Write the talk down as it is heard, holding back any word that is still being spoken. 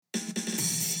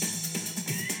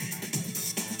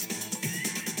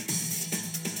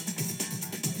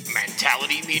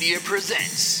Fatality Media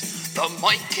presents The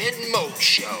Mike and Mo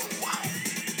Show.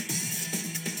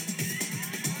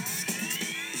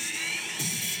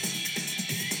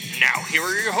 Now here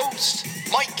are your hosts,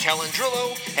 Mike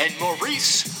Calandrillo and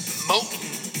Maurice Moten.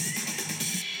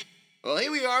 Well,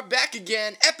 here we are, back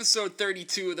again, episode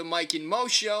 32 of the Mike and Mo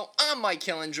Show. I'm Mike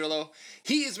Calandrillo,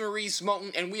 he is Maurice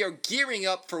Moten, and we are gearing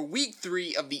up for Week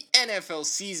 3 of the NFL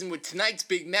season with tonight's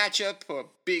big matchup, or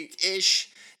big-ish,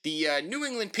 the New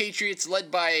England Patriots, led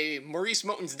by Maurice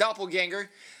Moten's doppelganger,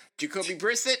 Jacoby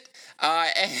Brissett,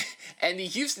 and the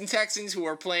Houston Texans, who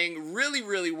are playing really,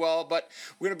 really well. But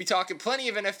we're going to be talking plenty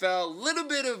of NFL, a little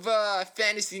bit of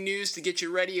fantasy news to get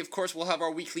you ready. Of course, we'll have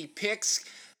our weekly picks.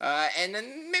 And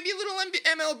then maybe a little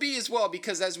MLB as well,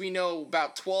 because as we know,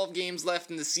 about 12 games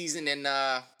left in the season, and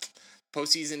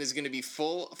postseason is going to be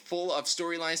full of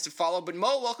storylines to follow. But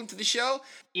Mo, welcome to the show.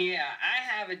 Yeah, I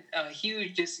have a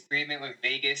huge disagreement with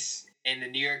Vegas and the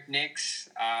New York Knicks.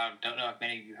 Don't know if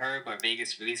many of you heard, but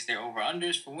Vegas released their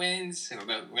over-unders for wins. So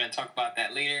we're going to talk about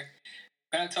that later.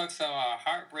 We're going to talk some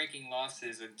heartbreaking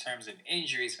losses in terms of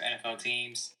injuries for NFL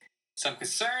teams. Some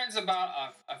concerns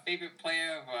about a favorite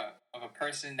player of a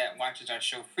person that watches our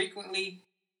show frequently.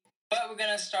 But we're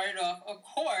going to start it off, of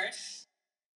course,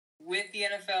 with the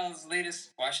NFL's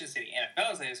latest, well, I shouldn't say the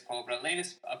NFL's latest poll, but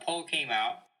a poll came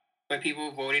out where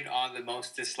people voted on the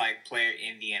most disliked player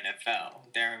in the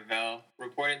NFL. Darren Bell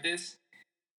reported this.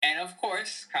 And, of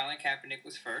course, Colin Kaepernick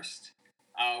was first.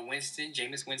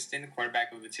 Jameis Winston, the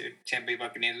quarterback of the Tampa Bay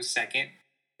Buccaneers, was second.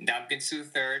 Ndamukong Suh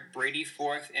third, Brady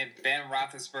fourth, and Ben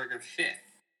Roethlisberger fifth.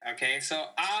 Okay, so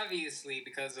obviously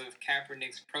because of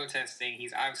Kaepernick's protesting,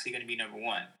 he's obviously going to be number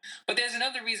one. But there's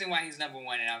another reason why he's number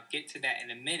one, and I'll get to that in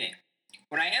a minute.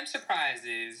 What I am surprised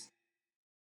is,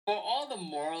 for all the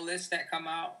moralists that come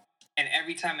out, and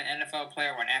every time an NFL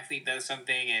player or an athlete does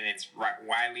something and it's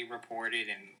widely reported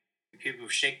and people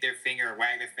shake their finger or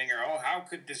wag their finger, oh, how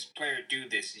could this player do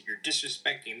this? You're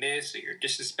disrespecting this or you're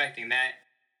disrespecting that.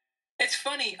 It's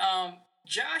funny,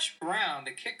 Josh Brown,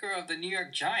 the kicker of the New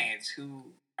York Giants,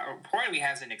 who reportedly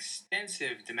has an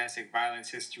extensive domestic violence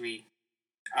history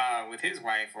with his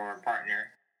wife or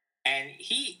partner, and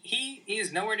he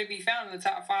is nowhere to be found in the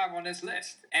top 5 on this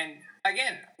list. And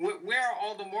again, where are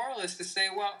all the moralists to say,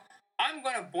 well, I'm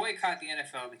going to boycott the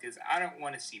NFL because I don't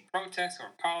want to see protests or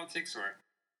politics or,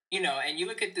 and you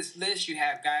look at this list, you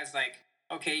have guys like,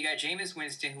 okay, you got Jameis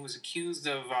Winston, who was accused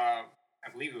of, I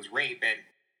believe it was rape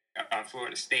at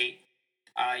Florida State.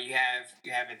 You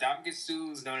have Ndamukong Suh,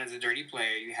 who's known as a dirty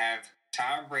player. You have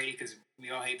Tom Brady, because we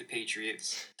all hate the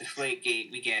Patriots.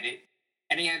 Deflategate, we get it.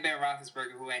 And then you have Ben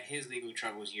Roethlisberger, who had his legal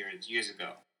troubles years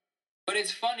ago. But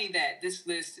it's funny that this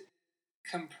list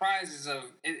comprises of.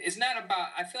 It's not about.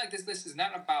 I feel like this list is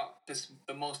not about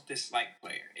the most disliked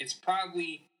player. It's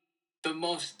probably the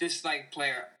most disliked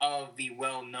player of the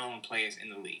well-known players in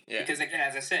the league. Yeah. Because again,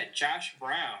 as I said, Josh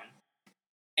Brown.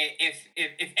 If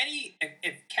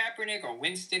Kaepernick or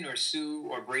Winston or Sue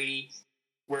or Brady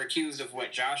were accused of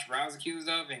what Josh Brown's accused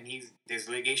of, and there's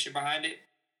litigation behind it,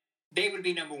 they would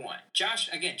be number one. Josh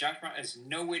Brown is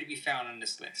nowhere to be found on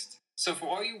this list. So for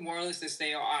all you moralists that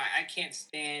say, oh, I can't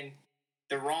stand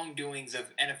the wrongdoings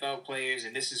of NFL players,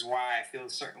 and this is why I feel a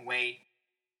certain way,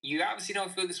 you obviously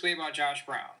don't feel this way about Josh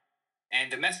Brown. And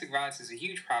domestic violence is a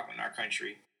huge problem in our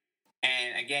country.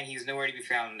 And again, he's nowhere to be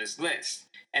found on this list.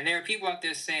 And there are people out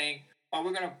there saying, oh,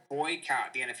 we're going to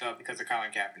boycott the NFL because of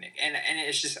Colin Kaepernick. And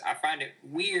it's just, I find it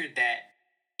weird that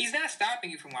he's not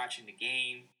stopping you from watching the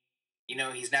game.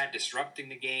 He's not disrupting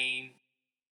the game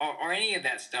or any of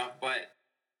that stuff, but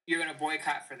you're going to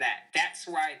boycott for that. That's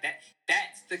why,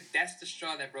 that's the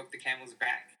straw that broke the camel's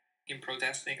back in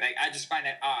protesting. Like, I just find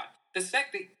that odd. The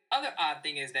other odd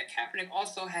thing is that Kaepernick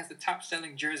also has the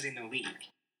top-selling jersey in the league.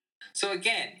 So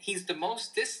again, he's the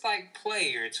most disliked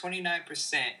player, 29%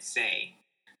 say,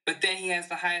 but then he has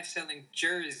the highest selling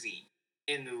jersey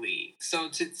in the league. So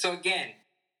again,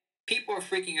 people are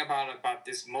freaking about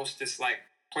this most disliked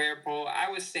player poll. I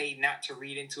would say not to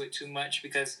read into it too much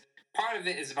because part of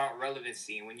it is about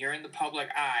relevancy. And when you're in the public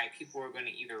eye, people are going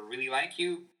to either really like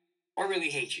you or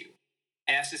really hate you.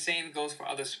 And that's the same that goes for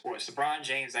other sports. LeBron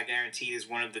James, I guarantee, is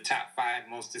one of the top 5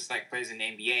 most disliked players in the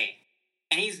NBA,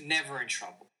 and he's never in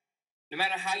trouble. No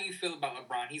matter how you feel about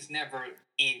LeBron, he's never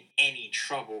in any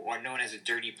trouble or known as a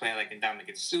dirty player like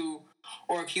Ndamukong Suh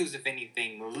or accused of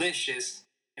anything malicious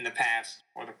in the past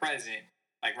or the present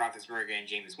like Roethlisberger and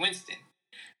Jameis Winston.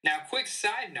 Now, quick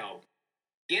side note,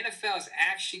 the NFL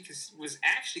was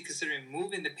actually considering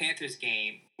moving the Panthers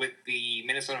game with the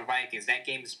Minnesota Vikings. That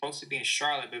game is supposed to be in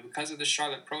Charlotte, but because of the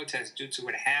Charlotte protests due to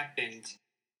what happened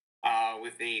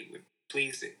with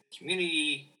police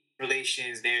community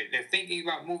relations. They're thinking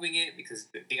about moving it because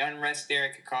the unrest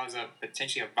there could cause a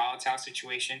potentially a volatile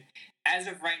situation. As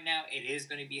of right now, it is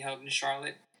going to be held in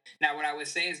Charlotte. Now, what I would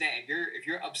say is that if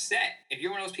you're upset, if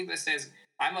you're one of those people that says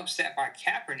I'm upset by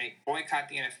Kaepernick, boycott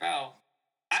the NFL,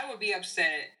 I would be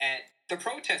upset at the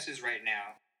protesters right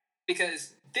now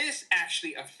because this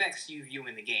actually affects you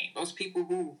viewing the game. Those people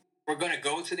who were going to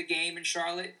go to the game in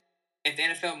Charlotte, if the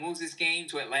NFL moves this game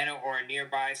to Atlanta or a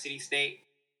nearby city state,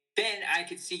 then I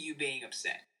could see you being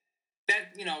upset.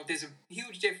 That, there's a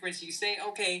huge difference. You say,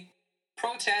 okay,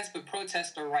 protest, but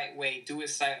protest the right way. Do it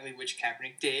silently, which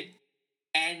Kaepernick did.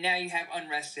 And now you have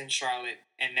unrest in Charlotte,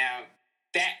 and now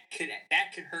that could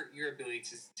hurt your ability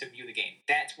to view the game.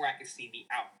 That's where I could see the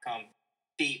outcome,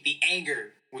 the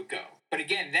anger would go. But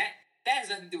again, that has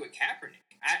nothing to do with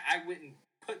Kaepernick. I wouldn't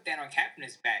put that on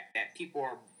Kaepernick's back, that people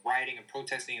are rioting and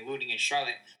protesting and looting in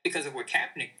Charlotte because of what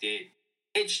Kaepernick did.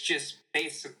 It's just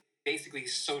basically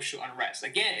social unrest.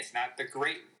 Again, it's not a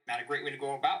great way to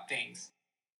go about things.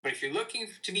 But if you're looking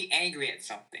to be angry at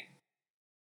something,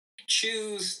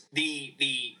 choose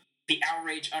the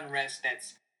outrage unrest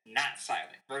that's not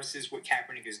silent versus what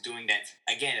Kaepernick is doing. That's,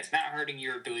 again, it's not hurting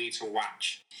your ability to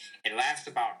watch. It lasts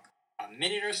about a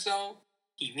minute or so.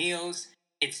 He kneels.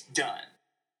 It's done.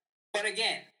 But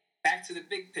again, back to the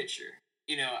big picture.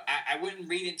 I wouldn't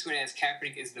read into it as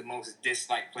Kaepernick is the most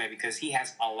disliked player because he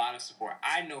has a lot of support.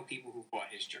 I know people who bought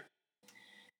his jersey.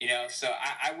 So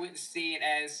I wouldn't see it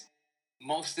as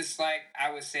most disliked.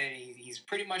 I would say he's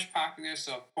pretty much popular,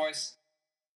 so of course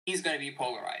he's going to be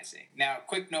polarizing. Now,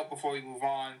 quick note before we move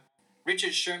on.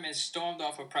 Richard Sherman stormed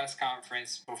off a press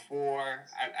conference before,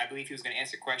 I believe he was going to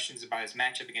answer questions about his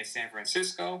matchup against San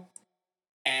Francisco.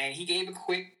 And he gave a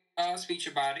quick speech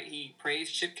about it. He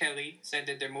praised Chip Kelly, said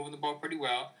that they're moving the ball pretty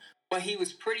well. But he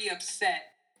was pretty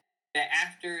upset that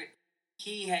after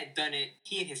he had done it,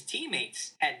 he and his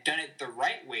teammates had done it the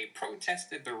right way,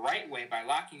 protested the right way by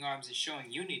locking arms and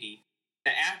showing unity,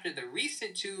 that after the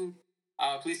recent two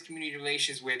police community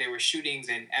relations where there were shootings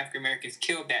and African Americans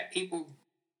killed, that people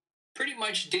pretty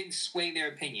much didn't sway their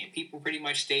opinion. People pretty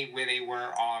much stayed where they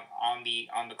were on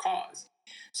the cause.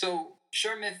 So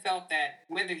Sherman felt that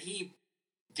whether he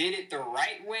did it the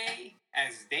right way,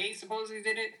 as they supposedly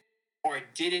did it, or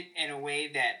did it in a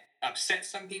way that upset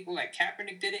some people like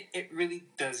Kaepernick did it, it really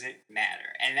doesn't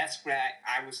matter. And that's what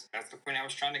that's the point I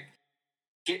was trying to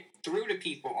get through to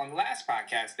people on the last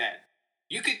podcast, that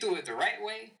you could do it the right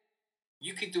way,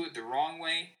 you could do it the wrong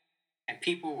way, and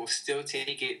people will still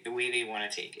take it the way they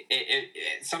want to take it.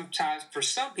 It sometimes, for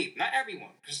some people, not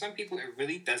everyone, for some people, it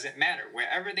really doesn't matter.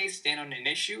 Wherever they stand on an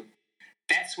issue,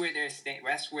 that's where they're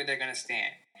going to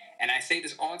stand. And I say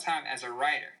this all the time as a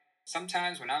writer.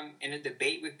 Sometimes when I'm in a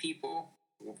debate with people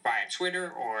via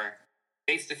Twitter or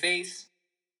face-to-face,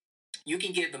 you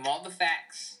can give them all the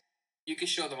facts, you can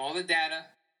show them all the data,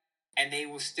 and they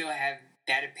will still have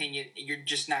that opinion. You're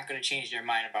just not going to change their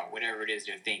mind about whatever it is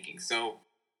they're thinking. So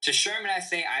to Sherman, I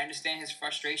say I understand his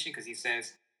frustration because he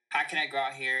says, how can I go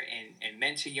out here and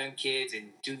mentor young kids and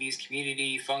do these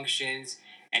community functions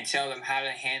and tell them how to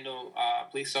handle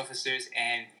police officers,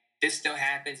 and this still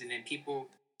happens, and then people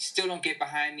still don't get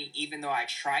behind me, even though I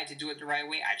tried to do it the right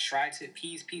way. I tried to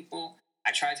appease people.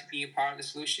 I tried to be a part of the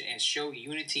solution and show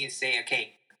unity and say,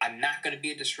 okay, I'm not going to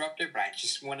be a disruptor, but I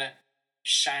just want to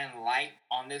shine light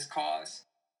on this cause.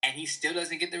 And he still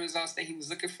doesn't get the results that he was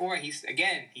looking for. He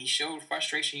showed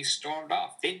frustration. He stormed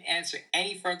off. Didn't answer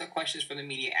any further questions from the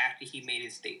media after he made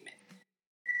his statement.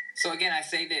 So again, I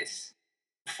say this.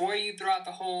 Before you throw out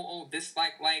the whole,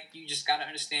 dislike, you just got to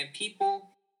understand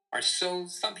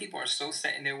some people are so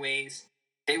set in their ways,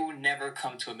 they will never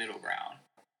come to a middle ground.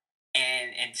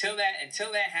 And until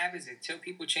that happens, until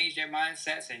people change their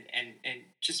mindsets and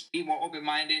just be more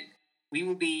open-minded, we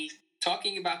will be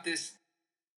talking about this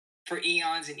for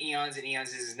eons and eons and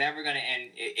eons. This is never going to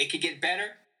end. It could get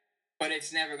better, but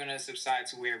it's never going to subside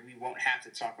to where we won't have to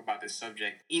talk about this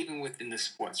subject, even within the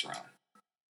sports realm.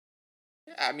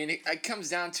 I mean, it comes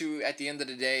down to, at the end of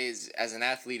the day, as an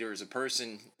athlete or as a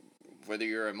person, whether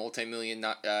you're a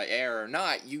multi-millionaire or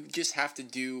not, you just have to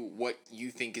do what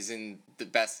you think is in the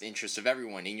best interest of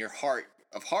everyone. In your heart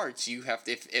of hearts, you have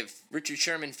to. If Richard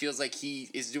Sherman feels like he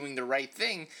is doing the right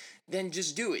thing, then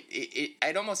just do it.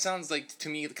 It almost sounds like, to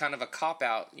me, kind of a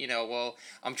cop-out. Well,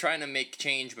 I'm trying to make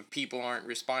change, but people aren't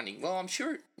responding. Well, I'm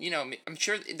sure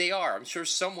they are. I'm sure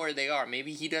somewhere they are.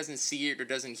 Maybe he doesn't see it or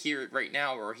doesn't hear it right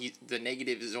now, or the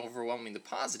negative is overwhelming the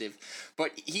positive.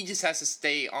 But he just has to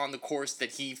stay on the course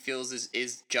that he feels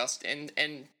is just and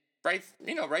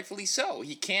rightfully so.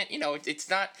 He can't, it's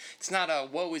not a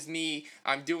woe is me,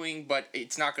 I'm doing, but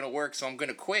it's not going to work, so I'm going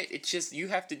to quit. It's just you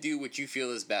have to do what you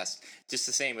feel is best. Just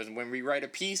the same as when we write a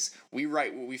piece, we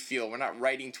write what we feel. We're not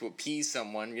writing to appease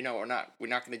someone. We're not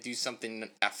going to do something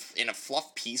in a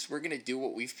fluff piece. We're going to do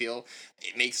what we feel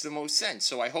it makes the most sense.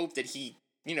 So I hope that he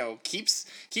keeps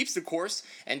the course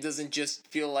and doesn't just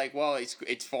feel like, well,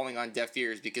 it's falling on deaf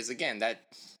ears, because again,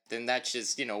 that's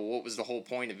just, what was the whole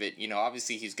point of it?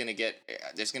 Obviously there's going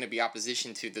to be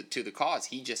opposition to the cause.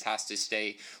 He just has to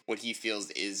stay what he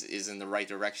feels is in the right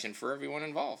direction for everyone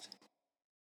involved.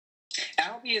 I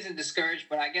hope he isn't discouraged,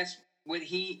 but I guess what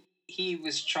he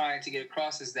was trying to get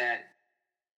across is that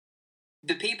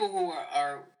the people who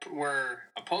were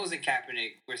opposing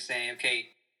Kaepernick were saying, okay,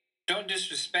 don't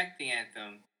disrespect the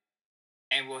anthem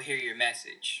and we'll hear your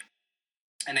message.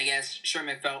 And I guess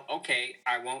Sherman felt, okay,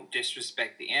 I won't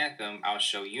disrespect the anthem. I'll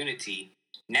show unity.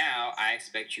 Now I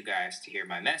expect you guys to hear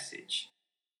my message.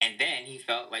 And then he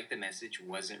felt like the message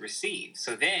wasn't received.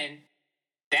 So then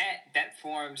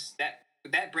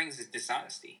that brings his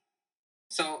dishonesty.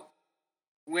 So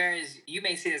whereas you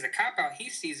may see it as a cop-out, he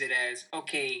sees it as,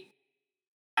 okay,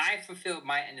 I fulfilled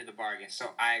my end of the bargain,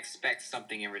 so I expect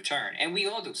something in return. And we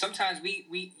all do. Sometimes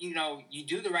we you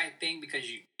do the right thing because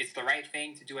it's the right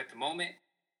thing to do at the moment.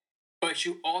 But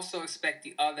you also expect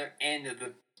the other end of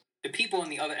the people on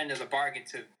the other end of the bargain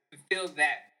to fulfill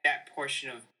that portion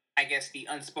of, I guess, the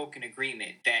unspoken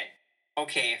agreement that,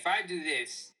 okay, if I do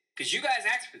this, because you guys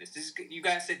asked for this, you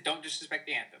guys said don't disrespect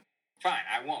the anthem. Fine,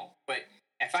 I won't. But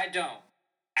if I don't,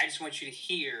 I just want you to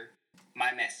hear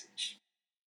my message.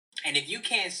 And if you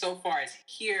can't so far as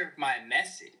hear my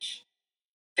message,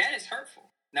 that is hurtful.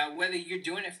 Now, whether you're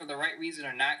doing it for the right reason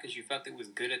or not, because you felt it was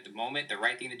good at the moment, the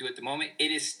right thing to do at the moment,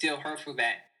 it is still hurtful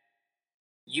that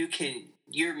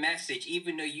your message,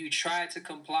 even though you tried to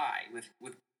comply with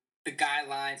the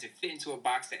guidelines and fit into a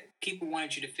box that people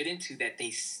wanted you to fit into, that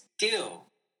they still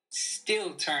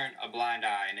turn a blind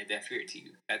eye and a deaf ear to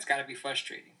you. That's got to be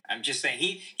frustrating. I'm just saying,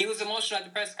 he was emotional at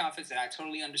the press conference, and I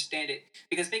totally understand it.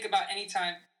 Because think about any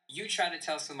time you try to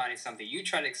tell somebody something, you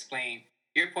try to explain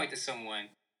your point to someone,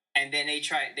 and then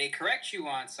they correct you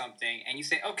on something, and you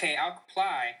say, okay, I'll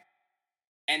comply,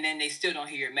 and then they still don't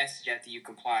hear your message after you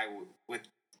comply with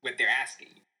what they're asking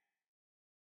you.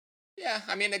 Yeah,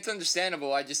 I mean, it's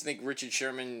understandable. I just think Richard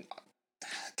Sherman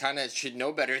kind of should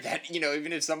know better that,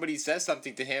 even if somebody says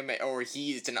something to him or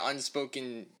it's an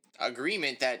unspoken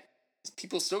agreement, that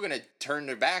people are still going to turn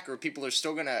their back, or people are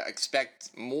still going to expect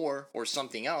more or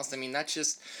something else. I mean, that's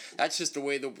just the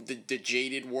way the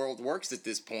jaded world works at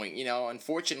this point.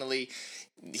 Unfortunately,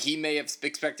 he may have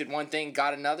expected one thing,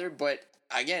 got another, but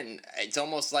again, it's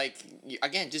almost like,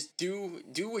 just do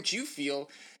what you feel.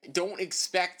 Don't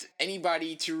expect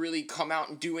anybody to really come out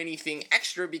and do anything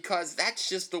extra, because that's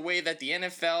just the way that the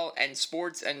NFL and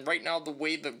sports, and right now the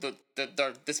way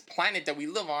this planet that we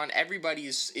live on, everybody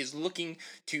is looking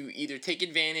to either take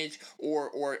advantage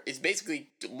or is basically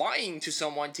lying to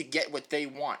someone to get what they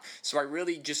want. So I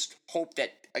really just hope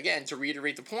that, again, to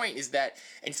reiterate the point, is that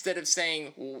instead of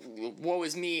saying, woe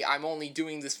is me, I'm only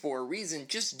doing this for a reason,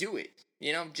 just do it.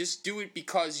 Just do it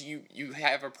because you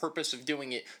have a purpose of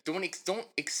doing it. Don't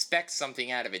expect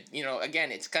something out of it.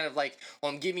 Again, it's kind of like,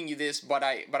 well, I'm giving you this, but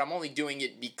I'm only doing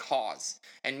it because.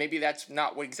 And maybe that's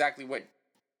not exactly what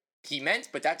he meant,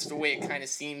 but that's the way it kind of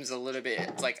seems a little bit.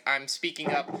 It's like I'm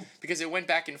speaking up, because it went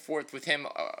back and forth with him,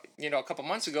 a couple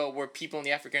months ago, where people in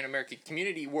the African American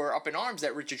community were up in arms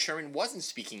that Richard Sherman wasn't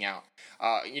speaking out,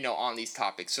 on these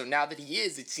topics. So now that he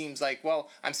is, it seems like, well,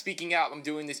 I'm speaking out, I'm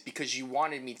doing this because you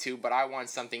wanted me to, but I want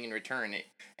something in return.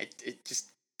 It just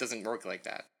doesn't work like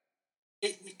that.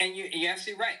 And you're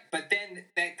absolutely right. But then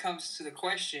that comes to the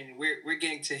question, we're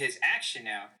getting to his action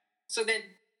now. So then,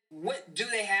 what do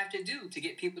they have to do to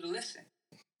get people to listen?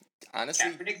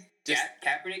 Honestly,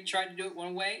 Kaepernick tried to do it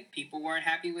one way. People weren't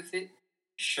happy with it.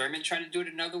 Sherman tried to do it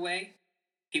another way.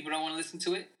 People don't want to listen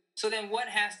to it. So then what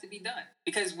has to be done?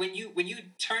 Because when you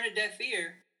turn a deaf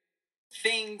ear, the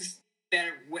things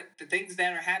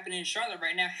that are happening in Charlotte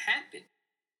right now happen.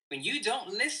 When you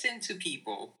don't listen to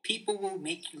people, people will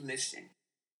make you listen.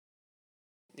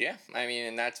 Yeah, I mean,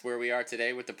 and that's where we are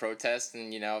today with the protests.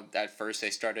 And, at first they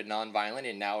started nonviolent,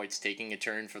 and now it's taking a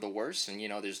turn for the worse. And,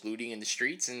 there's looting in the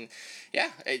streets. And,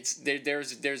 yeah,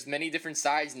 there's many different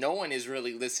sides. No one is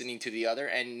really listening to the other.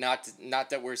 And not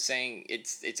that we're saying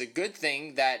it's a good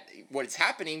thing that what's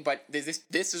happening, but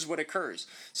this is what occurs.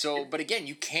 So, but again,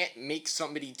 you can't make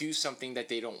somebody do something that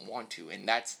they don't want to. And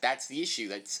that's the issue.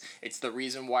 It's the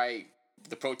reason why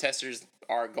the protesters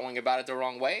are going about it the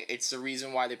wrong way. It's the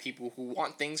reason why the people who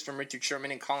want things from Richard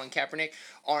Sherman and Colin Kaepernick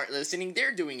aren't listening.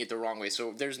 They're doing it the wrong way.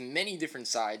 So there's many different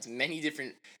sides, many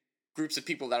different groups of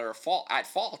people that are at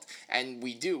fault, and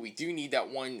we do need that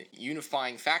one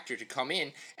unifying factor to come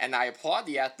in, and I applaud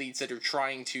the athletes that are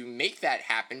trying to make that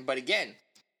happen. But again,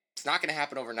 it's not going to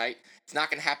happen overnight. It's not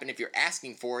going to happen if you're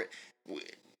asking for it.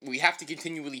 We have to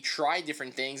continually try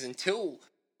different things until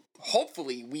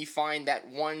hopefully we find that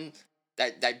one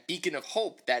that beacon of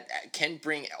hope that can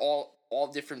bring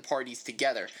all different parties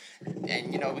together.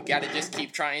 And we got to just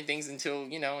keep trying things until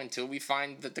we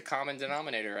find the common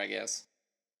denominator, I guess.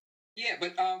 Yeah,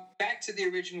 but back to the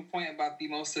original point about the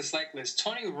most disliked list.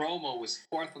 Tony Romo was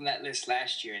 4th on that list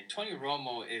last year, and Tony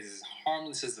Romo is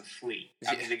harmless as a flea.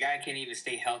 I mean, the guy can't even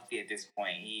stay healthy at this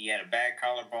point. He had a bad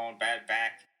collarbone, bad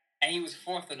back, and he was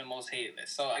 4th on the most hated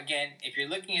list. So again, if you're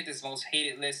looking at this most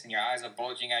hated list and your eyes are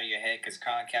bulging out of your head because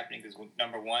Colin Kaepernick is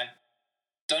number 1,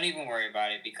 don't even worry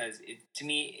about it, because to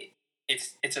me,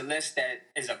 it's a list that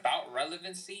is about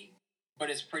relevancy, but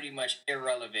it's pretty much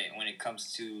irrelevant when it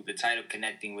comes to the title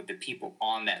connecting with the people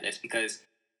on that list, because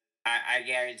I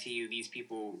guarantee you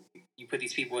you put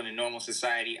these people in a normal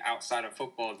society outside of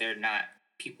football, they're not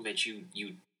people that you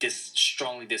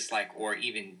strongly dislike or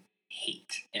even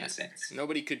hate, in a sense.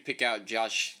 Nobody could pick out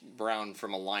Josh Brown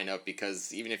from a lineup,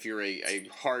 because even if you're a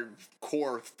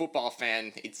hardcore football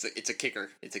fan, it's a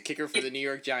kicker. It's a kicker for the New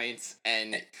York Giants,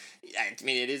 and I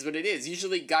mean, it is what it is.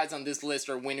 Usually guys on this list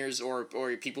are winners or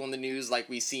people in the news like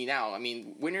we see now. I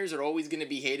mean, winners are always going to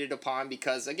be hated upon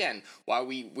because, again, while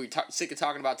we're sick of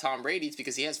talking about Tom Brady, it's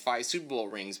because he has 5 Super Bowl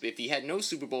rings. But if he had no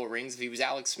Super Bowl rings, if he was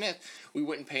Alex Smith, we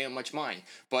wouldn't pay him much mind.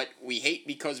 But we hate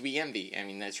because we envy. I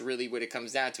mean, that's really what it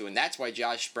comes down to. And that's why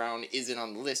Josh Brown isn't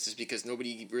on the list, is because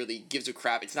nobody really gives a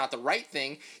crap. It's not the right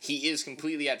thing. He is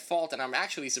completely at fault, and I'm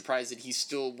actually surprised that he's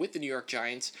still with the New York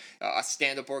Giants, a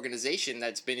stand-up organization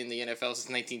that's been in the NFL since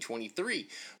 1923.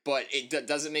 But it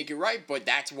doesn't make it right, but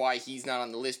that's why he's not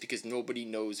on the list, because nobody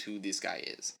knows who this guy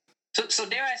is. So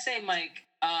dare I say, Mike,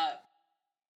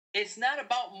 it's not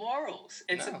about morals.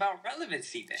 It's about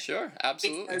relevancy then. Sure,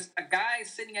 absolutely. Because a guy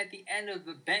sitting at the end of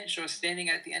the bench or standing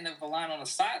at the end of the line on the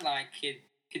sideline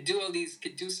could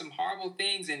do some horrible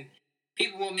things, and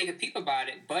people will make a peep about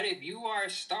it. But if you are a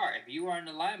star, if you are in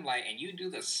the limelight, and you do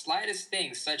the slightest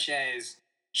things, such as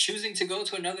choosing to go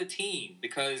to another team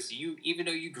because even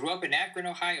though you grew up in Akron,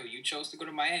 Ohio, you chose to go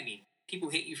to Miami, people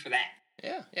hate you for that.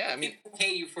 Yeah. I mean, people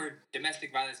hate you for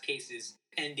domestic violence cases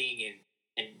pending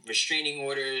and restraining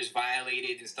orders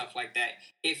violated and stuff like that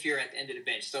if you're at the end of the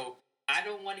bench. So I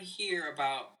don't want to hear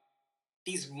about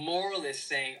these moralists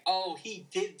saying, oh, he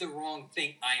did the wrong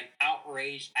thing. I am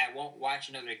outraged. I won't watch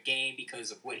another game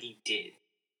because of what he did.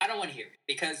 I don't want to hear it,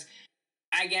 because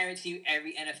I guarantee you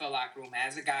every NFL locker room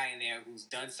has a guy in there who's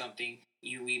done something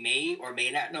we may or may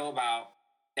not know about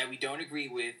that we don't agree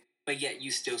with, but yet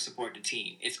you still support the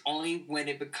team. It's only when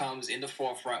it becomes in the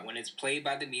forefront, when it's played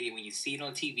by the media, when you see it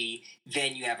on TV,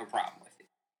 then you have a problem with it.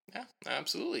 Yeah,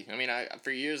 absolutely. I mean,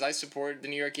 for years I supported the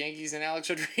New York Yankees and Alex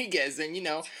Rodriguez, and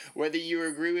whether you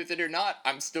agree with it or not,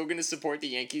 I'm still going to support the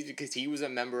Yankees because he was a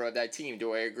member of that team.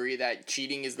 Do I agree that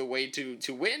cheating is the way to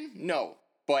win? No.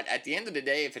 But at the end of the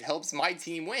day, if it helps my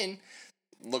team win,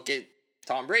 look at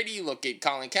Tom Brady, look at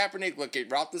Colin Kaepernick, look at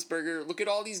Roethlisberger, look at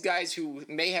all these guys who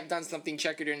may have done something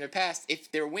checkered in their past.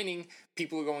 If they're winning,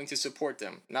 people are going to support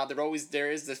them. Now,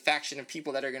 there is the faction of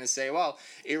people that are going to say, well,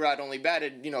 A-Rod only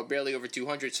batted, barely over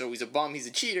 200, so he's a bum, he's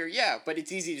a cheater. Yeah, but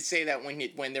it's easy to say that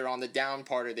when they're on the down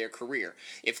part of their career.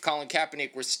 If Colin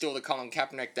Kaepernick were still the Colin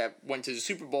Kaepernick that went to the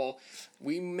Super Bowl,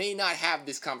 we may not have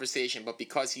this conversation, but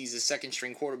because he's a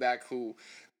second-string quarterback who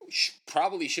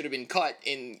probably should have been cut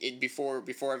before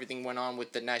everything went on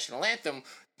with the national anthem,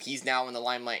 he's now in the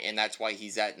limelight, and that's why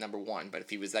he's at number 1. But if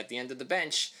he was at the end of the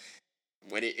bench,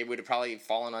 it would have probably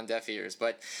fallen on deaf ears.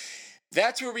 But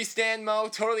that's where we stand, Mo.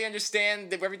 Totally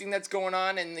understand everything that's going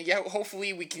on, and yeah,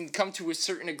 hopefully we can come to a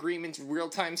certain agreement real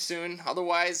time soon.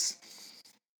 Otherwise,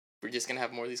 we're just gonna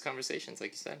have more of these conversations,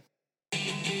 like you said.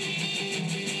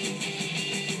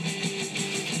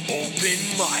 Open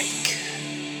mic.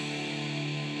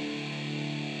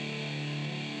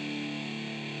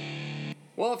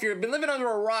 Well, if you've been living under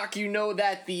a rock, you know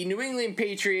that the New England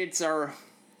Patriots are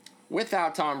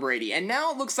without Tom Brady. And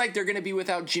now it looks like they're going to be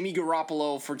without Jimmy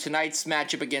Garoppolo for tonight's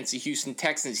matchup against the Houston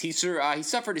Texans. He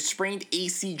suffered a sprained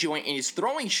AC joint in his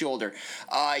throwing shoulder.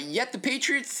 Yet the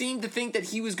Patriots seemed to think that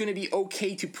he was going to be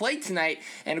okay to play tonight,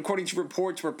 and according to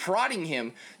reports, were prodding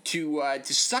him to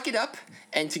suck it up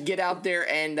and to get out there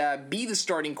and be the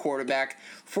starting quarterback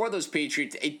for those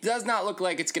Patriots. It does not look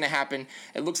like it's going to happen.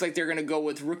 It looks like they're going to go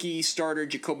with rookie starter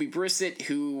Jacoby Brissett,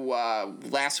 who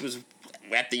last was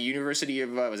at the University of,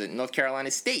 North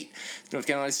Carolina State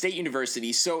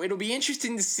University. So it'll be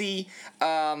interesting to see.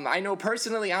 I know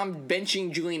personally I'm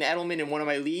benching Julian Edelman in one of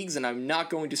my leagues, and I'm not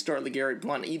going to start LeGarrette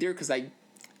Blount either because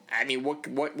I mean,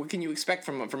 what can you expect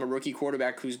from a rookie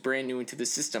quarterback who's brand new into the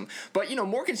system? But,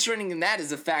 more concerning than that is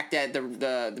the fact that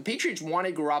the Patriots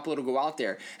wanted Garoppolo to go out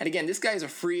there. And again, this guy is a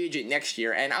free agent next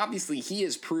year, and obviously he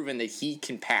has proven that he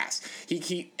can pass.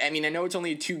 I know it's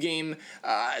only a 2-game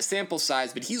sample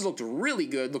size, but he's looked really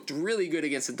good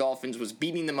against the Dolphins, was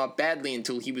beating them up badly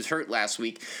until he was hurt last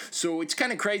week. So it's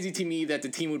kind of crazy to me that the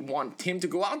team would want him to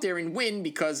go out there and win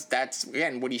because that's,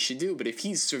 again, what he should do. But if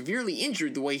he's severely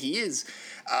injured the way he is,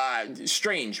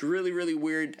 strange, really, really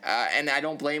weird, and I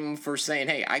don't blame him for saying,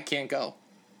 hey, I can't go.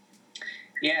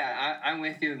 Yeah, I'm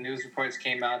with you. The news reports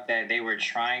came out that they were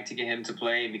trying to get him to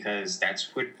play because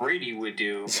that's what Brady would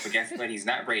do, but guess what? He's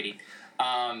not Brady.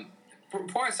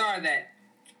 Reports are that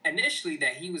initially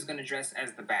that he was going to dress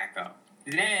as the backup,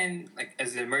 then,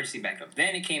 as the emergency backup.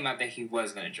 Then it came out that he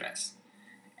was going to dress.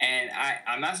 And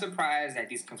I'm not surprised that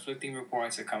these conflicting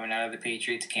reports are coming out of the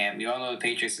Patriots camp. We all know the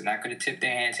Patriots are not going to tip their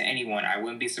hand to anyone. I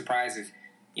wouldn't be surprised if,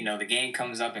 the game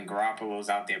comes up and Garoppolo's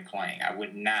out there playing. I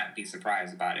would not be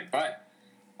surprised about it. But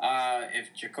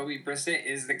if Jacoby Brissett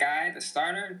is the guy, the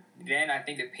starter, then I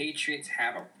think the Patriots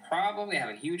have a problem. They have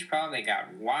a huge problem. They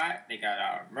got Watt. They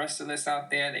got Merciless out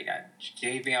there. They got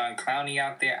Jadeveon Clowney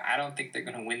out there. I don't think they're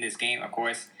going to win this game. Of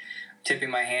course,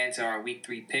 tipping my hand to our Week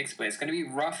 3 picks, but it's going to be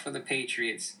rough for the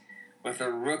Patriots with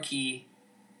a rookie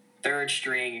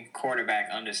third-string quarterback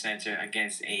under center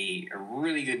against a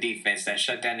really good defense that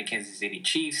shut down the Kansas City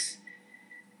Chiefs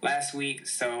last week.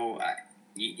 So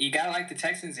you gotta like the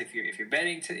Texans if you're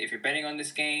betting on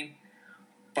this game,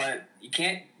 but you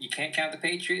can't count the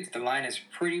Patriots. The line is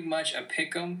pretty much a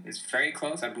pick 'em. It's very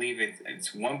close. I believe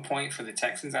it's 1 point for the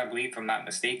Texans. I believe, if I'm not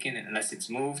mistaken, unless it's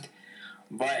moved,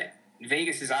 but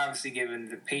Vegas is obviously giving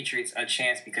the Patriots a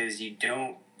chance because you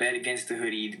don't bet against the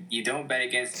hoodie. You don't bet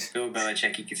against Bill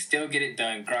Belichick. You can still get it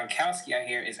done. Gronkowski out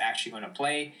here is actually going to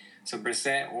play. So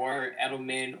Brissett or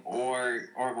Edelman or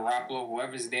Garoppolo,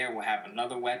 whoever's there, will have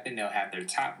another weapon. They'll have their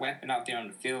top weapon out there on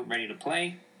the field ready to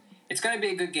play. It's going to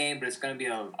be a good game, but it's going to be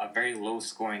a very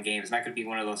low-scoring game. It's not going to be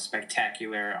one of those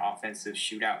spectacular offensive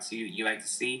shootouts you like to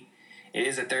see. It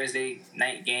is a Thursday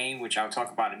night game, which I'll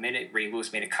talk about in a minute. Ray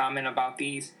Lewis made a comment about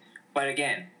these. But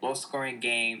again, low-scoring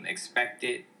game,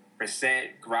 expected.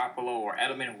 Brissett, Garoppolo, or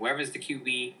Edelman, whoever's the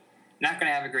QB, not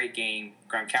going to have a great game.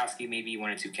 Gronkowski maybe 1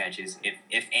 or 2 catches,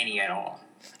 if any at all.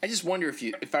 I just wonder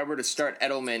if I were to start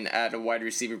Edelman at a wide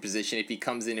receiver position, if he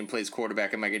comes in and plays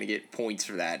quarterback, am I going to get points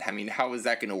for that? I mean, how is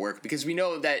that going to work? Because we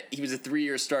know that he was a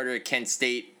 3-year starter at Kent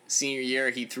State. Senior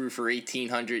year, he threw for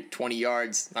 1,820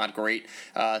 yards. Not great.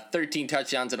 13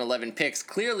 touchdowns and 11 picks.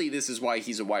 Clearly, this is why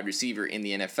he's a wide receiver in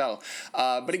the NFL.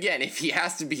 But again, if he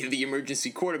has to be the emergency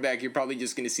quarterback, you're probably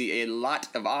just going to see a lot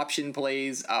of option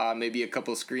plays, maybe a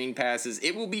couple screen passes.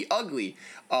 It will be ugly,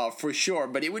 for sure,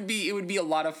 but it would be a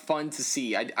lot of fun to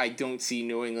see. I don't see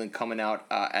New England coming out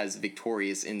as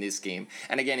victorious in this game.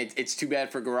 And again, it's too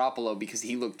bad for Garoppolo because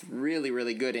he looked really,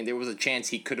 really good, and there was a chance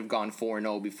he could have gone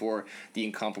 4-0 before the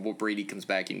incomparable Brady comes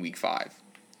back in Week 5.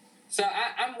 So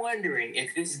I'm wondering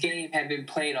if this game had been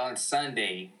played on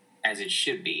Sunday, as it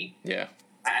should be. Yeah,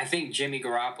 I think Jimmy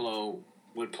Garoppolo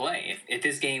would play. If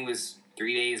this game was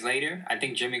 3 days later, I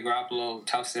think Jimmy Garoppolo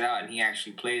toughs it out and he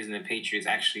actually plays and the Patriots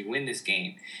actually win this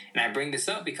game. And I bring this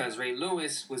up because Ray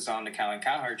Lewis was on the Colin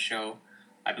Cowherd show,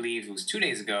 I believe it was 2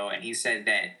 days ago, and he said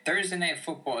that Thursday Night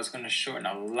Football is going to shorten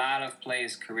a lot of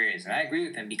players' careers. And I agree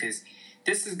with him because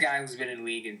this is a guy who's been in the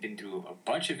league and been through a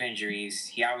bunch of injuries.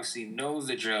 He obviously knows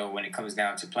the drill when it comes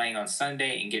down to playing on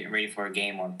Sunday and getting ready for a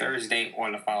game on Thursday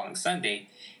or the following Sunday.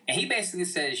 And he basically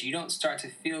says you don't start to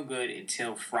feel good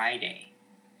until Friday.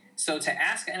 So to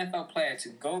ask an NFL player to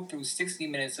go through 60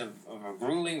 minutes of a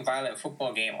grueling, violent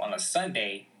football game on a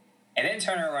Sunday and then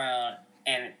turn around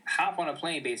and hop on a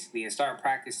plane basically and start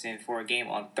practicing for a game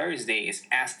on Thursday is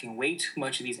asking way too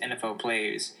much of these NFL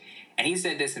players. And he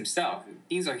said this himself.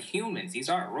 These are humans. These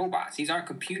aren't robots. These aren't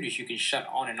computers you can shut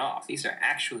on and off. These are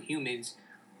actual humans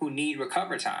who need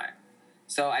recover time.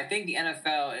 So I think the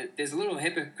NFL, there's a little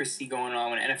hypocrisy going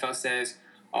on when the NFL says,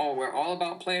 oh, we're all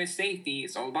about player safety.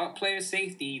 It's all about player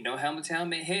safety. No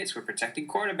helmet-to-helmet hits. We're protecting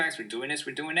quarterbacks. We're doing this.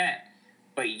 We're doing that.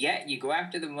 But yet, you go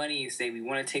after the money and say, we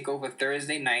want to take over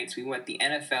Thursday nights. We want the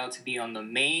NFL to be on the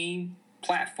main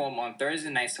platform on Thursday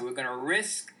nights. So we're going to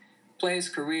risk players'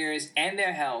 careers and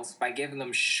their health by giving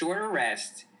them shorter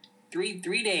rest, three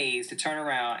days to turn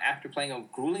around after playing a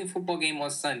grueling football game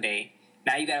on Sunday.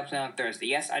 Now you got to play on Thursday.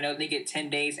 Yes, I know they get 10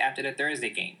 days after the Thursday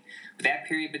game. But that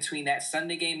period between that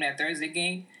Sunday game and that Thursday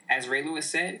game, as Ray Lewis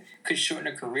said, could shorten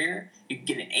a career. You can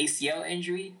get an ACL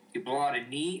injury. You blow out a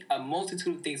knee. A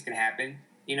multitude of things can happen,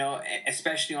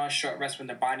 especially on short rest when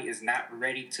the body is not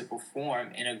ready to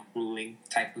perform in a grueling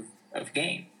type of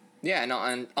game. Yeah,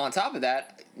 and on top of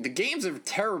that, the games are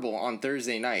terrible on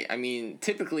Thursday night. I mean,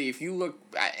 typically, if you look,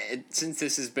 since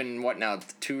this has been,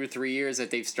 2 or 3 years that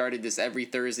they've started this every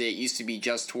Thursday, it used to be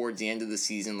just towards the end of the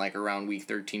season, like around week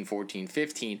 13, 14,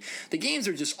 15. The games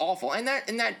are just awful, and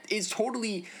that is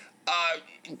totally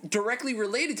directly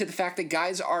related to the fact that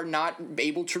guys are not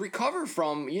able to recover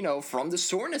from the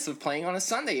soreness of playing on a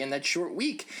Sunday in that short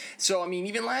week. So, I mean,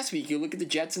 even last week, you look at the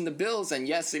Jets and the Bills, and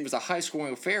yes, it was a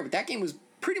high-scoring affair, but that game was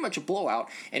pretty much a blowout,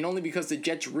 and only because the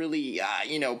Jets really,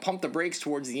 pumped the brakes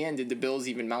towards the end did the Bills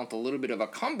even mount a little bit of a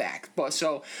comeback. But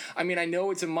so, I mean, I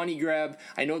know it's a money grab.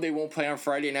 I know they won't play on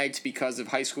Friday nights because of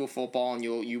high school football, and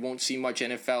you won't see much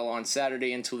NFL on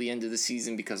Saturday until the end of the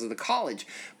season because of the college.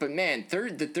 But man,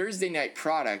 the Thursday night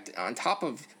product, on top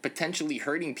of potentially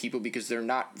hurting people because they're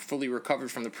not fully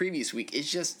recovered from the previous week,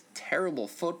 is just terrible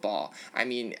football. I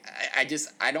mean, I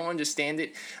don't understand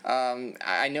it.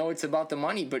 I know it's about the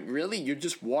money, but really, you're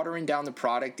just watering down the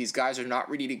product. These guys are not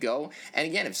ready to go. And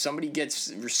again, if somebody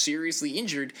gets seriously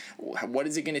injured, what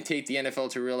is it going to take the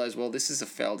NFL to realize, well, this is a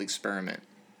failed experiment?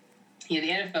 Yeah, the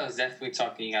NFL is definitely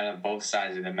talking out of both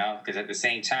sides of the mouth, because at the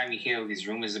same time, you hear these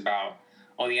rumors about,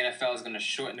 the NFL is going to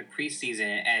shorten the preseason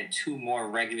and add 2 more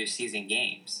regular season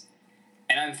games.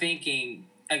 And I'm thinking,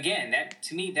 again, that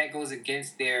to me, that goes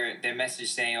against their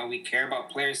message saying, we care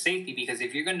about player safety, because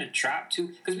if you're going to drop 2,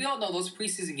 because we all know those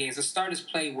preseason games, the starters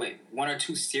play with 1 or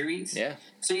 2 series. Yeah.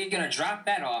 So you're going to drop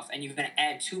that off, and you're going to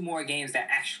add 2 more games that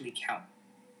actually count.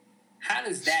 How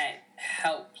does that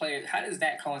help players? How does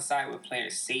that coincide with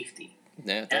player safety?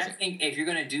 Yeah, and I think if you're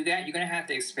going to do that, you're going to have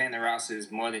to expand the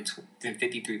rosters more than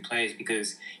 53 players,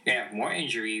 because you're going to have more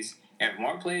injuries, you have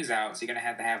more players out, so you're going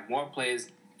to have more players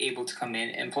able to come in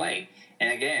and play.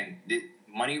 And again, the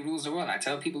money rules the world. I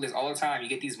tell people this all the time. You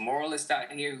get these moralists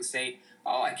out here who say,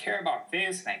 I care about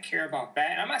this and I care about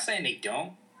that. And I'm not saying they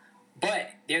don't,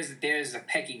 but there's a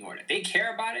pecking order. They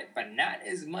care about it, but not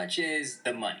as much as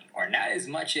the money, or not as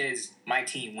much as my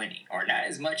team winning, or not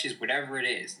as much as whatever it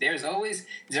is. There's always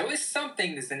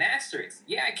something that's an asterisk.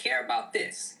 Yeah, I care about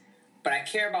this, but I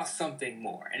care about something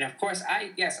more. And of course,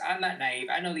 I'm not naive.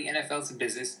 I know the NFL's a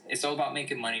business. It's all about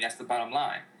making money. That's the bottom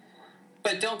line.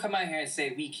 But don't come out here and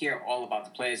say we care all about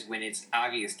the players when it's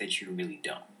obvious that you really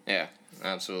don't. Yeah,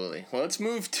 absolutely. Well, let's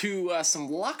move to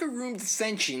some locker room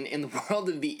dissension in the world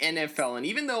of the NFL. And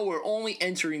even though we're only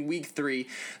entering week 3,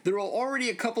 there are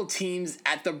already a couple teams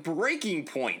at the breaking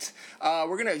point.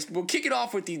 We'll kick it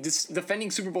off with the defending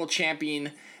Super Bowl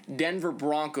champion Denver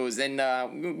Broncos.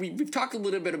 And we've talked a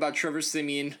little bit about Trevor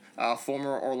Siemian,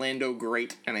 former Orlando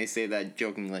great, and I say that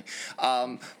jokingly.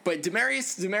 But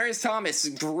Demaryius Thomas,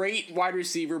 great wide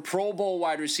receiver, Pro Bowl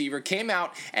wide receiver, came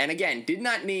out and again did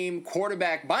not name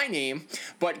quarterback by name,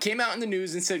 but came out in the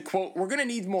news and said, quote, "We're going to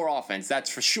need more offense, that's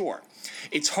for sure.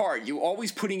 It's hard. You're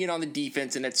always putting it on the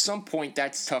defense, and at some point,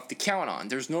 that's tough to count on.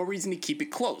 There's no reason to keep it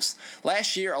close.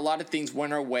 Last year, a lot of things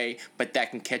went our way, but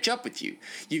that can catch up with you.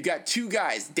 You've got 2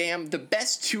 guys, the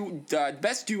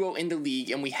best duo in the league,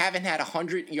 and we haven't had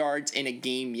 100 yards in a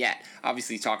game yet."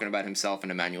 Obviously, talking about himself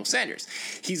and Emmanuel Sanders.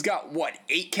 He's got,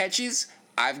 8 catches?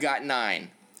 I've got 9,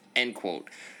 end quote.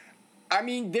 I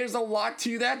mean, there's a lot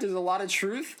to that. There's a lot of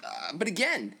truth. But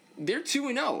again, they're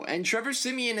 2-0, and Trevor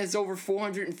Siemian has over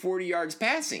 440 yards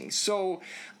passing. So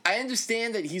I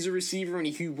understand that he's a receiver and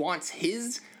he wants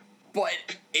his,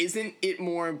 but isn't it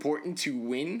more important to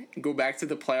win, go back to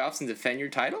the playoffs, and defend your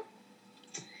title?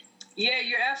 Yeah,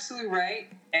 you're absolutely right.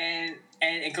 And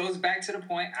it goes back to the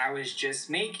point I was just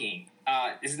making.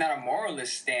 This is not a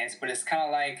moralist stance, but it's kind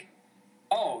of like,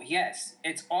 yes,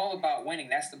 it's all about winning.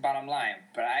 That's the bottom line.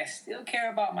 But I still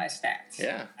care about my stats.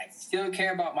 Yeah. I still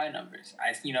care about my numbers.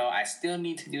 I still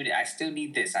need to do that. I still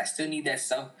need this. I still need that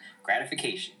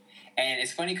self-gratification. And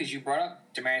it's funny because you brought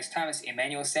up Demaryius Thomas.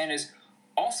 Emmanuel Sanders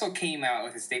also came out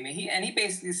with a statement. He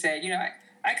basically said,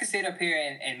 I could sit up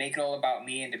here and make it all about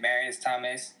me and Demaryius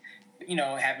Thomas,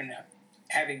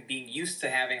 being used to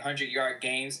having 100-yard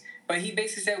games. But he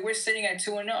basically said, we're sitting at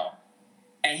 2-0.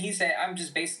 And he said, I'm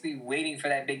just basically waiting for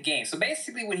that big game. So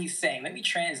basically what he's saying, let me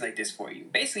translate this for you.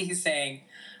 Basically he's saying,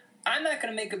 I'm not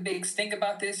going to make a big stink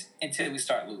about this until we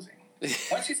start losing.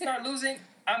 Once we start losing,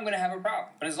 I'm going to have a problem.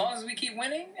 But as long as we keep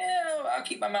winning, I'll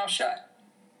keep my mouth shut.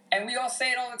 And we all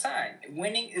say it all the time.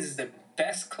 Winning is the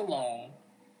best cologne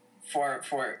for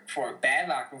a bad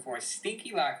locker room, for a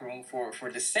stinky locker room, for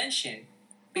dissension.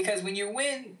 Because when you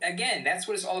win, again, that's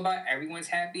what it's all about. Everyone's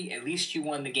happy. At least you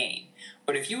won the game.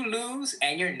 But if you lose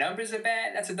and your numbers are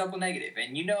bad, that's a double negative.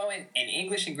 And you know, in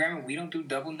English and grammar, we don't do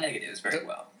double negatives very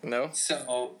well. No.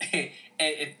 So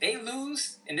if they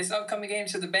lose in this upcoming game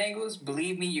to the Bengals,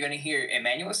 believe me, you're going to hear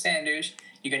Emmanuel Sanders.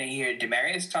 You're going to hear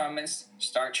Demaryius Thomas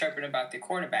start chirping about the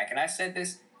quarterback. And I said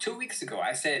this 2 weeks ago.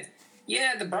 I said,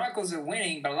 yeah, the Broncos are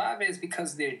winning, but a lot of it is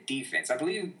because of their defense. I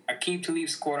believe Aqib Talib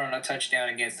scored on a touchdown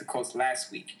against the Colts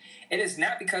last week. It is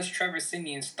not because Trevor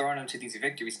Siemian's throwing them to these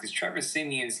victories, because Trevor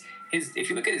Siemian's, if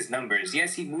you look at his numbers,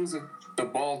 yes, he moves the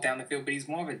ball down the field, but he's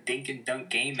more of a dink and dunk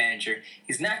game manager.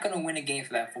 He's not going to win a game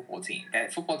for that football team.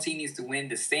 That football team needs to win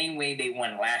the same way they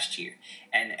won last year.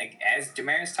 And as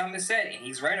Demaryius Thomas said, and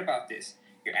he's right about this,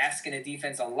 you're asking the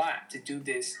defense a lot to do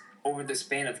this over the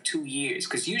span of 2 years.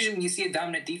 Because usually when you see a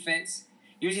dominant defense,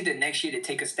 usually the next year they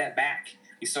take a step back.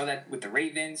 We saw that with the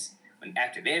Ravens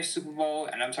after their Super Bowl,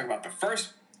 and I'm talking about the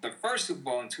first Super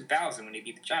Bowl in 2000 when they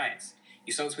beat the Giants.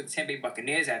 You saw this with the Tampa Bay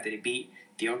Buccaneers after they beat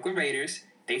the Oakland Raiders.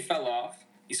 They fell off.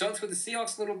 You saw this with the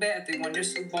Seahawks a little bit after they won their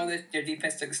Super Bowl. Their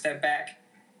defense took a step back.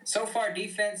 So far,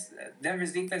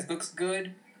 Denver's defense looks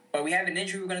good, but we have an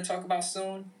injury we're going to talk about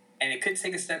soon, and it could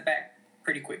take a step back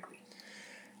pretty quickly.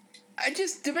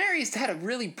 Demaryius had a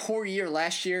really poor year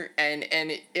last year, and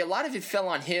a lot of it fell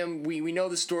on him. We know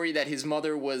the story that his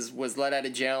mother was let out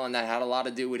of jail, and that had a lot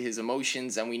to do with his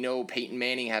emotions, and we know Peyton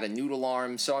Manning had a noodle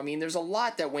arm. So, I mean, there's a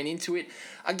lot that went into it.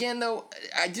 Again, though,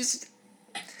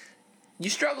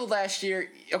 you struggled last year.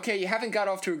 Okay, you haven't got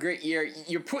off to a great year.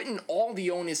 You're putting all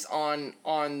the onus on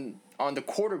the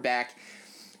quarterback.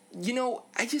 You know,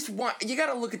 you got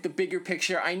to look at the bigger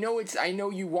picture. I know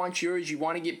you want yours, you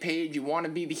want to get paid, you want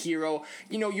to be the hero.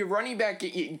 You know, your running back,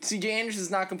 C.J. Anderson's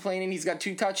not complaining. He's got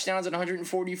 2 touchdowns and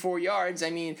 144 yards. I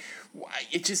mean,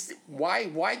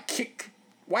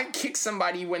 why kick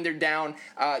somebody when they're down?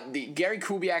 Gary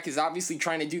Kubiak is obviously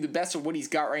trying to do the best of what he's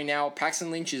got right now.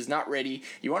 Paxton Lynch is not ready.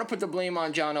 You want to put the blame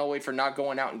on John Elway for not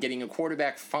going out and getting a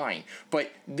quarterback, fine.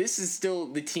 But this is still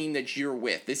the team that you're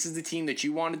with. This is the team that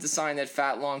you wanted to sign that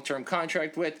fat long-term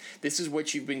contract with. This is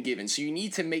what you've been given. So you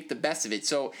need to make the best of it.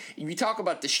 So if you talk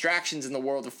about distractions in the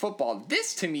world of football,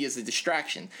 this to me is a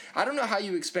distraction. I don't know how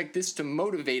you expect this to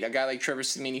motivate a guy like Trevor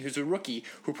Siemian, who's a rookie,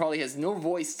 who probably has no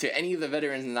voice to any of the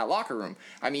veterans in that locker room.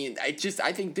 I mean, I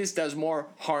think this does more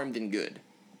harm than good.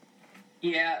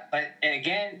 Yeah, but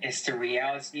again, it's the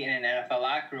reality in an NFL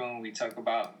locker room.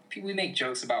 We make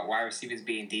jokes about wide receivers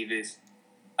being divas.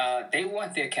 They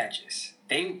want their catches.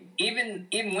 They even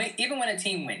when a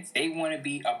team wins, they want to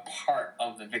be a part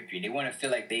of the victory. They want to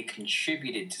feel like they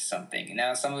contributed to something. And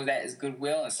now some of that is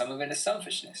goodwill and some of it is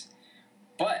selfishness.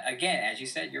 But again, as you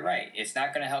said, you're right. It's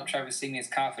not going to help Trevor Siemian's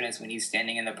confidence when he's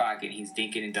standing in the pocket and he's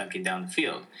dinking and dunking down the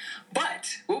field. But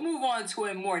we'll move on to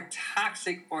a more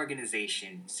toxic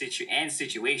organization and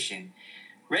situation.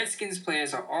 Redskins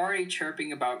players are already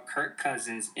chirping about Kirk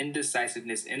Cousins'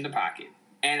 indecisiveness in the pocket.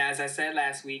 And as I said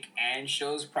last week, and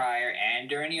shows prior, and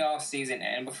during the offseason,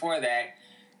 and before that,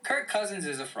 Kirk Cousins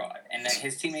is a fraud. And that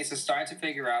his teammates are starting to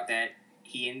figure out that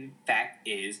he, in fact,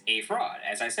 is a fraud,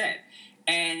 as I said.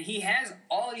 And he has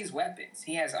all these weapons.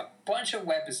 He has a bunch of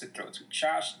weapons to throw to.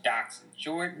 Josh Doctson,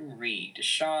 Jordan Reed,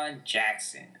 Deshaun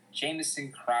Jackson,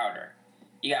 Jamison Crowder.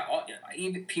 You got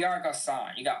even Pierre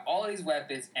Garçon. You got all these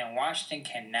weapons, and Washington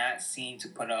cannot seem to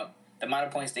put up the amount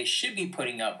of points they should be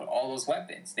putting up with all those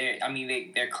weapons. They're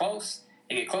close.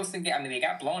 They get close to the game. I mean, they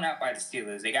got blown out by the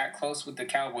Steelers. They got close with the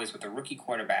Cowboys with a rookie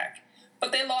quarterback.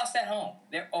 But they lost at home.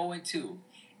 They're 0-2.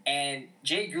 And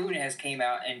Jay Gruden has came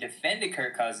out and defended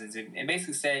Kirk Cousins and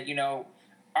basically said, you know,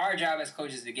 our job as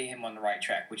coaches is to get him on the right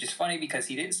track, which is funny because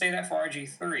he didn't say that for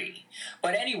RG3.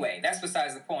 But anyway, that's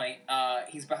besides the point.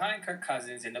 He's behind Kirk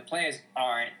Cousins and the players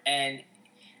aren't. And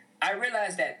I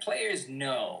realize that players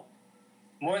know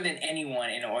more than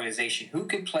anyone in an organization who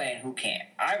can play and who can't.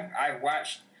 I've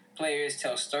watched players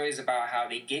tell stories about how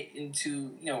they get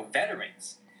into,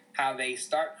 veterans, how they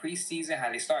start preseason,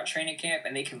 how they start training camp,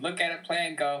 and they can look at a play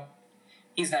and go,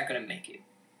 he's not going to make it.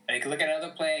 And they can look at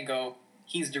another play and go,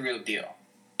 he's the real deal.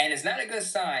 And it's not a good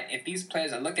sign if these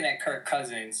players are looking at Kirk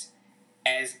Cousins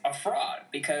as a fraud,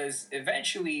 because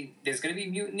eventually there's going to be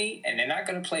mutiny and they're not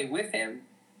going to play with him.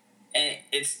 And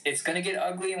it's going to get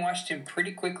ugly in Washington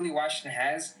pretty quickly. Washington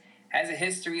has has a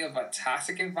history of a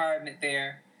toxic environment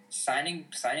there, signing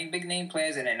big name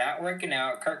players, and they're not working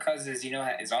out. Kirk Cousins,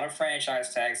 is on a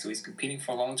franchise tag, so he's competing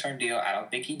for a long-term deal. I don't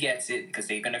think he gets it because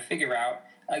they're going to figure out,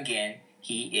 again,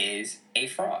 he is a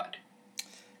fraud.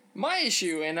 My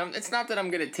issue, and it's not that I'm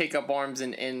going to take up arms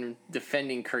in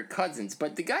defending Kirk Cousins,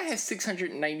 but the guy has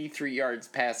 693 yards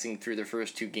passing through the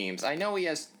first 2 games. I know he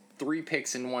has 3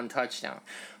 picks and 1 touchdown.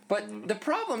 But the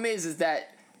problem is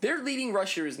that their leading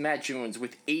rusher is Matt Jones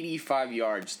with 85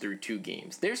 yards through 2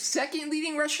 games. Their second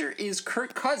leading rusher is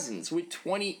Kirk Cousins with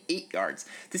 28 yards.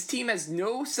 This team has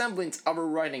no semblance of a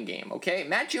running game, okay?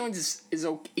 Matt Jones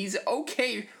he's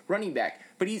okay running back,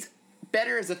 but he's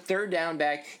better as a third down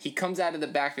back. He comes out of the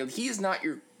backfield. He is not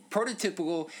your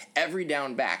prototypical every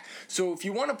down back. So if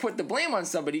you want to put the blame on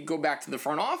somebody, go back to the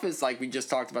front office like we just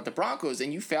talked about the Broncos,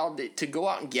 and you failed to go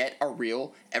out and get a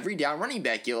real every down running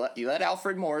back. You let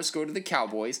Alfred Morris go to the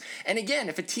Cowboys. And again,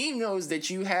 if a team knows that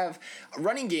you have a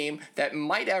running game that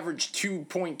might average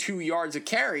 2.2 yards a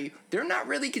carry, they're not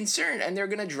really concerned, and they're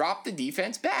going to drop the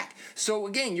defense back. So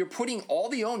again, you're putting all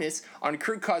the onus on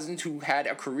Kirk Cousins, who had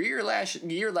a career last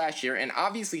year and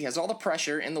obviously has all the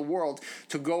pressure in the world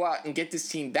to go out and get this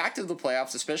team back to the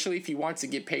playoffs, especially if he wants to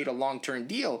get paid a long-term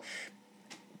deal.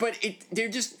 But they're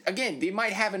just, again, they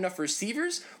might have enough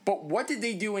receivers, but what did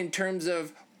they do in terms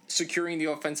of securing the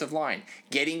offensive line,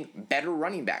 getting better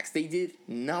running backs? They did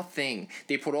nothing.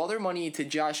 They put all their money into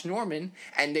Josh Norman,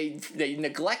 and they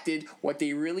neglected what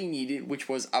they really needed, which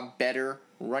was a better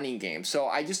running game. So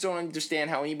I just don't understand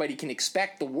how anybody can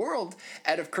expect the world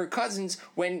out of Kirk Cousins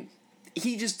when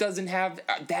he just doesn't have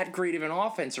that great of an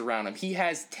offense around him. He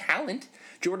has talent.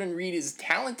 Jordan Reed is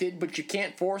talented, but you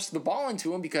can't force the ball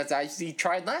into him because, as he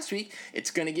tried last week,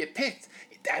 it's going to get picked.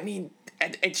 I mean,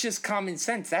 it's just common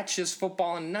sense. That's just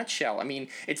football in a nutshell. I mean,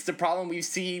 it's the problem we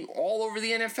see all over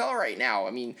the NFL right now. I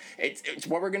mean, it's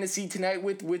what we're going to see tonight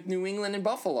with New England and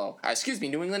Buffalo.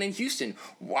 New England and Houston.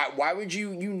 Why would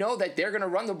you know that they're going to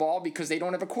run the ball because they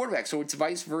don't have a quarterback? So it's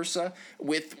vice versa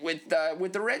with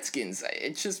the Redskins.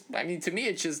 It's just, I mean, to me,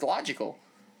 it's just logical.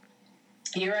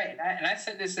 You're right, and I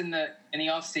said this in the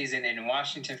offseason, and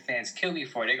Washington fans kill me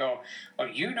for it. They go, "Well,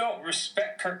 you don't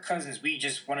respect Kirk Cousins. We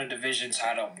just won a division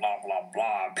title, blah blah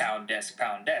blah, pound desk."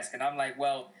 And I'm like,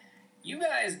 well, you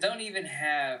guys don't even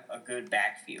have a good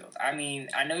backfield. I mean,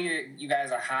 I know you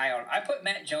guys are high on. I put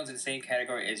Matt Jones in the same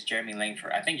category as Jeremy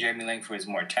Langford. I think Jeremy Langford is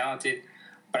more talented.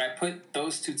 But I put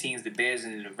those two teams, the Bears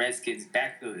and the Redskins,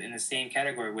 backfield in the same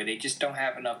category where they just don't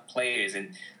have enough players.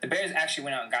 And the Bears actually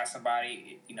went out and got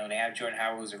somebody. They have Jordan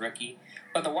Howard, who's a rookie.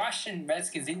 But the Washington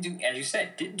Redskins didn't do, as you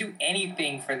said, didn't do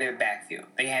anything for their backfield.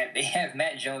 They have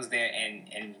Matt Jones there,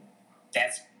 and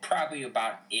that's probably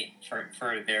about it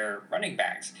for their running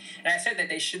backs. And I said that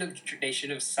they should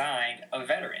have signed a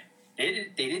veteran. They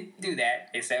didn't do that.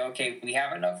 They said, okay, we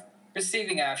have enough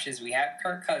receiving options. We have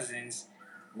Kirk Cousins.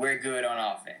 We're good on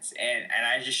offense. And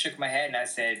I just shook my head and I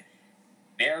said,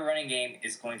 their running game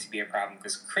is going to be a problem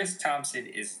because Chris Thompson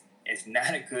is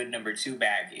not a good number 2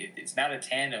 back. It's not a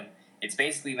tandem. It's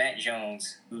basically Matt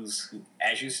Jones, who,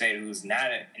 as you said, who's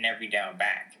not an every down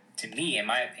back, to me, in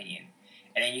my opinion.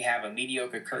 And then you have a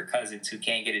mediocre Kirk Cousins who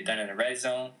can't get it done in the red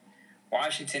zone.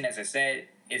 Washington, as I said,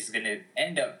 is going to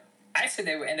end up, I said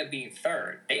they would end up being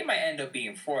 3rd. They might end up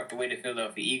being 4th the way the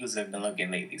Philadelphia Eagles have been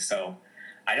looking lately. So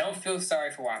I don't feel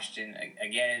sorry for Washington.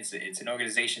 Again, it's an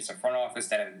organization, it's a front office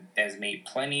that has made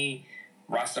plenty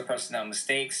roster personnel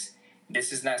mistakes.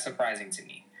 This is not surprising to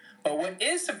me. But what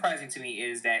is surprising to me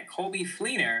is that Coby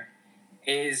Fleener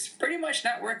is pretty much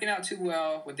not working out too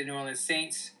well with the New Orleans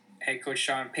Saints. Head coach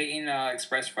Sean Payton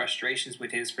expressed frustrations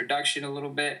with his production a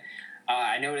little bit.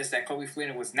 I noticed that Coby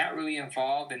Fleener was not really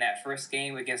involved in that first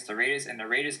game against the Raiders, and the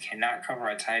Raiders cannot cover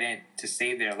a tight end to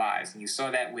save their lives. And you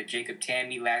saw that with Jacob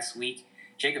Tamme last week.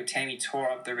 Jacob Tamme tore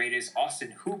up the Raiders.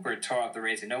 Austin Hooper tore up the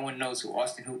Raiders, and no one knows who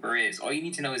Austin Hooper is. All you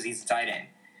need to know is he's a tight end.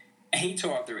 And he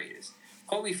tore up the Raiders.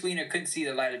 Coby Fleener couldn't see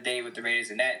the light of day with the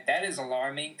Raiders, and that is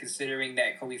alarming considering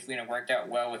that Coby Fleener worked out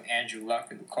well with Andrew Luck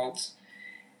and the Colts.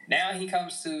 Now he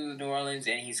comes to New Orleans,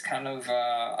 and he's kind of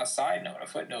a side note, a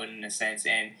footnote in a sense.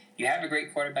 And you have a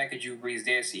great quarterback at Drew Brees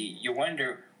there, so you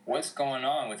wonder what's going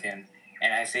on with him.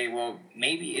 And I say, well,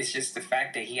 maybe it's just the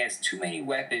fact that he has too many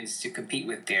weapons to compete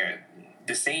with there.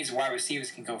 The Saints wide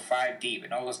receivers can go 5 deep,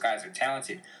 and all those guys are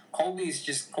talented. Coby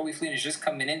Fleener is just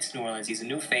coming into New Orleans. He's a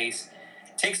new face.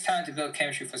 It takes time to build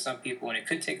chemistry for some people, and it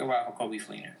could take a while for Coby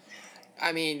Fleener.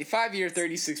 I mean, 5-year,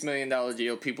 $36 million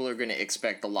deal, people are going to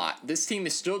expect a lot. This team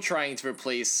is still trying to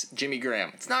replace Jimmy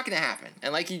Graham. It's not going to happen.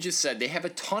 And like you just said, they have a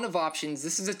ton of options.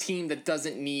 This is a team that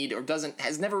doesn't need or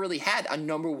has never really had a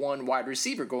number one wide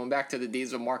receiver going back to the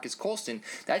days of Marcus Colston.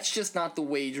 That's just not the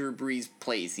way Drew Brees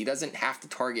plays. He doesn't have to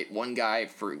target one guy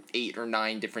for 8 or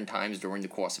 9 different times during the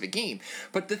course of a game.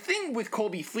 But the thing with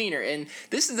Coby Fleener, and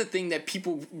this is the thing that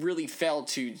people really fail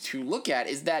to look at,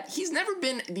 is that he's never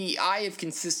been the eye of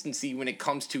consistency when it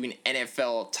comes to an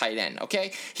NFL tight end,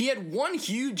 okay? He had one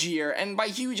huge year, and by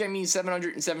huge I mean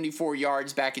 774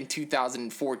 yards back in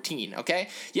 2014, okay?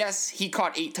 Yes, he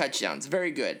caught 8 touchdowns.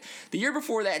 Very good. The year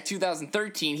before that,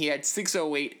 2013, he had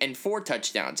 608 and 4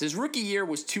 touchdowns. His rookie year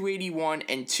was 281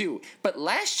 and 2. But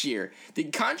last year, the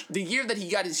year that he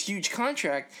got his huge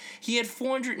contract, he had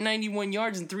 491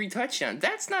 yards and 3 touchdowns.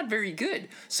 That's not very good.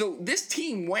 So this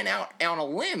team went out on a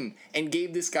limb and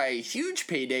gave this guy a huge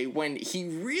payday when he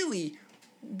really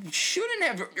shouldn't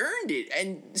have earned it.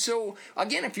 And so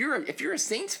again, if you're a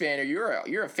Saints fan or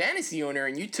you're a fantasy owner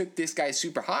and you took this guy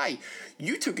super high,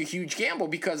 you took a huge gamble,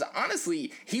 because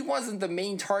honestly, he wasn't the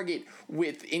main target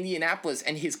with Indianapolis,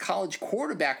 and his college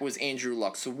quarterback was Andrew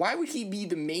Luck. So why would he be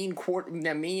the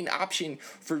main option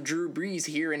for Drew Brees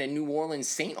here in a New Orleans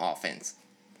Saint offense?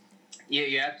 Yeah,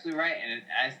 you're absolutely right, and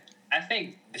I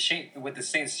think what the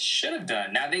Saints should have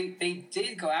done. Now they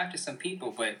did go after some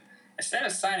people, but instead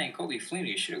of signing Coby Fleener,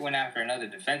 you should have went after another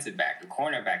defensive back, a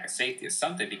cornerback, a safety, or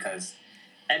something, because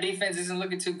that defense isn't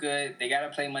looking too good. They got to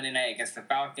play Monday night against the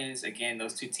Falcons. Again,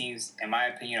 those two teams, in my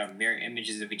opinion, are mirror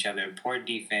images of each other. Poor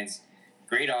defense,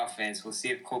 great offense. We'll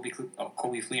see if Coby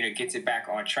Fleener gets it back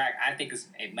on track. I think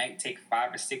it might take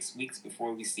 5 or 6 weeks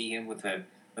before we see him with a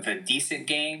decent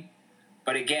game.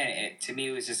 But again, to me,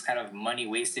 it was just kind of money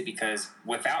wasted, because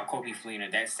without Coby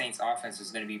Fleener, that Saints offense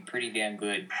was going to be pretty damn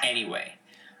good anyway.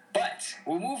 But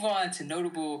we'll move on to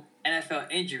notable NFL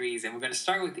injuries, and we're going to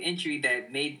start with the injury that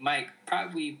made Mike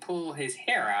probably pull his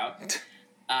hair out.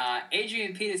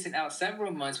 Adrian Peterson out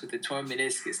several months with a torn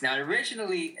meniscus. Now,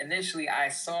 initially,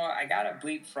 I got a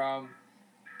bleep from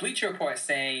Bleacher Report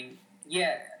saying,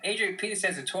 yeah, Adrian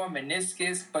Peterson has a torn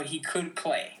meniscus, but he could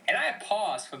play. And I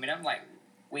paused for a minute. I'm like,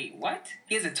 wait, what?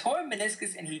 He has a torn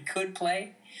meniscus and he could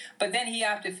play? But then he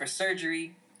opted for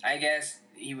surgery, I guess.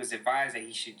 He was advised that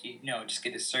he should, just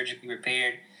get it surgically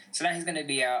repaired. So now he's going to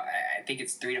be out, I think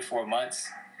it's 3 to 4 months.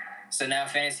 So now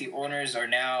fantasy owners are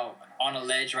now on a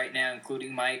ledge right now,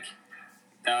 including Mike.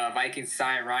 The Vikings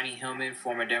signed Ronnie Hillman,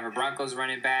 former Denver Broncos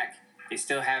running back. They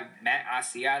still have Matt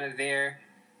Asiata there.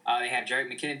 They have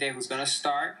Jerick McKinnon there, who's going to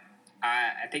start.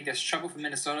 I think there's trouble for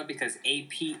Minnesota because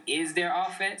AP is their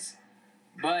offense.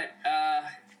 But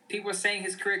people are saying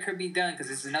his career could be done because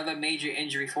it's another major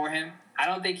injury for him. I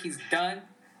don't think he's done.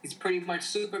 He's pretty much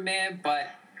Superman, but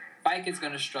Vikings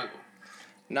going to struggle.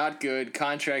 Not good.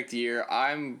 Contract year.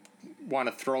 Want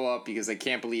to throw up because I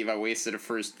can't believe I wasted a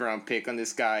first-round pick on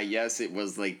this guy. Yes, it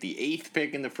was like the 8th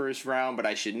pick in the first round, but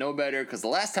I should know better because the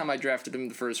last time I drafted him in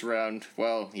the first round,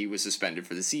 well, he was suspended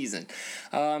for the season.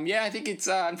 I think it's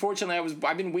unfortunately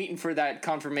I've been waiting for that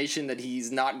confirmation that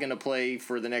he's not going to play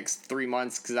for the next 3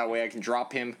 months, because that way I can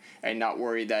drop him and not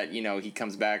worry that he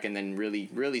comes back and then really,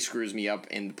 really screws me up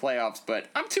in the playoffs. But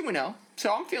I'm 2-0.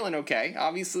 So I'm feeling okay.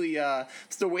 Obviously,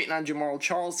 still waiting on Jamal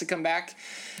Charles to come back.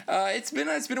 It's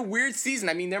been a weird season.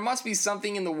 I mean, there must be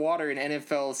something in the water in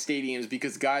NFL stadiums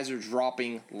because guys are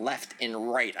dropping left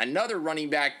and right. Another running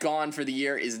back gone for the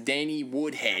year is Danny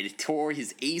Woodhead. Tore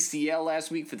his ACL last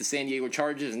week for the San Diego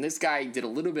Chargers, and this guy did a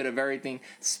little bit of everything,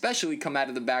 especially come out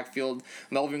of the backfield.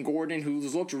 Melvin Gordon,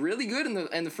 who's looked really good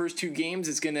in the first 2 games,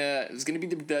 is gonna be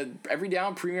the every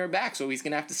down premier back. So he's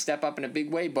gonna have to step up in a big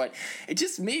way. But it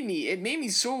just made me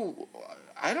so,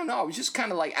 I don't know, I was just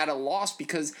kind of like at a loss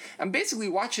because I'm basically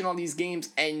watching all these games,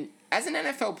 and as an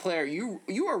NFL player,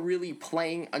 you are really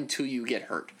playing until you get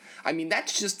hurt. I mean,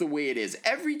 that's just the way it is.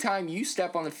 Every time you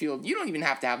step on the field, you don't even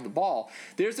have to have the ball.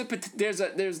 There's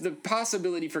the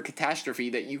possibility for catastrophe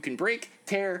that you can break,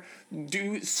 tear,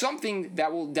 do something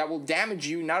that will damage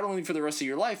you not only for the rest of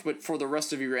your life but for the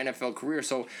rest of your NFL career.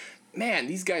 So, man,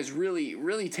 these guys really,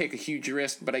 really take a huge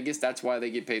risk, but I guess that's why they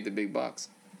get paid the big bucks.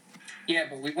 Yeah,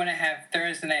 but we want to have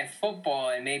Thursday Night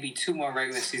Football and maybe 2 more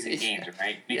regular season games,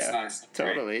 right? Makes a lot of sense,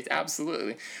 totally, right?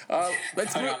 Absolutely.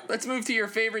 Let's move to your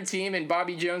favorite team, and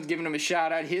Bobby Jones giving him a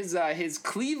shout out. His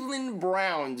Cleveland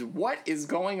Browns. What is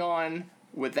going on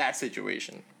with that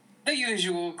situation? The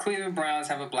usual. Cleveland Browns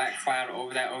have a black cloud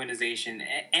over that organization.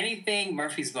 Anything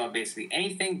Murphy's Law, basically.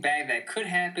 Anything bad that could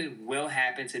happen will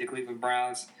happen to the Cleveland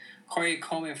Browns. Corey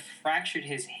Coleman fractured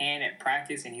his hand at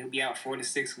practice, and he'll be out 4 to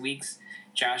 6 weeks.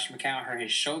 Josh McCown hurt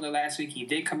his shoulder last week. He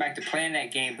did come back to play in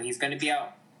that game, but he's going to be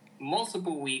out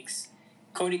multiple weeks.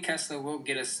 Cody Kessler will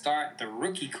get a start, the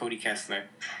rookie Cody Kessler.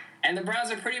 And the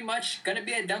Browns are pretty much going to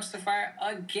be a dumpster fire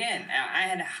again. Now, I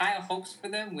had high hopes for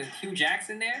them with Hugh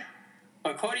Jackson there,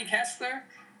 but Cody Kessler,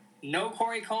 no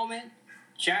Corey Coleman,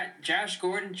 Josh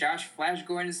Flash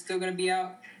Gordon is still going to be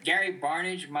out. Gary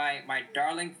Barnidge, my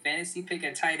darling fantasy pick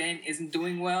at tight end, isn't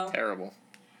doing well. Terrible.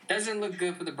 Doesn't look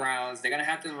good for the Browns. They're going to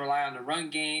have to rely on the run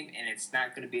game, and it's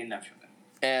not going to be enough for them.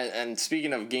 And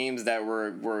speaking of games that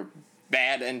were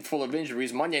bad and full of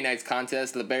injuries, Monday night's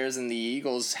contest, the Bears and the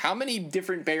Eagles, how many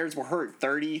different Bears were hurt?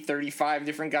 30, 35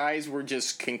 different guys were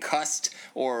just concussed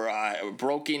or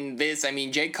broken this. I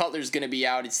mean, Jay Cutler's going to be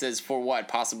out, it says, for what?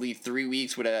 Possibly 3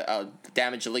 weeks with a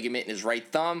damaged ligament in his right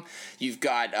thumb. You've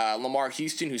got Lamar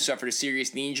Houston, who suffered a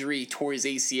serious knee injury, tore his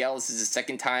ACL. This is his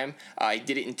second time. He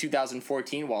did it in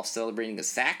 2014 while celebrating a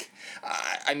sack.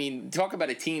 I mean, talk about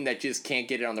a team that just can't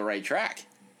get it on the right track.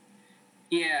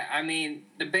 Yeah, I mean,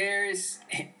 the Bears,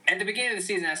 at the beginning of the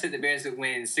season, I said the Bears would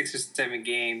win 6 or 7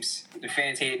 games. The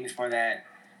fans hated me for that.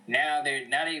 Now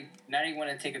they want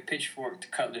to take a pitchfork to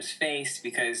Cutler's face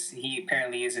because he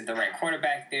apparently isn't the right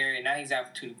quarterback there. And now he's out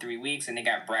for 2 to 3 weeks, and they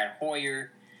got Brad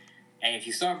Hoyer. And if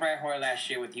you saw Brad Hoyer last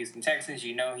year with the Houston Texans,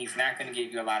 you know he's not going to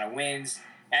give you a lot of wins.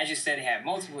 As you said, he had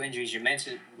multiple injuries. You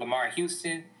mentioned Lamar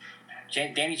Houston.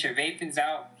 Danny Trevathan's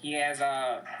out. He has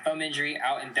a thumb injury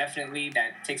out indefinitely.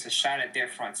 That takes a shot at their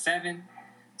front seven.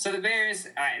 So the Bears,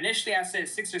 initially I said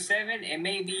 6 or 7. It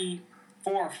may be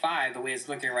 4 or 5 the way it's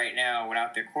looking right now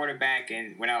without their quarterback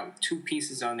and without 2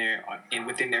 pieces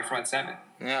within their front seven.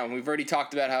 Yeah, we've already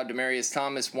talked about how Demaryius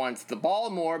Thomas wants the ball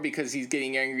more because he's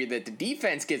getting angry that the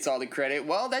defense gets all the credit.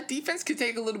 Well, that defense could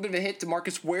take a little bit of a hit.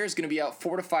 DeMarcus Ware is going to be out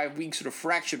 4 to 5 weeks with a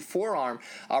fractured forearm.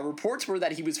 Reports were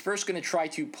that he was first going to try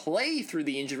to play through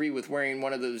the injury with wearing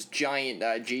one of those giant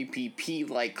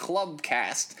JPP-like club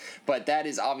casts, but that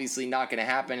is obviously not going to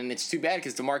happen, and it's too bad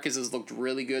because DeMarcus has looked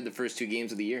really good the first 2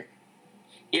 games of the year.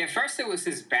 Yeah, first it was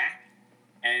his back.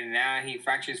 And now he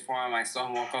fractured his forearm. I saw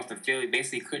him walk off the field. He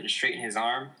basically couldn't straighten his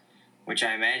arm, which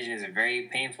I imagine is a very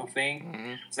painful thing.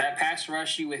 Mm-hmm. So that pass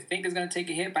rush you would think is going to take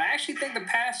a hit. But I actually think the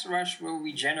pass rush will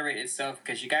regenerate itself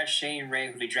because you got Shane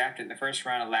Ray, who they drafted in the first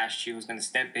round of last year, who's going to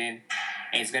step in.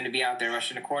 And he's going to be out there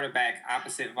rushing the quarterback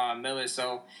opposite Von Miller.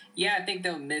 So, yeah, I think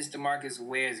they'll miss DeMarcus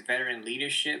Ware's veteran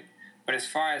leadership. But as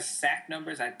far as sack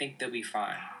numbers, I think they'll be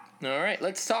fine. All right,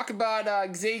 let's talk about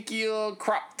Ezekiel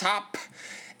Crop Top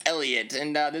Elliott,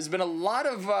 and there's been a lot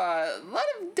of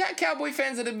Cowboy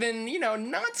fans that have been,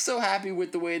 not so happy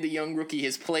with the way the young rookie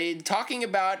has played, talking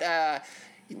about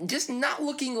just not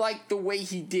looking like the way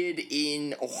he did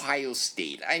in Ohio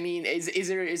State. I mean, is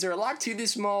there a lot to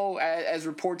this, Mo, as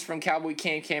reports from Cowboy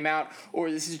Camp came out,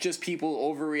 or this is just people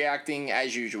overreacting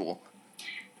as usual?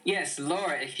 Yes,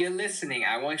 Laura, if you're listening,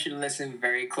 I want you to listen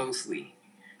very closely.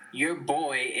 Your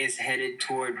boy is headed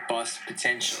toward bust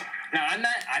potential. Now,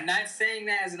 I'm not saying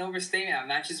that as an overstatement. I'm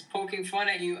not just poking fun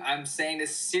at you. I'm saying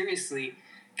this seriously.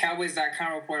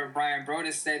 Cowboys.com reporter Brian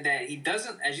Broaddus said that he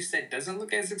doesn't, as you said, doesn't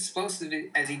look as explosive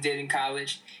as he did in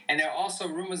college. And there are also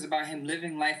rumors about him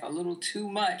living life a little too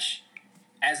much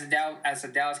as a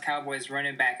Dallas Cowboys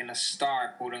running back and a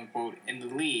star, quote unquote, in the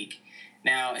league.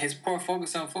 Now, his poor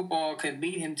focus on football could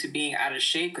lead him to being out of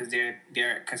shape because there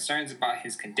are concerns about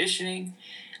his conditioning.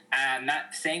 I'm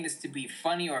not saying this to be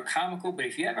funny or comical, but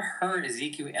if you ever heard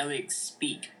Ezekiel Elliott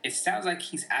speak, it sounds like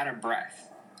he's out of breath.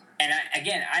 And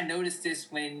I noticed this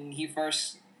when he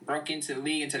first broke into the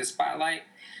league, into the spotlight.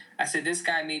 I said, this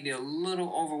guy may be a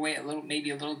little overweight,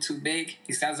 maybe a little too big.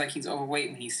 He sounds like he's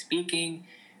overweight when he's speaking.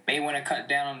 May want to cut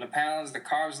down on the pounds, the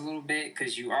carbs a little bit,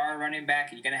 because you are a running back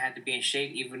and you're going to have to be in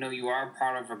shape, even though you are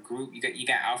part of a group. You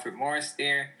got Alfred Morris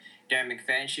there. Darren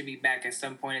McFadden should be back at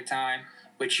some point in time.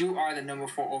 But you are the number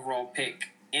 4 overall pick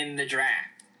in the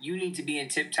draft. You need to be in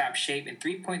tip-top shape, and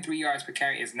 3.3 yards per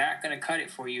carry is not going to cut it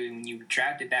for you when you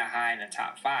drafted that high in the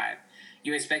top 5.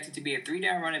 You're expected to be a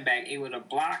 3-down running back, able to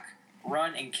block,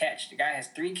 run, and catch. The guy has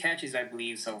 3 catches, I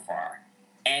believe, so far,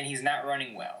 and he's not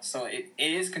running well. So it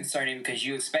is concerning because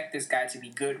you expect this guy to be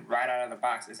good right out of the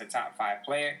box as a top 5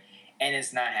 player, and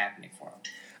it's not happening for him.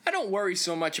 I don't worry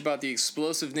so much about the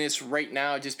explosiveness right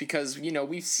now, just because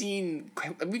we've seen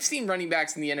running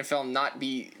backs in the NFL not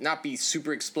be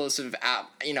super explosive at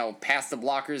past the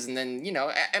blockers, and then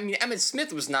I mean Emmitt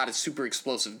Smith was not a super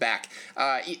explosive back.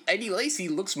 Eddie Lacy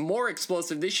looks more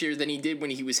explosive this year than he did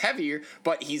when he was heavier,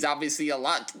 but he's obviously a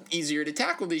lot easier to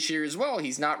tackle this year as well.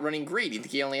 He's not running great. I think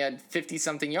he only had 50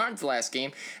 something yards last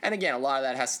game, and again a lot of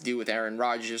that has to do with Aaron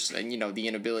Rodgers and the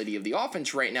inability of the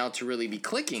offense right now to really be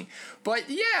clicking. But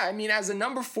yeah, I mean, as a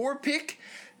number 4 pick,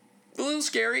 a little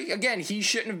scary. Again, he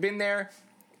shouldn't have been there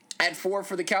at 4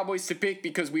 for the Cowboys to pick,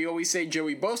 because we always say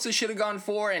Joey Bosa should have gone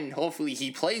 4, and hopefully he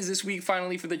plays this week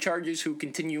finally for the Chargers, who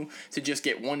continue to just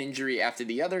get one injury after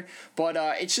the other. But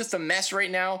it's just a mess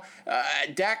right now.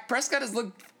 Dak Prescott has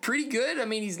looked pretty good. I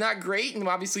mean, he's not great, and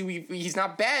obviously he's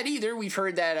not bad either. We've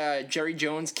heard that Jerry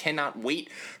Jones cannot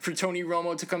wait for Tony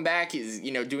Romo to come back. He's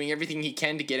doing everything he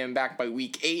can to get him back by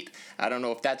week 8. I don't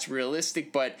know if that's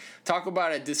realistic, but talk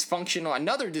about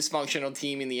another dysfunctional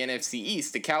team in the NFC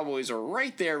East. The Cowboys are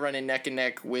right there running neck and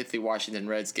neck with the Washington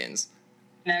Redskins.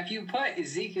 Now, if you put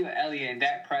Ezekiel Elliott and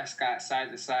Dak Prescott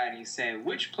side to side and you said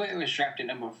which player was drafted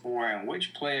number 4 and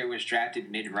which player was drafted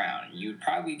mid-round, you'd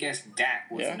probably guess Dak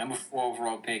was the number 4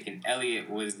 overall pick and Elliott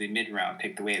was the mid-round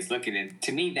pick, the way it's looking. And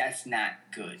to me, that's not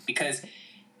good, because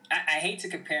I hate to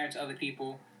compare him to other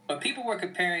people, but people were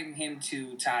comparing him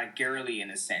to Todd Gurley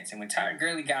in a sense. And when Todd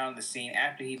Gurley got on the scene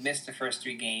after he missed the first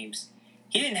 3 games,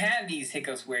 he didn't have these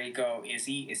hiccups where you go, is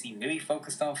he really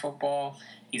focused on football?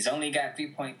 He's only got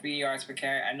 3.3 yards per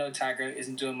carry. I know Tiger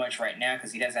isn't doing much right now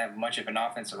because he doesn't have much of an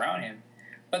offense around him.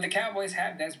 But the Cowboys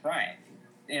have Des Bryant.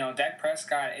 Dak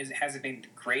Prescott hasn't been the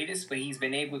greatest, but he's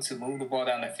been able to move the ball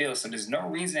down the field. So there's no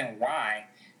reason why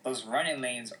those running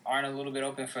lanes aren't a little bit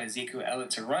open for Ezekiel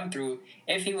Elliott to run through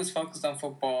if he was focused on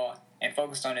football and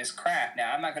focused on his craft.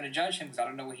 Now, I'm not going to judge him because I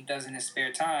don't know what he does in his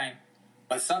spare time,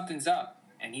 but something's up.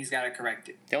 And he's got to correct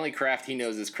it. The only craft he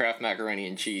knows is Kraft macaroni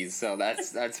and cheese, so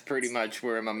that's pretty much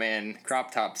where my man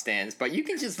Crop Top stands. But you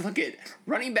can just look at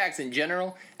running backs in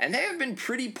general, and they have been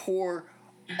pretty poor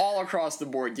all across the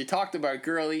board. You talked about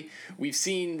Gurley. We've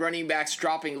seen running backs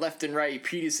dropping left and right.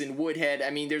 Peterson, Woodhead. I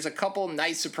mean, there's a couple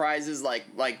nice surprises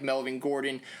like Melvin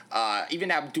Gordon. Even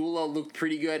Abdullah looked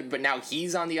pretty good, but now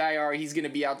he's on the IR. He's going to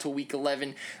be out till week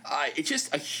 11. It's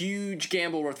just a huge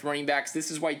gamble with running backs.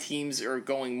 This is why teams are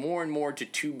going more and more to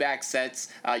 2-back sets.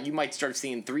 You might start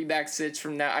seeing 3-back sets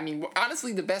from now. I mean,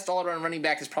 honestly, the best all-around running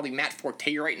back is probably Matt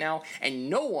Forte right now, and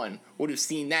no one would have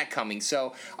seen that coming.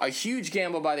 So a huge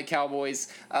gamble by the Cowboys.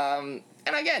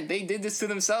 And again, they did this to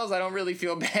themselves. I don't really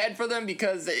feel bad for them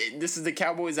because this is the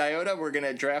Cowboys iota. We're going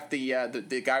to draft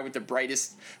the guy with the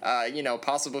brightest,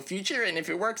 possible future. And if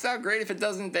it works out, great. If it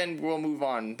doesn't, then we'll move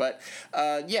on. But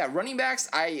running backs,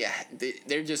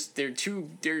 they're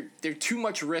too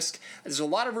much risk. There's a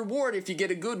lot of reward if you get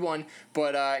a good one.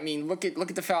 But look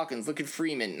at the Falcons. Look at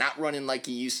Freeman not running like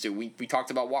he used to. We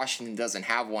talked about Washington doesn't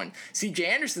have one. C.J.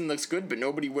 Anderson looks good, but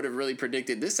nobody would have really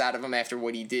predicted this out of him after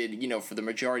what he did, for the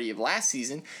majority of last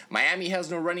season. Miami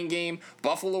has no running game.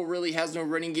 Buffalo really has no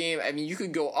running game. I mean, you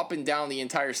could go up and down the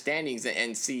entire standings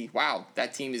and see, wow,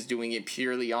 that team is doing it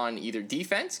purely on either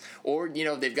defense or,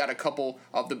 they've got a couple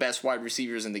of the best wide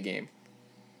receivers in the game.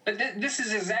 But this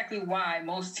is exactly why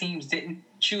most teams didn't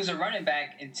choose a running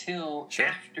back until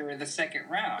after the second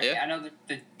round. Yeah. I know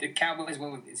the Cowboys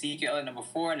went with Ezekiel at number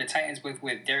 4 and the Titans went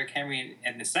with Derrick Henry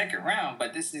in the second round,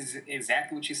 but this is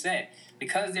exactly what you said.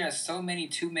 Because there are so many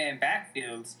 2-man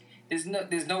backfields, there's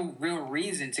no real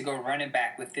reason to go running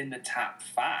back within the top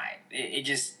 5. It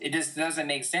just doesn't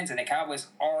make sense. And the Cowboys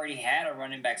already had a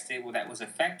running back stable that was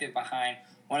effective behind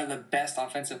one of the best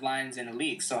offensive lines in the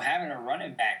league. So having a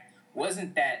running back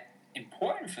wasn't that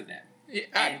important for them.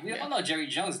 And we all know Jerry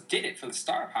Jones did it for the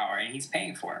star power, and he's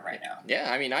paying for it right now. Yeah,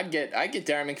 I mean, I'd get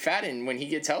Darren McFadden when he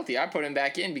gets healthy. I put him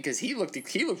back in because he looked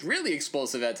really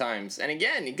explosive at times. And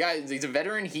again, he's a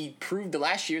veteran. He proved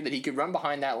last year that he could run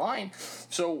behind that line.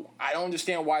 So I don't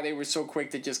understand why they were so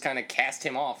quick to just kind of cast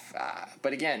him off.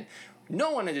 But again,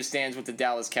 no one understands what the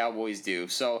Dallas Cowboys do.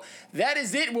 So that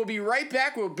is it. We'll be right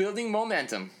back. We're building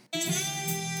momentum.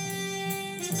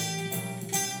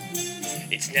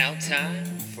 It's now time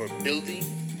for building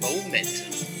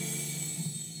momentum.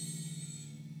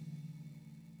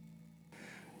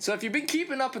 So if you've been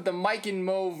keeping up with the Mike and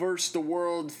Mo versus the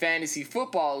World Fantasy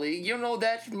Football League, you'll know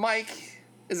that Mike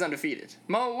is undefeated.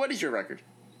 Mo, what is your record?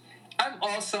 I'm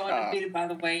also undefeated, by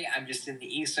the way. I'm just in the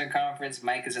Eastern Conference.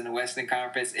 Mike is in the Western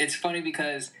Conference. It's funny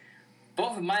because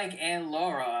both Mike and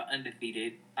Laura are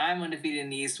undefeated. I'm undefeated in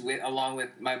the East along with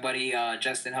my buddy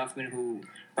Justin Huffman, who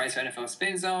writes for NFL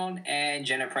Spin Zone, and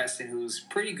Jenna Preston, who's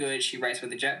pretty good. She writes for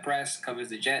the Jet Press, covers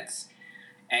the Jets.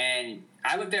 And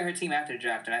I looked at her team after the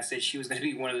draft, and I said she was going to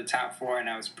be one of the top 4, and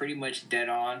I was pretty much dead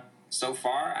on so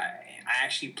far. I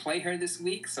actually play her this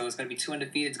week, so it's going to be 2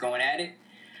 undefeateds going at it.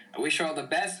 I wish her all the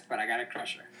best, but I got to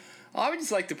crush her. I would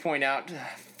just like to point out,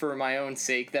 for my own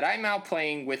sake, that I'm now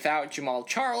playing without Jamal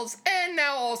Charles and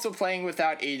now also playing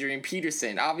without Adrian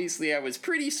Peterson. Obviously, I was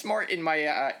pretty smart in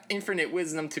my infinite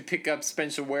wisdom to pick up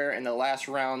Spencer Ware in the last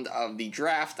round of the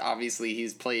draft. Obviously,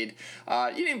 he's played,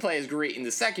 he didn't play as great in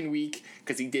the second week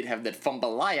because he did have that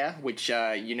Fumbalaya, which,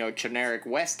 Chaneric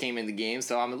West came in the game,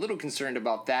 so I'm a little concerned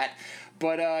about that.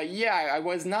 But, I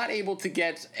was not able to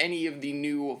get any of the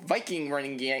new Viking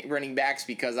running backs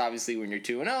because, obviously, when you're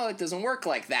 2-0, it doesn't work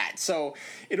like that. So,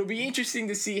 it'll be interesting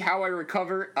to see how I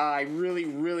recover. I really,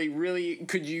 really, really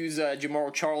could use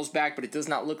Jamal Charles back, but it does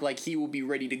not look like he will be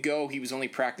ready to go. He was only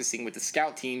practicing with the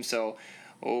scout team, so...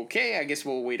 Okay, I guess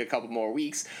we'll wait a couple more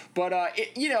weeks. But,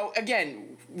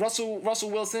 again, Russell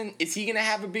Wilson, is he going to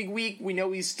have a big week? We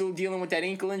know he's still dealing with that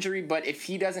ankle injury, but if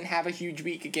he doesn't have a huge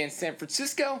week against San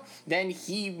Francisco, then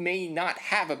he may not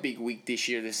have a big week this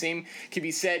year. The same can be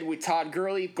said with Todd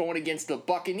Gurley going against the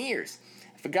Buccaneers.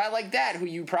 If a guy like that, who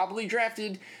you probably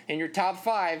drafted in your top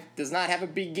 5, does not have a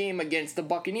big game against the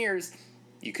Buccaneers,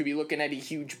 you could be looking at a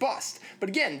huge bust. But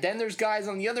again, then there's guys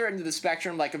on the other end of the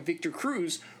spectrum like a Victor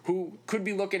Cruz who could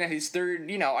be looking at his third,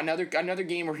 another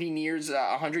game where he nears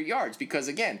 100 yards because,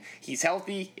 again, he's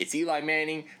healthy. It's Eli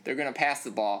Manning. They're going to pass the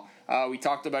ball. We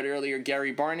talked about earlier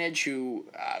Gary Barnidge, who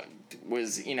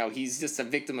was, he's just a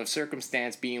victim of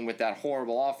circumstance being with that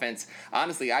horrible offense.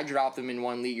 Honestly, I dropped him in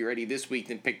one league already this week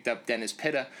and picked up Dennis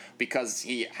Pitta because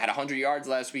he had 100 yards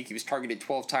last week. He was targeted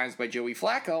 12 times by Joey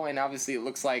Flacco, and obviously it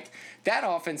looks like that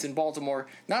offense in Baltimore,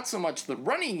 not so much the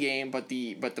running game, but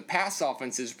the pass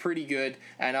offense is pretty good,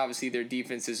 and obviously their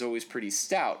defense is always pretty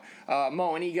stout.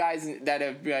 Mo, any guys that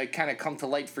have kind of come to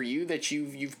light for you that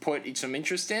you've put some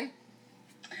interest in?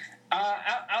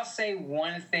 I'll say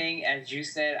one thing. As you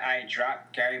said, I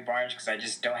dropped Gary Barnes because I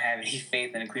just don't have any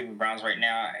faith in the Cleveland Browns right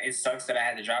now. It sucks that I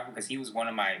had to drop him because he was one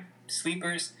of my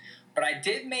sleepers. But I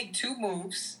did make 2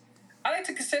 moves. I like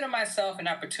to consider myself an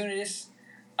opportunist.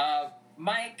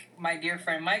 Mike, my dear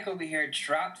friend Mike over here,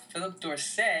 dropped Philip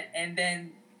Dorsett. And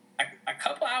then a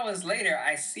couple hours later,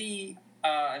 I see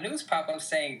a news pop up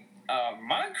saying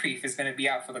Moncrief is going to be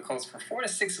out for the Colts for 4 to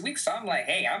 6 weeks. So I'm like,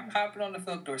 hey, I'm hopping on the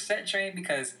Philip Dorsett train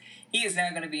because he is now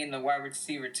going to be in the wide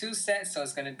receiver 2 set. So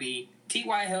it's going to be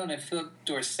T.Y. Hilton and Philip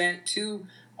Dorsett, 2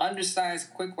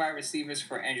 undersized, quick wide receivers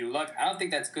for Andrew Luck. I don't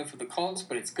think that's good for the Colts,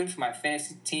 but it's good for my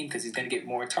fantasy team because he's going to get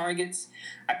more targets.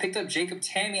 I picked up Jacob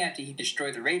Tamme after he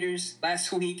destroyed the Raiders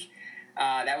last week.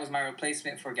 That was my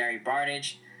replacement for Gary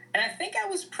Barnidge. And I think I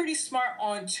was pretty smart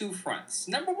on 2 fronts.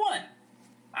 Number 1,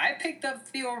 I picked up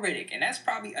Theo Riddick, and that's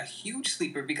probably a huge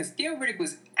sleeper because Theo Riddick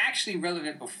was actually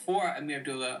relevant before Amir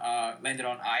Abdullah landed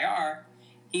on IR.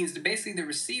 He's basically the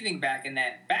receiving back in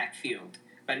that backfield.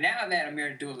 But now that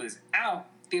Amir Abdullah is out,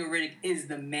 Theo Riddick is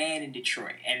the man in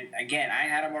Detroit. And again, I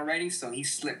had him already, so he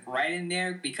slipped right in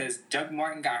there because Doug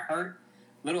Martin got hurt.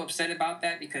 A little upset about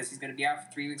that because he's going to be out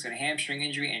for 3 weeks with a hamstring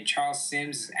injury, and Charles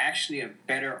Sims is actually a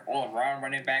better all-around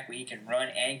running back where he can run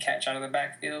and catch out of the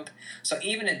backfield. So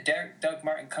even if Doug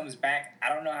Martin comes back, I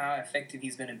don't know how effective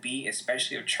he's going to be,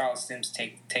 especially if Charles Sims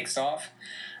takes off.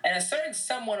 And a certain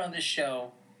someone on the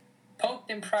show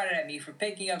poked and prodded at me for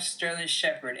picking up Sterling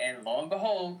Shepard, and lo and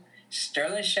behold,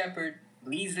 Sterling Shepard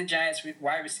leads the Giants'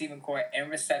 wide receiving corps in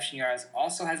reception yards,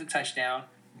 also has a touchdown.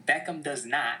 Beckham does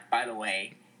not, by the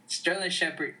way. Sterling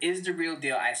Shepard is the real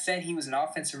deal. I said he was an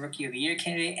Offensive Rookie of the Year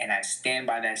candidate, and I stand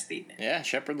by that statement. Yeah,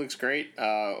 Shepard looks great.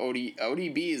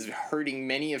 ODB is hurting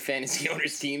many of fantasy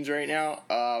owners' teams right now.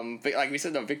 But like we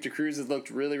said, though, Victor Cruz has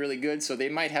looked really, really good. So they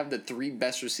might have the 3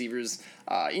 best receivers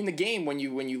in the game when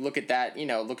you look at that.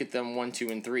 Look at them 1, 2,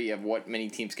 and 3 of what many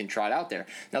teams can trot out there.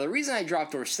 Now the reason I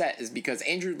dropped Dorsett is because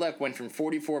Andrew Luck went from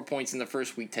 44 points in the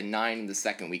first week to 9 in the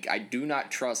second week. I do not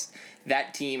trust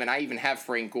that team, and I even have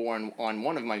Frank Gore on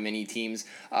one of my mini teams,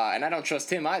 and I don't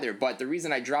trust him either. But the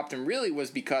reason I dropped him really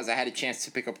was because I had a chance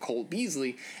to pick up Cole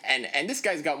Beasley, and this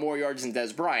guy's got more yards than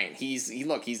Dez Bryant. He's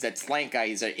that slant guy.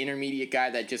 He's an intermediate guy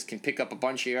that just can pick up a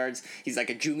bunch of yards. He's like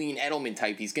a Julian Edelman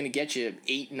type. He's going to get you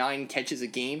 8, 9 catches a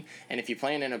game, and if you're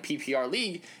playing in a PPR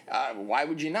league, why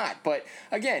would you not? But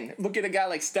again, look at a guy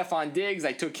like Stephon Diggs.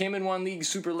 I took him in one league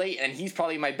super late, and he's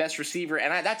probably my best receiver,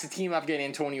 and that's a team I've got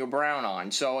Antonio Brown on.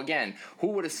 So again, again, who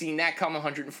would have seen that come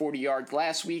 140 yards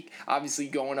last week? Obviously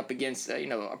going up against,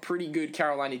 a pretty good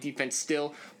Carolina defense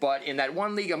still. But in that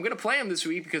one league, I'm going to play him this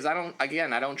week because I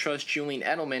don't trust Julian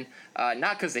Edelman.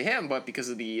 Not because of him, but because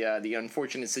of the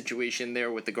unfortunate situation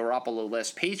there with the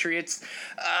Garoppolo-less Patriots.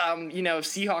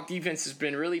 Seahawks defense has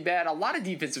been really bad. A lot of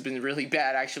defense have been really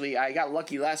bad, actually. I got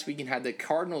lucky last week and had the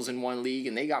Cardinals in one league,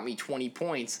 and they got me 20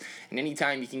 points. And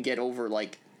anytime you can get over,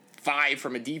 5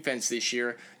 from a defense this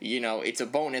year, it's a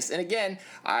bonus. And again,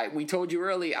 we told you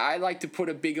early, I like to put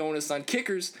a big onus on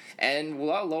kickers. And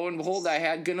lo and behold, I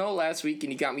had Gano last week,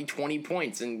 and he got me 20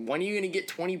 points. And when are you going to get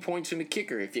 20 points from a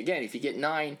kicker? If you get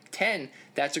 9, 10,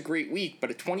 that's a great week.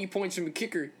 But a 20 points from a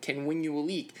kicker can win you a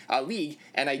league.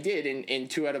 And I did in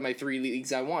 2 out of my 3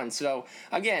 leagues I won. So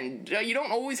again, you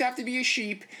don't always have to be a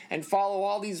sheep and follow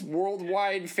all these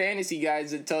worldwide fantasy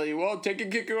guys that tell you, well, take a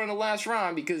kicker in the last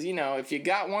round, because if you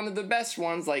got one of the best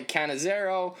ones like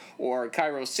Canizero or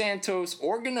Cairo Santos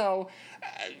or Gano,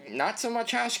 not so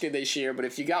much Hashka this year, but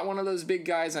if you got one of those big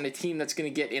guys on a team that's going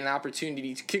to get an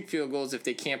opportunity to kick field goals if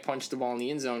they can't punch the ball in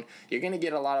the end zone, you're going to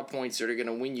get a lot of points that are going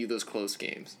to win you those close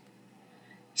games.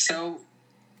 So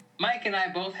Mike and I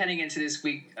both heading into this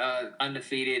week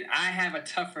undefeated. I have a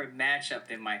tougher matchup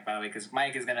than Mike, by the way, because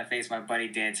Mike is going to face my buddy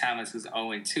Dan Thomas, who's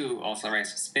 0-2, also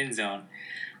writes for Spin Zone.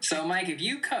 So, Mike,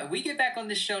 if we get back on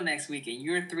this show next week and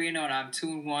you're 3-0 and I'm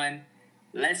 2-1,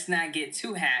 let's not get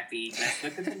too happy. Let's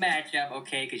look at the matchup,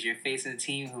 okay, because you're facing a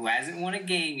team who hasn't won a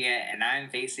game yet, and I'm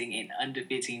facing an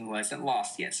undefeated team who hasn't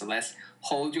lost yet. So let's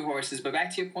hold your horses. But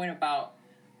back to your point about,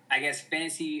 I guess,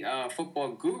 fantasy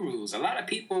football gurus. A lot of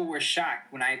people were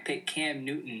shocked when I picked Cam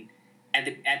Newton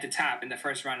at the top in the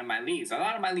first round of my leagues. A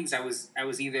lot of my leagues, I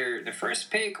was either the first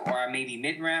pick or maybe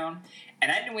mid-round,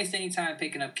 and I didn't waste any time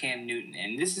picking up Cam Newton.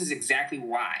 And this is exactly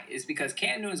why. It's because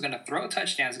Cam Newton is going to throw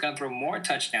touchdowns, going to throw more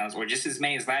touchdowns, or just as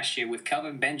many as last year with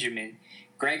Kelvin Benjamin,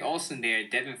 Greg Olsen there.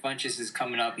 Devin Funchess is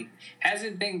coming up. He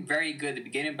hasn't been very good at the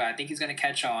beginning, but I think he's going to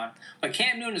catch on. But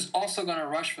Cam Newton is also going to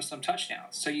rush for some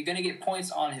touchdowns. So you're going to get points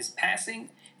on his passing.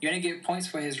 You're going to get points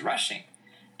for his rushing.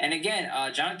 And again,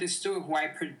 Jonathan Stewart, who I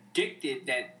predicted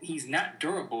that he's not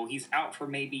durable, he's out for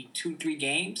maybe 2-3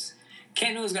 games.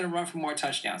 Cam Newton's going to run for more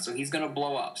touchdowns, so he's going to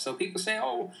blow up. So people say,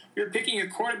 oh, you're picking your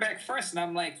quarterback first. And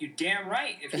I'm like, you're damn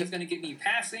right if he's going to give me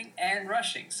passing and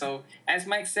rushing. So as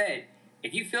Mike said,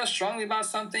 if you feel strongly about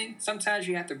something, sometimes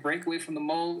you have to break away from the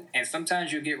mold, and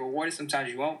sometimes you'll get rewarded,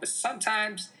 sometimes you won't. But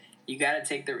sometimes you got to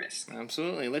take the risk.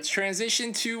 Absolutely. Let's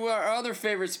transition to our other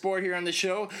favorite sport here on the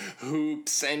show,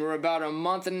 hoops. And we're about a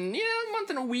month and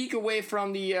a week away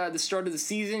from the start of the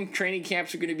season. Training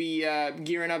camps are going to be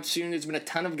gearing up soon. There's been a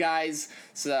ton of guys,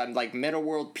 like Meta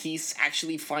World Peace,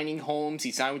 actually finding homes.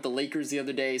 He signed with the Lakers the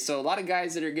other day. So a lot of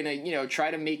guys that are going to,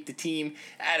 try to make the team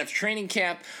out of training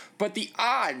camp. But the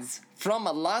odds from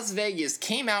Las Vegas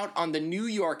came out on the New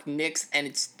York Knicks, and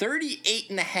it's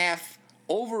 38.5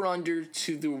 over-under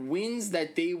to the wins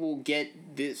that they will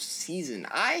get this season.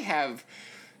 I have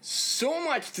so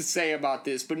much to say about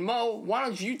this, but Mo, why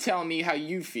don't you tell me how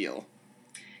you feel?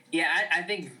 Yeah, I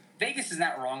think Vegas is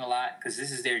not wrong a lot because this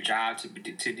is their job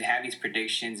to have these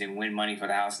predictions and win money for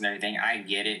the house and everything. I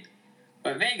get it.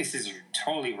 But Vegas is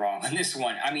totally wrong on this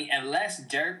one. I mean, unless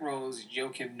Derrick Rose,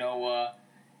 Joakim Noah,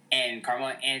 and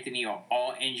Carmelo Anthony are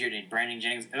all injured, and Brandon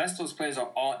Jennings, unless those players are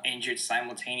all injured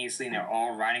simultaneously and they're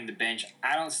all riding the bench,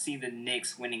 I don't see the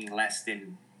Knicks going less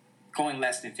than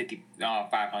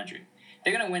 500.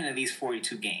 They're going to win at least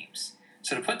 42 games.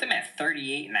 So to put them at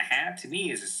 38.5 to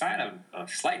me is a sign of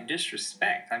slight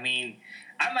disrespect. I mean,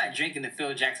 I'm not drinking the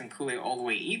Phil Jackson Kool-Aid all the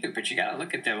way either, but you got to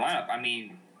look at their lineup. I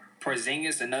mean,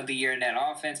 Porzingis, another year in that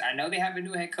offense. I know they have a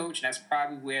new head coach, and that's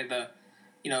probably where the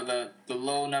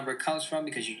low number comes from,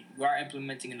 because you are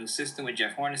implementing a new system with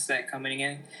Jeff Hornacek coming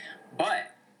in.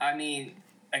 But, I mean,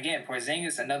 again,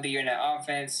 Porzingis, another year in that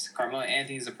offense. Carmelo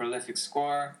Anthony's a prolific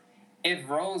scorer. If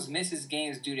Rose misses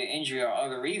games due to injury or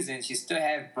other reasons, you still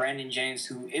have Brandon James,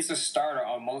 who is a starter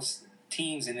on most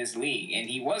teams in this league. And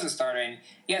he was a starter. And,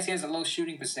 yes, he has a low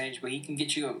shooting percentage, but he can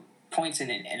get you points in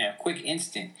a quick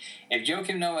instant. If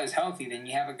Joakim Noah is healthy, then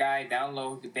you have a guy down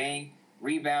low who can bang,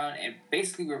 rebound, and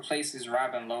basically replaces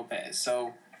Robin Lopez.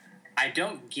 So I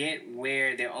don't get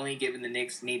where they're only giving the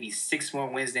Knicks maybe 6 more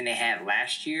wins than they had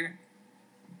last year.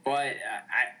 But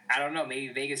I don't know.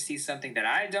 Maybe Vegas sees something that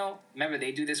I don't. Remember,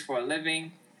 they do this for a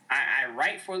living. I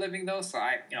write for a living, though, so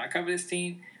I cover this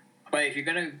team. But if you're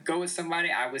gonna go with somebody,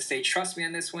 I would say trust me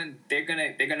on this one. They're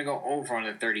gonna go over on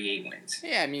the 38 wins.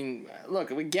 Yeah, I mean, look,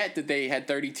 we get that they had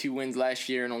 32 wins last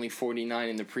year and only 49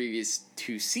 in the previous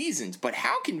 2 seasons. But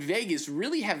how can Vegas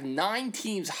really have 9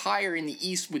 teams higher in the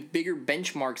East with bigger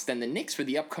benchmarks than the Knicks for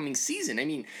the upcoming season? I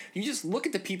mean, you just look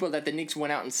at the people that the Knicks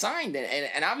went out and signed,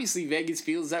 and obviously Vegas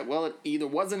feels that, well, it either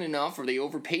wasn't enough or they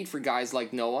overpaid for guys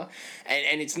like Noah,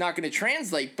 and it's not going to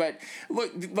translate. But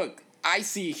look. I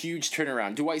see a huge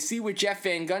turnaround. Do I see what Jeff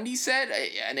Van Gundy said?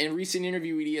 And in a recent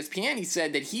interview with ESPN, he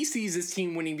said that he sees this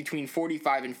team winning between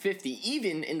 45 and 50,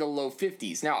 even in the low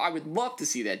 50s. Now, I would love to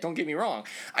see that. Don't get me wrong.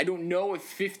 I don't know if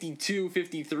 52,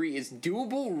 53 is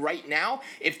doable right now.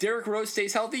 If Derrick Rose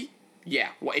stays healthy, yeah.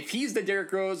 Well, if he's the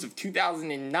Derrick Rose of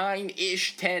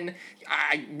 2009-ish, 10,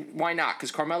 why not?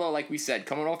 Because Carmelo, like we said,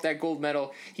 coming off that gold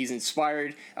medal, he's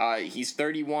inspired. He's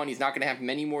 31. He's not going to have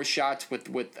many more shots with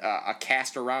a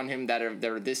cast around him that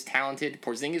are this talented.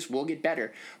 Porzingis will get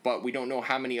better, but we don't know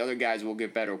how many other guys will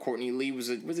get better. Courtney Lee was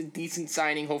a decent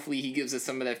signing. Hopefully he gives us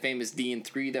some of that famous D and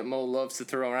 3 that Mo loves to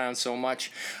throw around so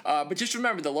much. But just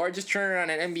remember, the largest turnaround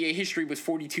in NBA history was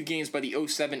 42 games by the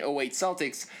 07-08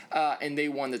 Celtics, and they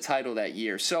won the title that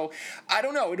year. So I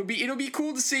don't know. It'll be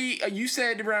cool to see. You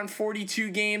said around 42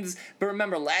 games, but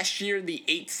remember last year the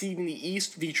 8th seed in the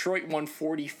East, Detroit won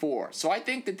 44. So I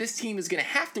think that this team is going to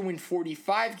have to win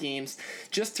 45 games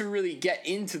just to really get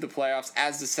into the playoffs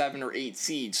as the 7 or 8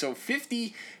 seed. So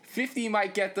 50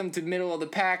 might get them to middle of the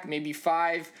pack, maybe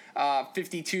 5,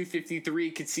 52,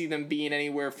 53 could see them being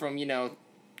anywhere from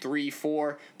 3,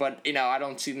 4, but I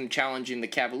don't see them challenging the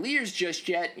Cavaliers just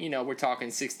yet. We're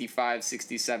talking 65,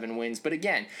 67 wins, but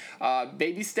again,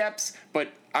 baby steps.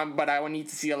 But I would need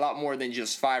to see a lot more than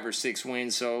just 5 or 6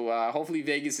 wins. So hopefully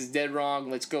Vegas is dead wrong.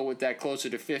 Let's go with that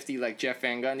closer to 50, like Jeff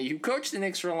Van Gundy, who coached the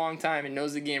Knicks for a long time and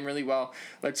knows the game really well.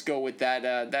 Let's go with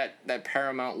that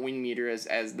paramount win meter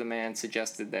as the man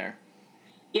suggested there.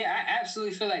 Yeah, I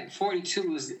absolutely feel like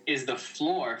 42 is the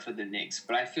floor for the Knicks,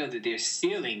 but I feel that their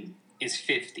ceiling is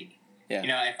 50. Yeah.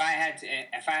 If I had to,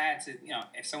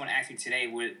 if someone asked me today,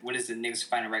 what is the Knicks'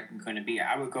 final record going to be?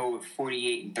 I would go with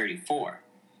 48 and 34.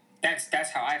 That's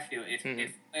how I feel.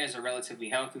 If players are relatively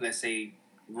healthy, let's say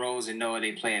Rose and Noah,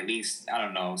 they play at least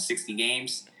 60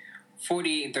 games.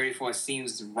 48 and 34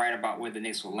 seems right about where the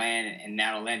Knicks will land, and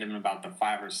that'll land them in about the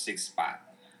 5 or 6 spot.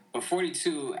 But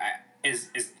 42 is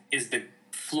the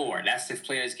floor. That's if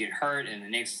players get hurt and the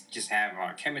Knicks just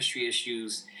have chemistry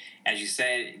issues. As you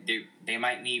said, they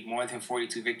might need more than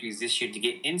 42 victories this year to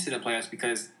get into the playoffs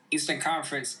because Eastern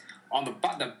Conference, on the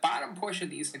bottom portion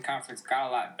of the Eastern Conference, got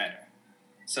a lot better.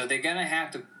 So they're gonna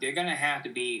have to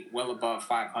be well above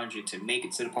 500 to make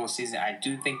it to the postseason. I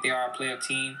do think they are a playoff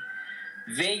team.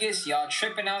 Vegas, y'all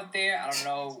tripping out there. I don't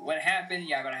know what happened.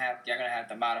 Y'all gonna have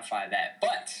to modify that.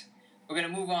 But we're gonna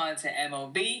move on to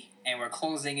MLB, and we're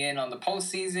closing in on the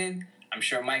postseason. I'm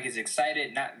sure Mike is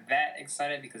excited, not that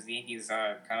excited because the Yankees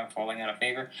are kind of falling out of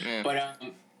favor. Yeah. But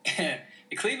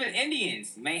the Cleveland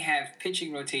Indians may have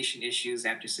pitching rotation issues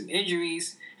after some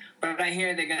injuries. But I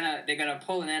hear they're gonna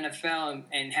pull an NFL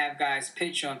and have guys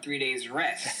pitch on 3 days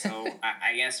rest. So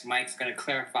I guess Mike's gonna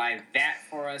clarify that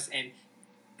for us. And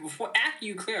after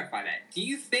you clarify that, do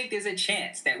you think there's a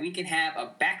chance that we can have a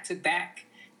back-to-back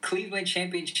Cleveland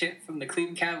championship from the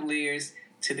Cleveland Cavaliers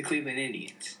to the Cleveland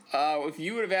Indians? If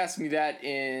you would have asked me that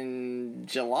in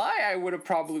July, I would have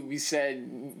probably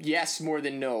said yes more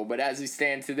than no. But as we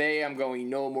stand today, I'm going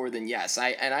no more than yes.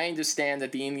 I understand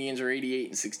that the Indians are 88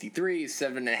 and 63,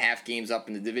 7.5 games up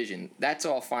in the division. That's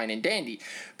all fine and dandy.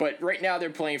 But right now they're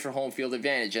playing for home field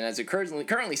advantage. And as it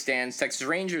currently stands, Texas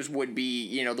Rangers would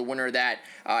be the winner of that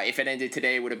if it ended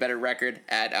today with a better record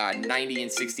at 90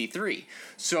 and 63.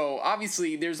 So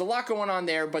obviously there's a lot going on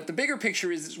there. But the bigger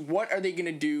picture is what are they going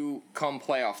to do come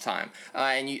playoff time?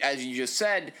 As you just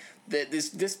said,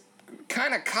 this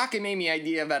kind of cockamamie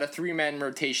idea about a 3-man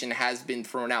rotation has been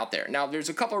thrown out there. Now, there's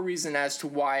a couple of reasons as to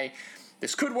why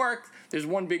this could work. There's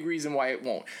one big reason why it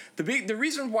won't. The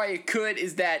reason why it could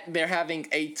is that they're having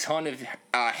a ton of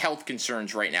health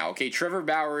concerns right now. Okay, Trevor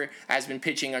Bauer has been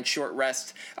pitching on short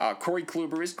rest. Corey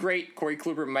Kluber is great. Corey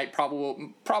Kluber might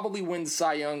probably win the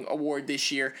Cy Young Award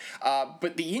this year.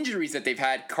 But the injuries that they've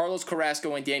had, Carlos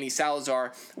Carrasco and Danny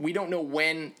Salazar, we don't know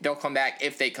when they'll come back,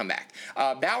 if they come back.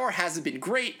 Bauer hasn't been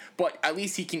great, but at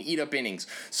least he can eat up innings.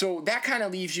 So that kind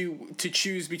of leaves you to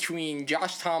choose between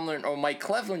Josh Tomlin or Mike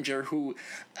Clevenger, who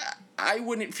I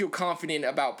wouldn't feel confident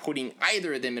about putting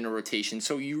either of them in a rotation.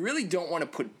 So you really don't want to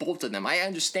put both of them. I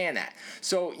understand that.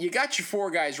 So you got your 4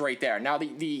 guys right there. Now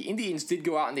the Indians did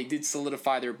go out and they did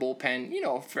solidify their bullpen.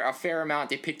 A fair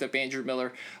amount. They picked up Andrew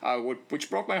Miller, which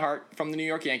broke my heart, from the New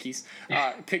York Yankees.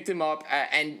 Picked him up,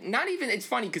 and not even. It's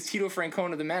funny because Tito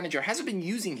Francona, the manager, hasn't been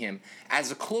using him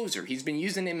as a closer. He's been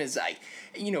using him as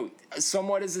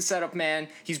somewhat as a setup man.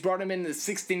 He's brought him in the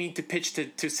 6th inning to pitch to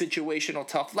situational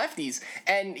tough lefties,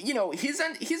 and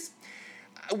his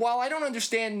while I don't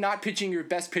understand not pitching your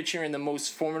best pitcher in the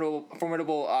most formidable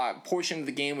portion of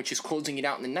the game, which is closing it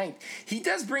out in the 9th, he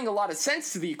does bring a lot of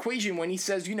sense to the equation when he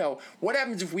says, what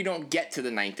happens if we don't get to the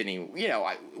 9th inning?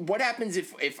 What happens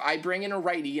if I bring in a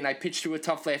righty and I pitch to a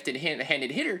tough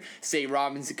left-handed hitter, say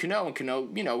Robinson Cano, and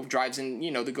Cano, drives in,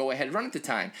 the go-ahead run at the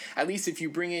time. At least if you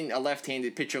bring in a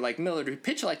left-handed pitcher like Miller to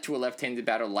pitch to a left-handed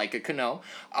batter like a Cano,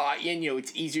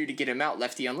 it's easier to get him out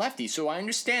lefty on lefty. So I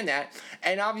understand that,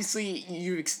 and obviously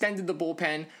you've extended the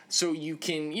bullpen so you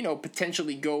can,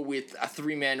 potentially go with a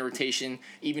 3-man rotation,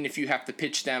 even if you have to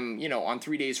pitch them, on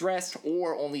 3 days rest,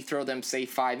 or only throw them, say,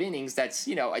 5 innings. That's,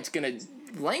 it's going to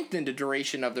lengthen the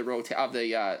duration of the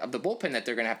bullpen that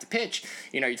they're going to have to pitch.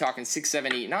 You're talking 6,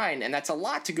 7, 8, 9, and that's a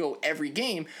lot to go every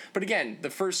game. But again, the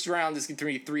first round is going to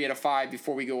be 3 out of 5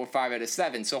 before we go with 5 out of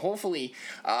 7. So hopefully,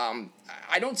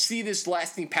 I don't see this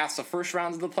lasting past the first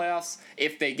round of the playoffs.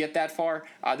 If they get that far,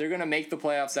 they're going to make the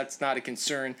playoffs. That's not a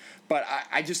concern. But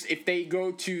I just, if they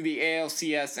go to the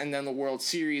ALCS and then the World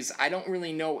Series, I don't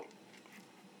really know.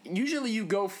 Usually you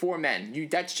go 4 men.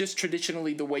 That's just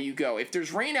traditionally the way you go. If there's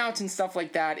rainouts and stuff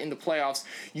like that in the playoffs,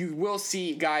 you will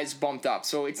see guys bumped up.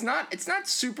 So it's not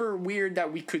super weird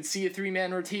that we could see a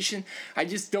 3-man rotation. I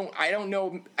don't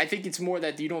know. I think it's more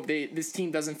that this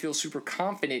team doesn't feel super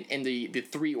confident in the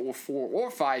 3 or 4 or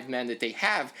 5 men that they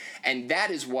have, and that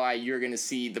is why you're going to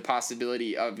see the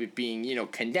possibility of it being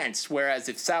condensed. Whereas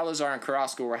if Salazar and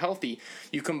Carrasco are healthy,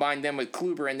 you combine them with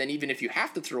Kluber, and then even if you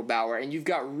have to throw Bauer, and you've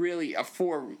got really a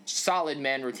 4 solid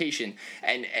man rotation,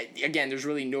 and again, there's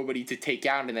really nobody to take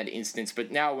out in that instance.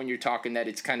 But now when you're talking that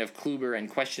it's kind of Kluber and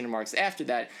question marks after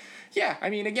that, yeah, I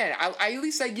mean, again, at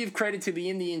least I give credit to the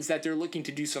Indians that they're looking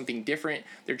to do something different.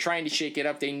 They're trying to shake it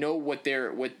up. They know what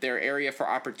their area for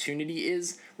opportunity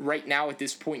is right now at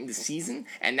this point in the season,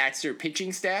 and that's their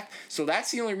pitching staff. So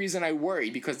that's the only reason I worry,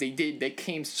 because they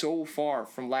came so far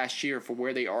from last year for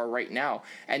where they are right now,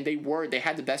 and they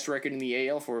had the best record in the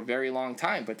AL for a very long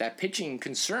time. But that pitching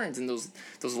concerns and those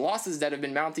losses that have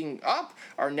been mounting up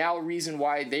are now a reason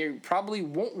why they probably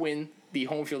won't win the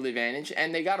home field advantage,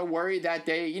 and they got to worry that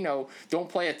they, don't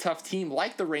play a tough team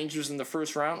like the Rangers in the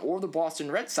first round or the Boston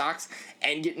Red Sox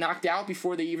and get knocked out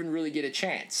before they even really get a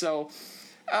chance. So,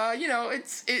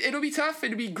 it'll be tough.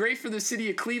 It'll be great for the city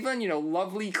of Cleveland,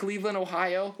 lovely Cleveland,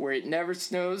 Ohio, where it never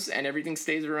snows and everything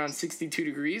stays around 62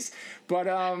 degrees. But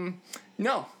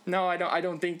no, I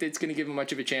don't think that it's going to give them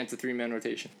much of a chance, a 3-man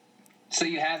rotation. So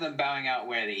you have them bowing out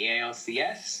where, the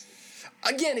ALCS?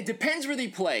 Again, it depends where they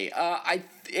play. I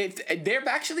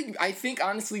think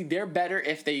honestly they're better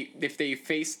if they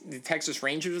face the Texas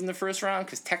Rangers in the first round,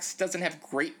 because Texas doesn't have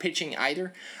great pitching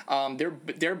either.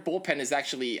 Their bullpen is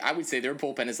actually, I would say their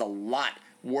bullpen is a lot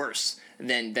worse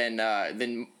than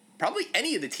probably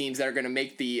any of the teams that are going to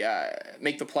make the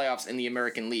playoffs in the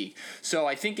American League. So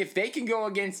I think if they can go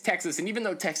against Texas, and even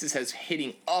though Texas has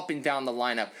hitting up and down the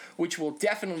lineup, which will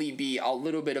definitely be a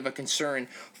little bit of a concern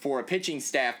for a pitching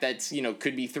staff that's,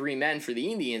 could be 3 men for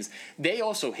the Indians, they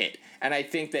also hit. And I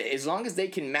think that as long as they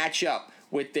can match up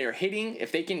with their hitting,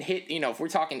 if they can hit, if we're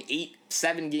talking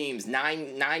 8-7 games,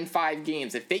 9-5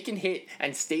 games, if they can hit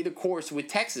and stay the course with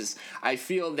Texas, I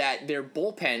feel that their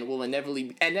bullpen will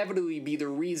inevitably be the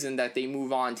reason that they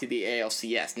move on to the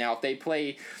ALCS. Now, if they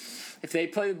play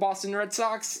the Boston Red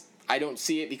Sox, I don't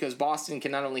see it, because Boston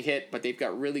can not only hit, but they've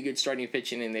got really good starting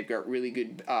pitching, and they've got really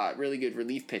good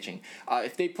relief pitching.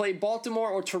 If they play Baltimore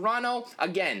or Toronto,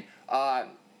 again,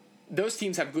 those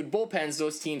teams have good bullpens,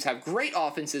 those teams have great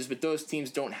offenses, but those teams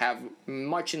don't have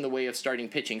much in the way of starting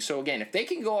pitching. So again, if they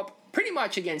can go up pretty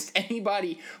much against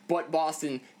anybody but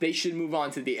Boston, they should move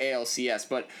on to the ALCS.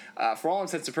 But for all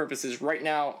intents and purposes, right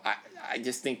now, I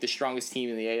just think the strongest team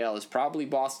in the AL is probably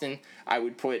Boston. I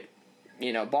would put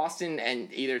Boston and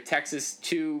either Texas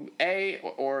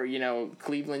 2A or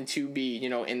Cleveland 2B,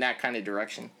 in that kind of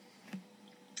direction.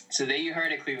 So there you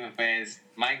heard it, Cleveland fans.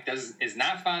 Mike is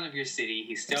not fond of your city.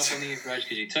 He's still holding a grudge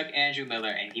because you took Andrew Miller,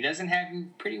 and he doesn't have you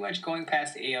pretty much going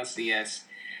past the ALCS.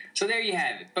 So there you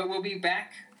have it. But we'll be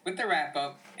back with the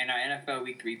wrap-up and our NFL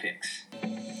Week 3 picks.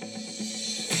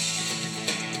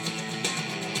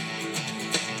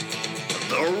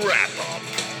 The wrap-up.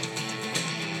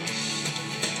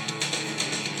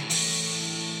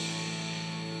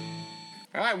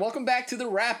 All right, welcome back to the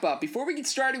wrap-up. Before we get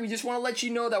started, we just want to let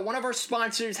you know that one of our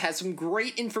sponsors has some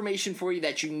great information for you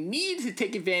that you need to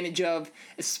take advantage of,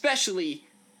 especially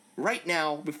right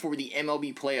now before the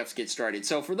MLB playoffs get started.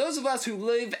 So for those of us who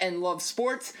live and love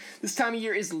sports, this time of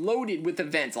year is loaded with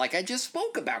events like I just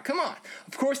spoke about. Come on.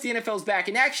 Of course, the NFL's back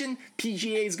in action,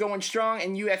 PGA is going strong,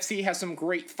 and UFC has some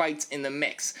great fights in the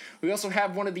mix. We also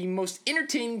have one of the most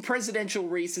entertaining presidential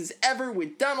races ever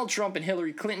with Donald Trump and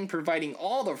Hillary Clinton providing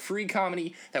all the free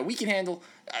comedy that we can handle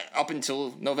up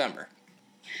until November.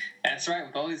 That's right.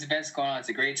 With all these events going on, it's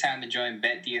a great time to join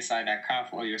BetDSI.com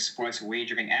for all your sports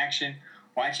wagering action.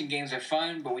 Watching games are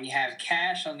fun, but when you have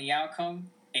cash on the outcome,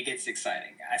 it gets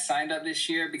exciting. I signed up this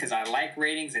year because I like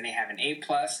ratings, and they have an A+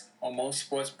 on most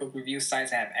sportsbook review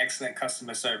sites and have excellent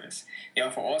customer service. They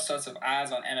offer all sorts of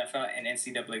odds on NFL and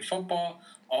NCAA football,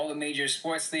 all the major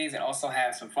sports leagues, and also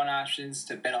have some fun options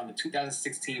to bet on the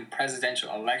 2016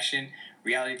 presidential election,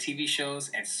 reality TV shows,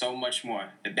 and so much more.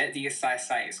 The BetDSI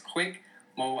site is quick,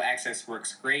 mobile access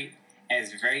works great, and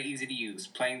it's very easy to use.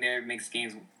 Playing there makes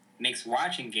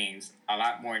watching games a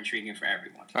lot more intriguing for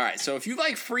everyone. All right, so if you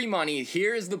like free money,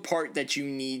 here's the part that you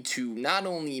need to not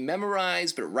only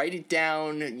memorize, but write it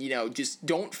down. Just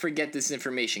don't forget this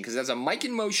information, because as a Mike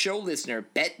and Mo show listener,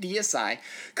 BetDSI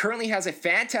currently has a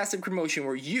fantastic promotion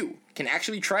where you can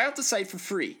actually try out the site for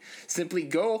free. Simply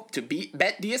go to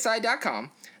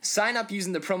BetDSI.com, sign up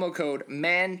using the promo code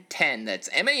MAN10, that's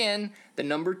MAN, the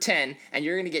number 10, and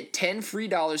you're going to get $10 free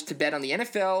to bet on the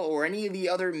NFL or any of the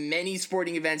other many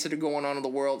sporting events that are going on in the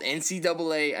world, NCAA.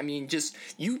 I mean, just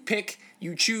you pick,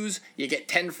 you choose, you get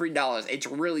 $10 free. It's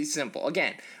really simple.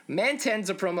 Again, MAN10's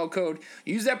a promo code.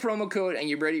 Use that promo code and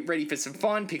you're ready for some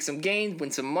fun, pick some games,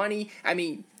 win some money. I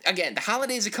mean, again, the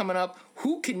holidays are coming up.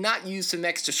 Who could not use some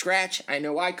extra scratch? I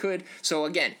know I could. So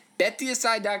again,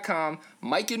 BetDSI.com,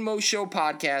 Mike and Mo Show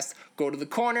podcast. Go to the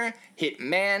corner, hit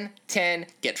MAN10,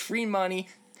 get free money,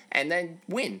 and then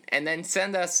win. And then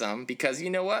send us some, because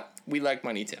you know what? We like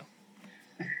money too.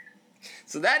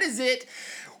 So that is it.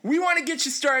 We want to get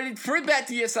you started for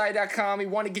BetDSI.com. We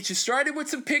want to get you started with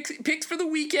some picks for the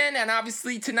weekend. And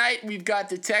obviously tonight we've got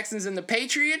the Texans and the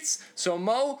Patriots. So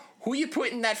Mo, who you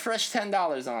putting that fresh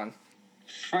 $10 on?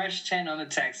 Fresh 10 on the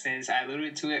Texans. I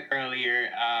alluded to it earlier.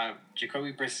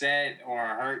 Jacoby Brissett or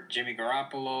hurt Jimmy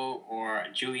Garoppolo or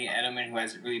Julian Edelman, who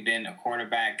hasn't really been a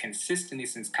quarterback consistently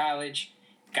since college.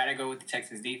 Got to go with the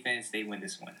Texans defense. They win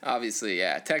this one. Obviously,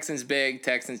 yeah. Texans big.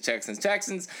 Texans.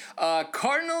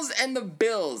 Cardinals and the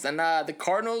Bills. And the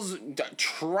Cardinals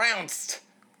trounced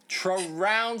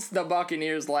the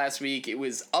Buccaneers last week. It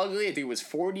was ugly. I think it was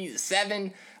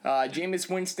 40-7. Jameis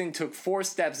Winston took 4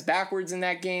 steps backwards in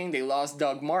that game. They lost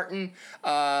Doug Martin.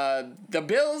 The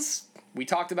Bills, we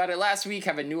talked about it last week,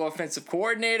 have a new offensive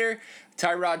coordinator.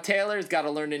 Tyrod Taylor's got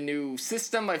to learn a new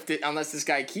system unless this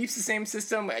guy keeps the same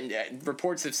system. And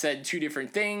reports have said 2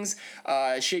 different things.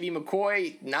 Shady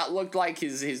McCoy not looked like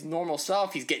his normal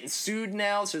self. He's getting sued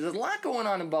now. So there's a lot going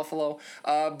on in Buffalo.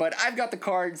 But I've got the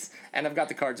Cards, and I've got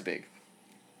the Cards big.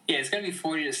 Yeah, it's going to be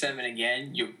 40-7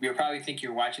 again. You'll probably think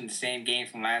you're watching the same game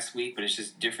from last week, but it's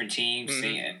just different teams.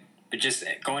 Mm-hmm. But just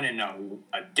going in a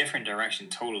different direction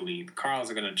totally. The Cardinals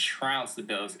are going to trounce the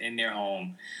Bills in their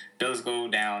home. Bills go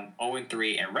down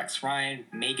 0-3, and Rex Ryan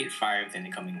may get fired within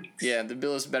the coming weeks. Yeah, the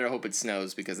Bills better hope it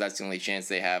snows, because that's the only chance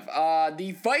they have.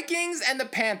 The Vikings and the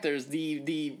Panthers,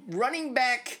 the running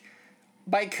back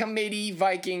by committee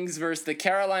Vikings versus the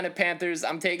Carolina Panthers.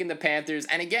 I'm taking the Panthers.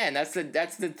 And again, that's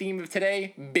the theme of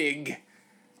today. Big.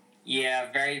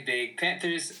 Yeah, very big.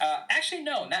 Panthers, actually,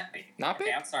 no, not big. Not big?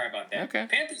 Okay, I'm sorry about that. Okay.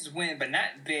 Panthers win, but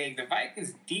not big. The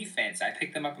Vikings defense, I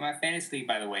picked them up in my fantasy league,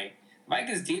 by the way.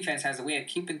 Vikings defense has a way of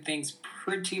keeping things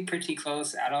pretty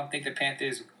close. I don't think the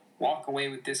Panthers walk away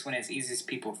with this one as easy as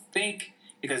people think,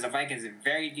 because the Vikings are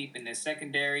very deep in their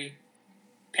secondary.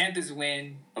 Panthers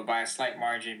win, but by a slight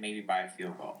margin, maybe by a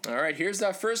field goal. All right, here's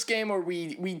our first game where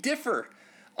we differ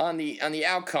on the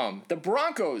outcome. The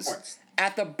Broncos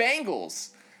at the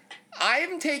Bengals. I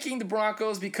am taking the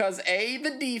Broncos because A,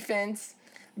 the defense,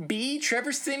 B,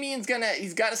 Trevor Simeon's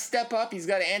he's got to step up. He's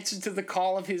got to answer to the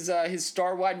call of his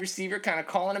star wide receiver, kind of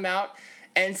calling him out,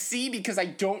 and C, because I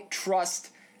don't trust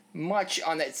much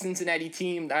on that Cincinnati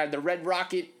team. The Red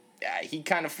Rocket, he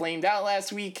kind of flamed out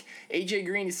last week. AJ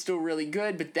Green is still really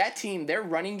good, but that team, their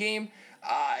running game,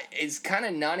 is kind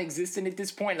of non-existent at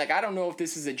this point. Like, I don't know if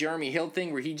this is a Jeremy Hill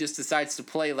thing where he just decides to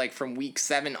play like from week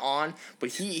 7 on, but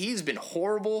he's been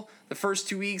horrible the first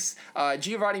 2 weeks.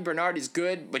 Giovanni Bernard is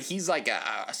good, but he's like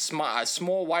a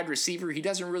small wide receiver. He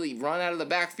doesn't really run out of the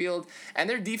backfield, and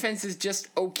their defense is just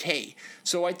okay.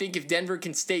 So I think if Denver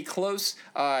can stay close,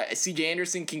 C.J.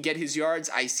 Anderson can get his yards,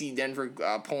 I see Denver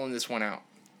pulling this one out.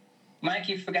 Mike,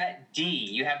 you forgot D.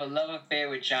 You have a love affair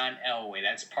with John Elway.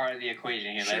 That's part of the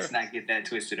equation here. Sure. Let's not get that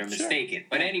twisted or mistaken.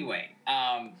 But anyway,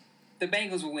 the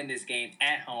Bengals will win this game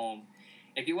at home.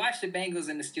 If you watched the Bengals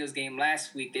in the Steelers game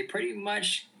last week, they pretty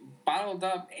much bottled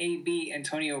up AB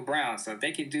Antonio Brown. So if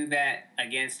they can do that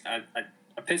against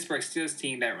a Pittsburgh Steelers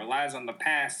team that relies on the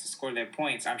pass to score their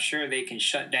points, I'm sure they can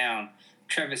shut down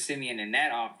Trevor Siemian in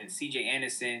that offense. C.J.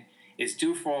 Anderson is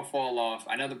due for a fall off.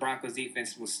 I know the Broncos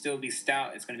defense will still be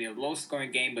stout. It's going to be a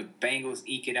low-scoring game, but Bengals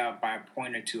eke it out by a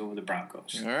point or two over the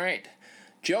Broncos. All right.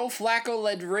 Joe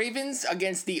Flacco-led Ravens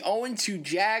against the 0-2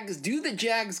 Jags. Do the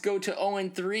Jags go to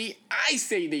 0-3? I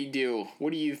say they do.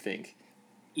 What do you think?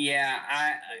 Yeah,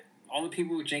 all the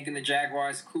people who drinking the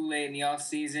Jaguars Kool-Aid in the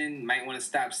offseason might want to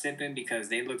stop sipping because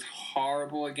they looked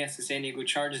horrible against the San Diego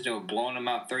Chargers. They were blowing them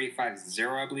out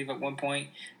 35-0, I believe, at one point.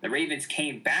 The Ravens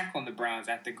came back on the Browns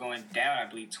after going down, I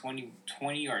believe, 20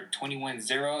 or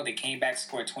 21-0. They came back,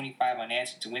 scored 25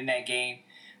 unanswered to win that game.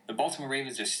 The Baltimore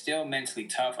Ravens are still mentally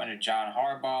tough under John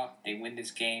Harbaugh. They win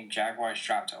this game. Jaguars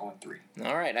drop to 0-3.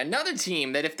 All right, another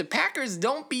team that if the Packers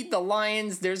don't beat the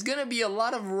Lions, there's going to be a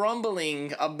lot of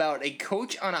rumbling about a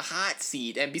coach on a hot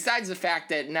seat. And besides the fact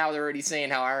that now they're already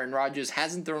saying how Aaron Rodgers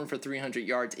hasn't thrown for 300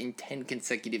 yards in 10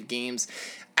 consecutive games,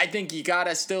 I think you got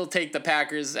to still take the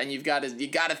Packers, and you got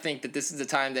to think that this is the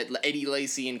time that Eddie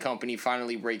Lacy and company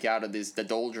finally break out of the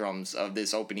doldrums of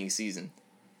this opening season.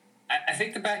 I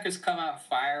think the Packers come out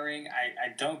firing. I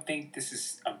don't think this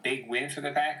is a big win for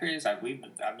the Packers. I believe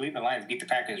the Lions beat the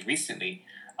Packers recently.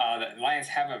 The Lions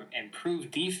have an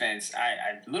improved defense.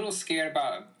 I'm a little scared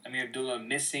about Amir Abdullah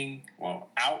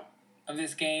out of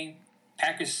this game.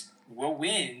 Packers will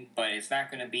win, but it's not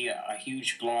going to be a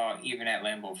huge blowout even at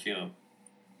Lambeau Field.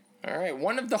 All right,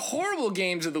 one of the horrible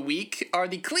games of the week are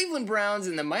the Cleveland Browns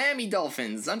and the Miami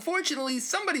Dolphins. Unfortunately,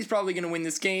 somebody's probably going to win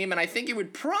this game, and I think it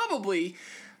would probably,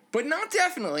 but not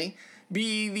definitely,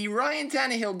 be the Ryan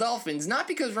Tannehill Dolphins. Not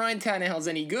because Ryan Tannehill's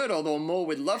any good, although Mo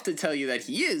would love to tell you that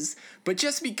he is, but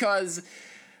just because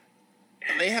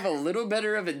they have a little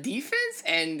better of a defense,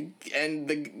 and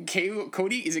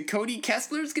Cody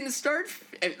Kessler's going to start?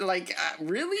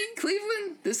 Really,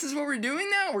 Cleveland? This is what we're doing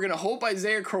now? We're going to hope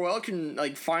Isaiah Crowell can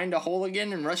find a hole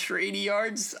again and rush for 80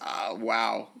 yards?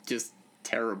 Wow, just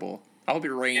terrible. I hope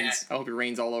it rains. I hope it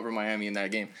rains all over Miami in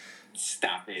that game.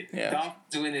 Stop it. Yeah.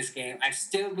 Dolphins win this game. I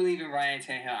still believe in Ryan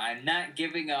Tannehill. I'm not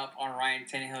giving up on Ryan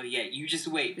Tannehill yet. You just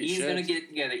wait. He's going to get it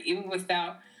together. Even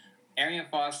without Arian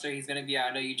Foster, he's going to be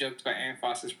out. I know you joked about Arian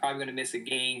Foster's probably going to miss a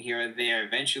game here or there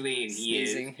eventually, and he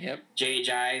is. Yep. Jay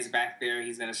Ajayi is back there.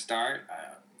 He's going to start.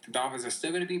 The Dolphins are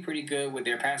still going to be pretty good with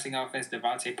their passing offense.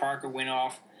 Devontae Parker went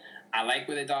off. I like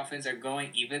where the Dolphins are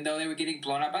going. Even though they were getting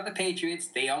blown out by the Patriots,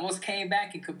 they almost came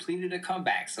back and completed a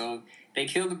comeback. So they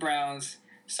killed the Browns.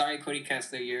 Sorry, Cody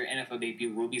Kessler, your NFL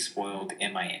debut will be spoiled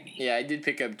in Miami. Yeah, I did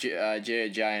pick up Jay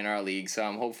Ajayi in our league, so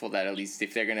I'm hopeful that at least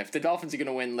if the Dolphins are going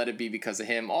to win, let it be because of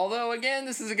him. Although, again,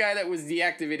 this is a guy that was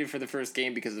deactivated for the first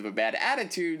game because of a bad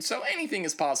attitude, so anything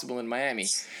is possible in Miami.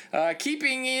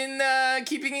 Keeping in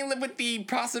with the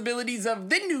possibilities of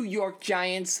the New York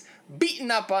Giants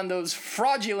beating up on those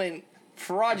fraudulent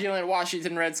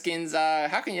Washington Redskins.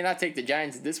 How can you not take the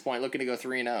Giants at this point, looking to go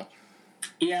 3-0?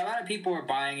 Yeah, a lot of people are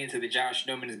buying into the Josh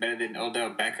Norman is better than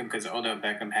Odell Beckham because Odell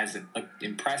Beckham hasn't looked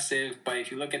impressive. But if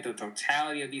you look at the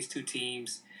totality of these two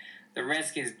teams, the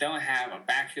Redskins don't have a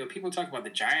backfield. People talk about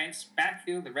the Giants'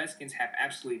 backfield. The Redskins have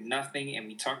absolutely nothing, and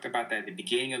we talked about that at the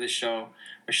beginning of the show.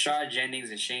 Rashad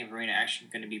Jennings and Shane Vereen are actually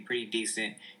going to be pretty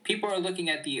decent. People are looking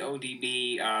at the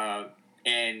ODB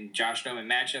and Josh Norman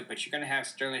matchup, but you're going to have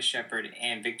Sterling Shepard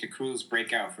and Victor Cruz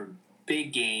break out for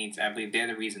big gains. I believe they're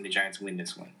the reason the Giants win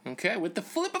this one. Okay, with the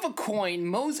flip of a coin,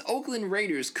 Mo's Oakland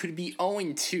Raiders could be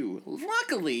 0-2.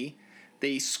 Luckily,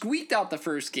 they squeaked out the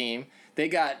first game. They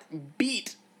got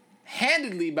beat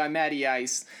handedly by Matty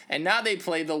Ice, and now they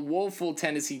play the woeful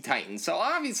Tennessee Titans. So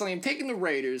obviously, I'm taking the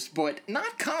Raiders, but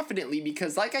not confidently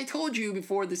because, like I told you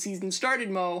before the season started,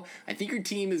 Mo, I think your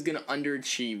team is going to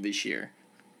underachieve this year.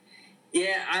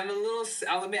 Yeah,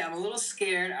 I'll admit, I'm a little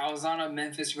scared. I was on a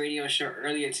Memphis radio show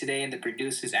earlier today, and the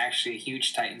producer's actually a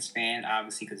huge Titans fan,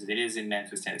 obviously, because it is in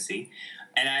Memphis, Tennessee.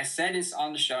 And I said this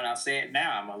on the show, and I'll say it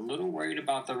now. I'm a little worried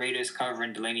about the Raiders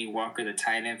covering Delaney Walker, the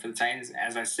tight end for the Titans.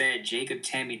 As I said, Jacob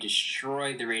Tamme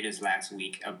destroyed the Raiders last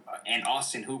week, and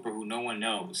Austin Hooper, who no one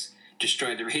knows,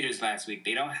 destroyed the Raiders last week.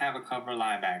 They don't have a cover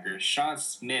linebacker. Sean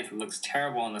Smith looks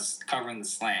terrible on covering the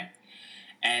slant.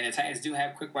 And the Titans do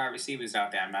have quick wide receivers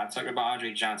out there. I'm not talking about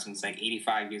Andre Johnson, who's like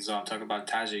 85 years old. I'm talking about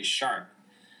Tajay Sharp.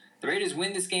 The Raiders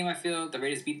win this game, I feel. The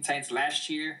Raiders beat the Titans last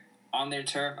year on their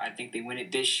turf. I think they win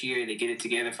it this year. They get it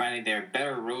together finally. They're a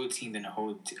better road team than a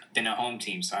home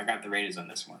team. So I got the Raiders on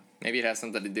this one. Maybe it has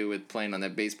something to do with playing on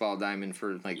that baseball diamond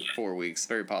for 4 weeks.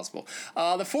 Very possible.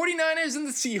 The 49ers and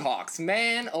the Seahawks.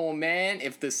 Man, oh man,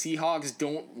 if the Seahawks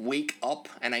don't wake up,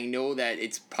 and I know that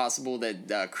it's possible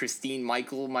that Christine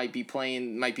Michael might be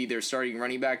their starting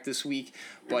running back this week,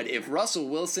 but if Russell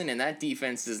Wilson and that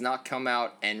defense does not come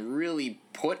out and really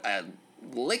put a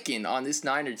licking on this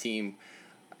Niner team,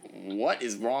 what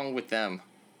is wrong with them?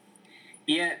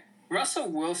 Yeah, Russell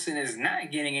Wilson is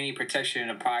not getting any protection in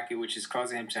the pocket, which is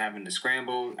causing him to having to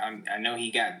scramble. I know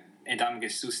he got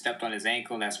Ndamukong Suh stepped on his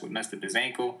ankle, and that's what messed up his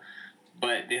ankle.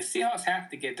 But the Seahawks have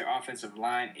to get their offensive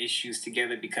line issues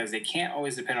together because they can't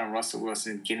always depend on Russell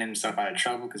Wilson getting himself out of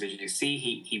trouble because, as you can see,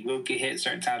 he will get hit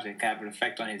certain times and it can have an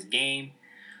effect on his game.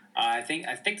 I think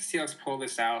the Seahawks pull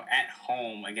this out at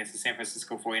home against the San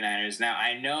Francisco 49ers. Now,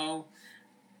 I know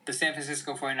the San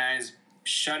Francisco 49ers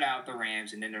shut out the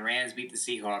Rams, and then the Rams beat the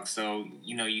Seahawks. So,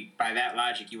 by that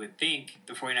logic, you would think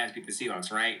the 49ers beat the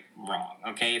Seahawks, right? Wrong.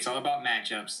 Okay, it's all about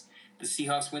matchups. The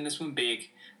Seahawks win this one big.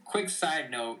 Quick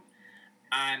side note,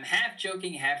 I'm half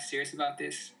joking, half serious about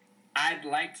this. I'd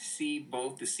like to see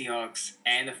both the Seahawks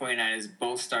and the 49ers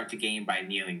both start the game by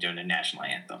kneeling during the national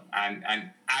anthem.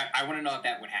 I want to know if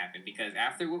that would happen, because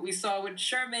after what we saw with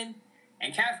Sherman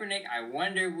and Kaepernick, I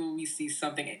wonder will we see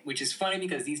something, which is funny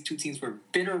because these two teams were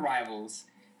bitter rivals,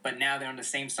 but now they're on the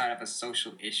same side of a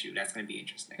social issue. That's going to be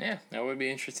interesting. Yeah, that would be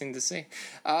interesting to see.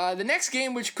 The next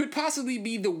game, which could possibly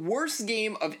be the worst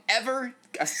game of ever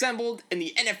assembled in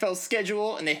the NFL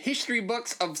schedule in the history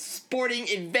books of sporting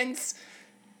events,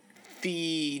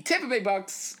 the Tampa Bay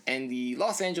Bucks and the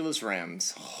Los Angeles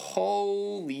Rams.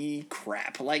 Holy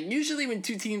crap. Usually when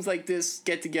two teams like this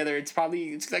get together, it's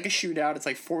like a shootout. It's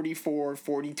like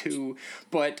 44-42.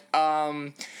 But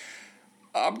I'm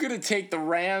going to take the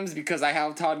Rams because I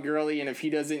have Todd Gurley, and if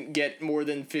he doesn't get more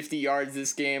than 50 yards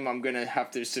this game, I'm going to have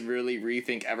to severely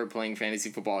rethink ever playing fantasy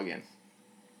football again.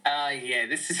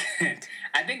 This is...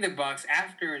 I think the Bucks,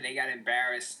 after they got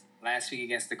embarrassed last week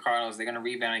against the Cardinals, they're going to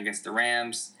rebound against the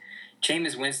Rams.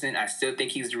 Jameis Winston, I still think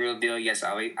he's the real deal. Yes,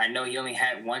 I know he only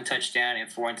had 1 touchdown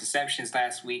and 4 interceptions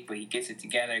last week, but he gets it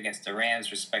together against the Rams'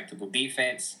 respectable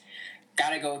defense.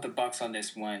 Gotta go with the Bucks on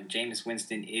this one. Jameis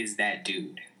Winston is that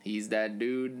dude. He's that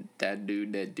dude.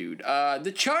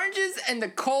 The Chargers and the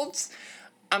Colts.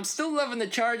 I'm still loving the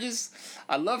Chargers.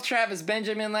 I love Travis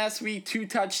Benjamin last week. 2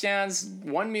 touchdowns,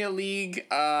 won me a league.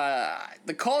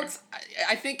 The Colts,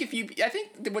 I think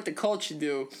what the Colts should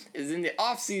do is in the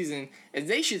offseason is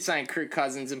they should sign Kirk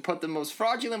Cousins and put the most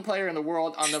fraudulent player in the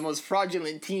world on the most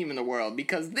fraudulent team in the world,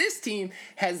 because this team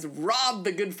has robbed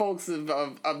the good folks of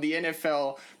the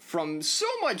NFL from so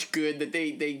much good that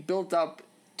they built up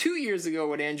 2 years ago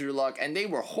with Andrew Luck, and they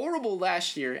were horrible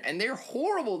last year, and they're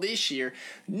horrible this year.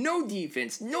 No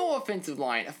defense, no offensive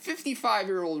line, a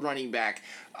 55-year-old running back,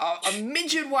 a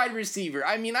midget wide receiver.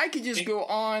 I mean, I could just go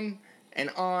on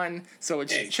and on. So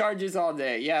it's Chargers all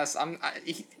day. Yes,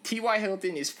 T.Y.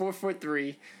 Hilton is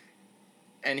 4'3",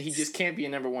 and he just can't be a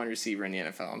number 1 receiver in the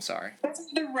NFL. I'm sorry.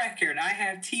 That's the record. I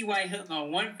have T.Y. Hilton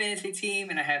on one fantasy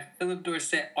team, and I have Philip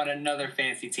Dorsett on another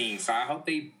fantasy team. So I hope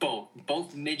they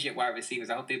both midget wide receivers,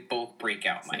 I hope they both break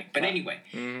out, Mike. But anyway,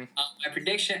 my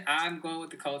prediction, I'm going with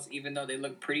the Colts, even though they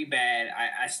look pretty bad.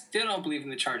 I still don't believe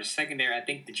in the Chargers secondary. I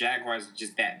think the Jaguars are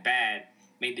just that bad.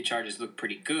 Made the Chargers look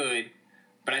pretty good.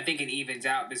 But I think it evens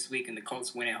out this week, and the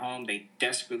Colts win at home. They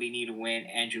desperately need a win.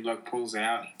 Andrew Luck pulls it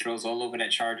out. He throws all over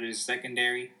that Chargers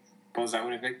secondary, pulls out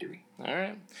with a victory. All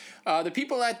right. The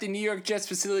people at the New York Jets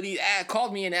facility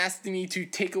called me and asked me to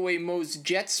take away Mo's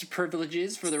Jets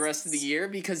privileges for the rest of the year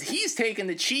because he's taking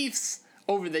the Chiefs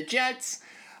over the Jets.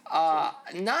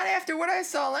 Not after what I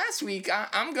saw last week.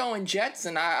 I'm going Jets,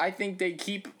 and I think they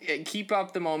keep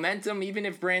up the momentum, even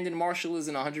if Brandon Marshall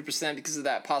isn't 100% because of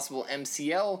that possible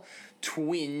MCL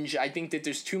twinge. I think that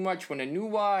there's too much when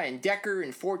Anua and Decker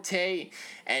and Forte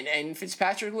and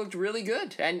Fitzpatrick looked really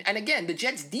good. And again, the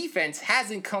Jets defense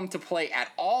hasn't come to play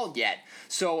at all yet.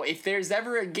 So if there's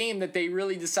ever a game that they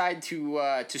really decide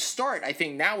to start, I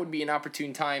think now would be an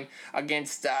opportune time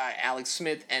against Alex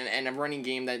Smith and a running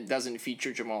game that doesn't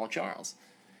feature Jamal Charles.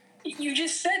 You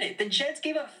just said it. The Jets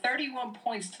gave up 31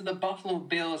 points to the Buffalo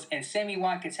Bills, and Sammy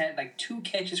Watkins had like 2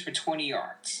 catches for 20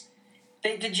 yards.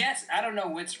 The Jets, I don't know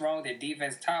what's wrong with their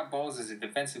defense. Todd Bowles is a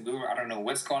defensive guru. I don't know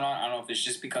what's going on. I don't know if it's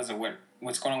just because of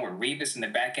what's going on with Revis in the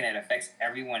back end that affects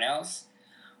everyone else.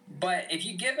 But if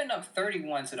you're giving up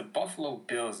 31 to the Buffalo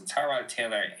Bills, and Tyrod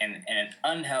Taylor, and an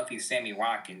unhealthy Sammy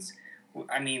Watkins,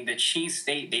 I mean, the Chiefs,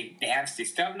 they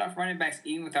still have enough running backs,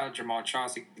 even without Jamal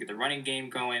Charles, to get the running game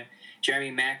going.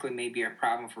 Jeremy Maclin may be a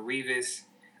problem for Revis.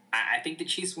 I think the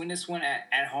Chiefs win this one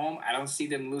at home. I don't see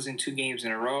them losing 2 games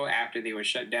in a row after they were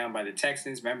shut down by the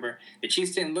Texans. Remember, the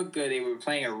Chiefs didn't look good. They were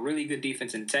playing a really good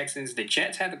defense in the Texans. The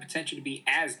Jets had the potential to be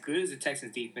as good as the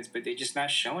Texans defense, but they're just not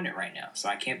showing it right now. So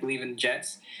I can't believe in the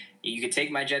Jets. You can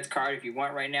take my Jets card if you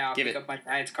want right now. I'll pick up my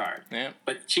Giants card. Yeah.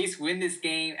 But Chiefs win this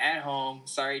game at home.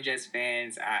 Sorry, Jets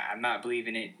fans. I'm not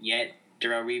believing it yet.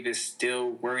 Darrelle Revis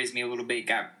still worries me a little bit.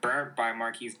 Got burnt by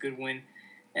Marquise Goodwin.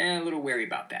 And a little wary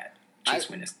about that. Chiefs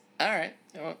win this. All right.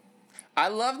 Well, I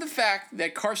love the fact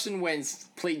that Carson Wentz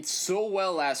played so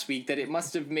well last week that it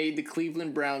must have made the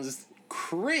Cleveland Browns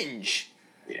cringe.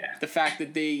 Yeah. The fact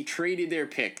that they traded their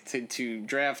pick to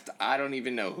draft, I don't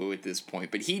even know who at this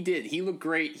point, but he did. He looked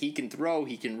great. He can throw.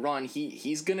 He can run.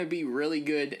 He's going to be really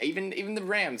good. Even the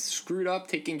Rams screwed up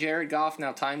taking Jared Goff.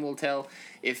 Now time will tell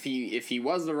if he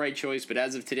was the right choice, but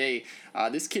as of today,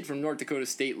 this kid from North Dakota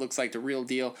State looks like the real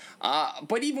deal.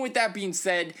 But even with that being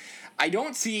said, I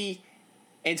don't see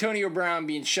Antonio Brown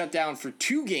being shut down for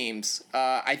 2 games.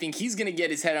 I think he's going to get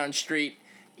his head on straight,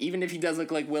 even if he does look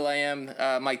like Will.i.am,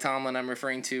 Mike Tomlin I'm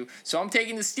referring to. So I'm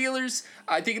taking the Steelers.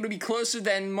 I think it'll be closer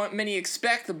than many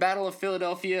expect. The Battle of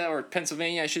Philadelphia, or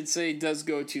Pennsylvania, I should say, does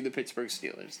go to the Pittsburgh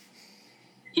Steelers.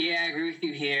 Yeah, I agree with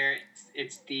you here.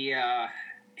 It's the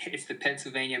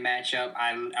Pennsylvania matchup.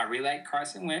 I really like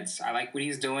Carson Wentz. I like what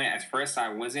he's doing. At first,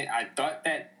 I thought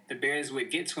that the Bears would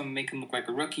get to him, make him look like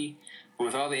a rookie. But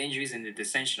with all the injuries and the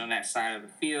dissension on that side of the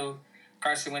field,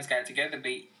 Carson Wentz got it together.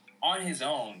 But on his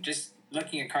own, just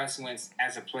looking at Carson Wentz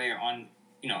as a player on,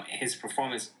 his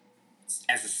performance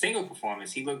as a single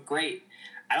performance, he looked great.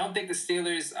 I don't think the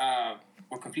Steelers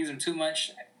will confuse him too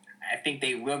much. I think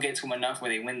they will get to him enough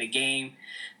where they win the game.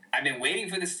 I've been waiting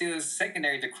for the Steelers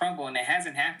secondary to crumble, and it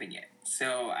hasn't happened yet.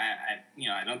 So I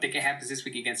don't think it happens this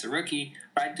week against a rookie,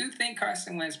 but I do think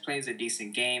Carson Wentz plays a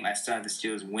decent game. I still have the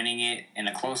Steelers winning it in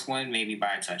a close one, maybe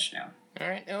by a touchdown. All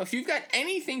right. Now, if you've got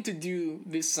anything to do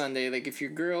this Sunday, like if your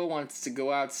girl wants to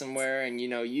go out somewhere and,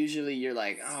 usually you're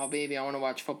like, oh, baby, I want to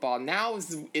watch football. Now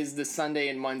is the Sunday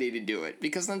and Monday to do it.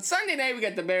 Because on Sunday night, we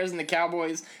got the Bears and the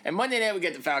Cowboys, and Monday night, we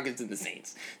got the Falcons and the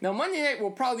Saints. Now, Monday night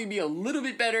will probably be a little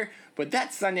bit better, but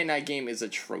that Sunday night game is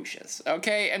atrocious,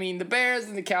 okay? I mean, the Bears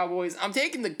and the Cowboys, I'm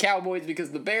taking the Cowboys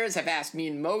because the Bears have asked me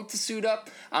and Mo to suit up.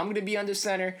 I'm going to be under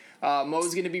center.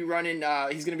 Mo's going to be running,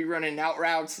 he's going to be running out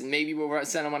routes, and maybe we'll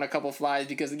send him on a couple flies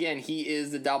because, again, he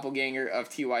is the doppelganger of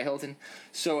T.Y. Hilton.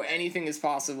 So anything is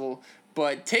possible.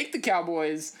 But take the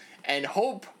Cowboys and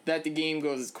hope that the game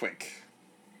goes quick.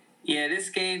 Yeah, this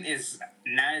game is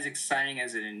not as exciting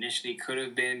as it initially could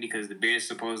have been because the Bears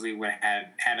supposedly would have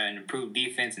had an improved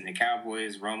defense, and the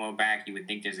Cowboys, Romo back, you would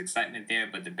think there's excitement there,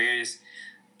 but the Bears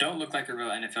don't look like a real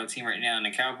NFL team right now, and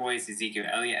the Cowboys, Ezekiel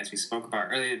Elliott, as we spoke about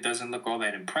earlier, doesn't look all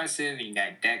that impressive, and you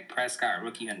got Dak Prescott,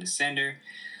 rookie under center,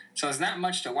 so it's not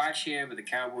much to watch here, but the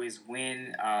Cowboys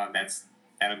win.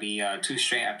 That'll be 2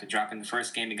 straight after dropping the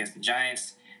first game against the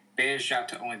Giants. Bears drop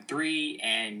to 0-3,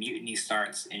 and mutiny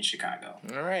starts in Chicago.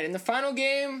 All right, in the final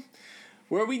game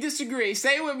where we disagree,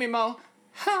 say it with me, Mo.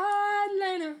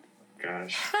 Hotlanta.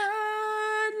 Gosh.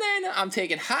 Hotlanta. I'm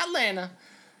taking Hotlanta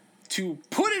to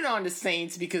put it on the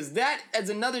Saints because that is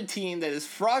another team that is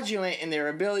fraudulent in their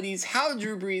abilities. How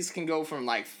Drew Brees can go from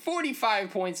like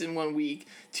 45 points in one week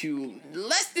to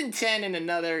less than 10 in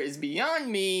another is beyond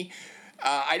me.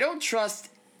 I don't trust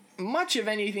much of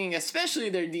anything, especially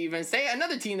their defense.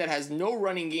 Another team that has no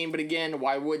running game, but again,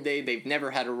 why would they? They've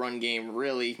never had a run game,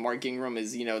 really. Mark Ingram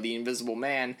is, the invisible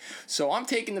man. So I'm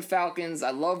taking the Falcons. I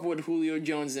love what Julio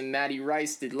Jones and Matty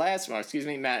Ice did last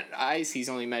week. Matt Ice. He's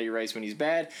only Matty Ice when he's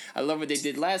bad. I love what they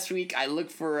did last week. I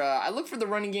look for the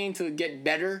running game to get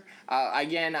better.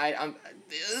 It's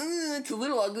a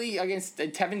little ugly against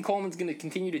Tevin Coleman's going to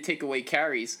continue to take away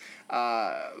carries.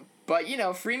 But,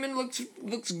 Freeman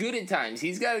looks good at times.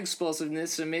 He's got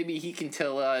explosiveness, so maybe he can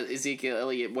tell Ezekiel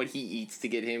Elliott what he eats to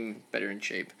get him better in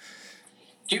shape.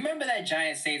 Do you remember that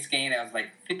Giants-Saints game that was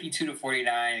like 52-49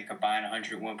 and combined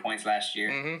 101 points last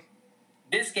year? Mm-hmm.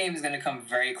 This game is going to come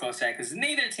very close to that because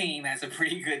neither team has a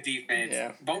pretty good defense.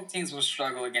 Yeah. Both teams will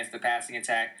struggle against the passing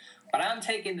attack. But I'm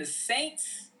taking the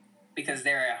Saints because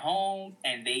they're at home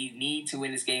and they need to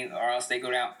win this game or else they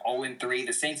go down 0-3.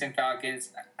 The Saints and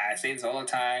Falcons, I say this all the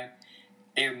time,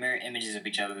 they're mirror images of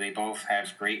each other. They both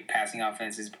have great passing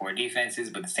offenses, poor defenses,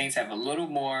 but the Saints have a little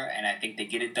more, and I think they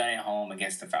get it done at home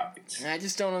against the Falcons. I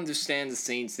just don't understand the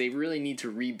Saints. They really need to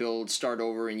rebuild, start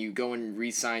over, and you go and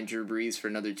re-sign Drew Brees for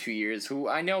another 2 years, who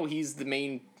I know he's the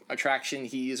main attraction.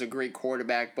 He is a great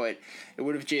quarterback, but it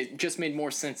would have just made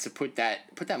more sense to put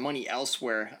that money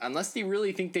elsewhere, unless they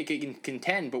really think they can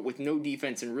contend, but with no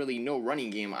defense and really no running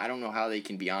game. I don't know how they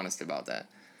can be honest about that.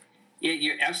 Yeah,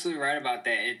 you're absolutely right about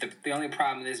that. The only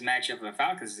problem in this matchup with the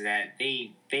Falcons is that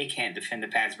they can't defend the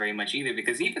pass very much either,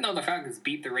 because even though the Falcons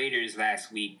beat the Raiders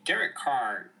last week, Derek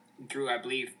Carr threw, I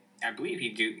believe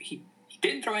he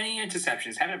didn't throw any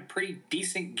interceptions, had a pretty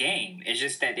decent game. It's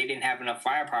just that they didn't have enough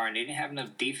firepower and they didn't have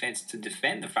enough defense to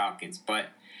defend the Falcons. But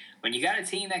when you got a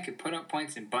team that can put up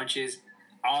points in bunches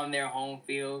on their home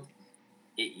field,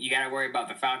 you got to worry about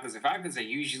the Falcons. The Falcons are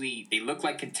usually, they look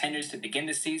like contenders to begin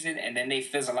the season, and then they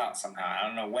fizzle out somehow. I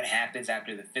don't know what happens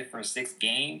after the 5th or 6th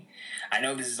game. I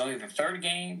know this is only the 3rd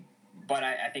game, but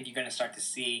I think you're going to start to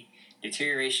see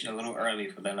deterioration a little early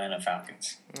for the Atlanta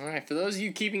Falcons. All right, for those of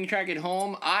you keeping track at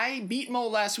home, I beat Mo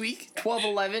last week,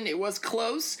 12-11. It was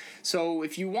close. So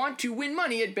if you want to win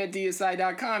money at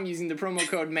betdsi.com using the promo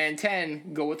code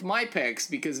MAN10, go with my picks,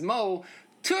 because Mo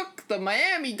took the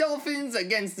Miami Dolphins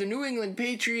against the New England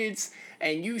Patriots,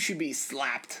 and you should be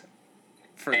slapped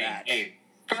for that. Hey,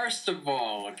 first of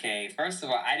all,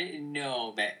 I didn't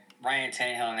know that Ryan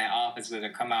Tannehill and that offense was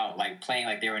going to come out playing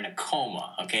like they were in a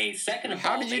coma, okay? Second of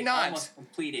all, they almost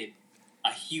completed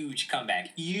a huge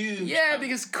comeback.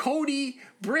 Because Cody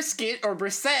Brissett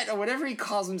or whatever he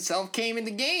calls himself came in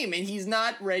the game, and he's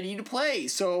not ready to play.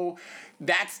 So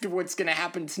that's what's going to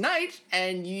happen tonight,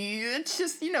 and it's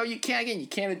just, you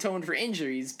can't atone for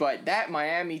injuries, but that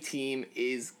Miami team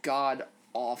is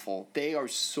god-awful. They are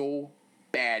so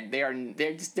bad.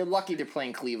 They're lucky they're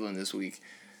playing Cleveland this week.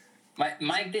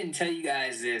 Mike didn't tell you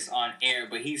guys this on air,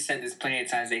 but he said this plenty of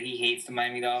times that he hates the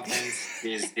Miami Dolphins.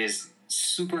 There's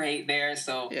super hate there,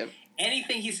 so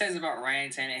anything he says about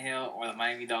Ryan Tannehill or the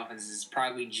Miami Dolphins is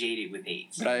probably jaded with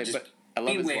hate. So but I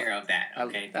love beware of that,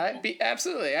 okay?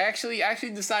 Absolutely. I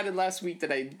actually decided last week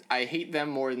that I hate them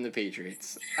more than the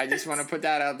Patriots. I just want to put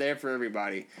that out there for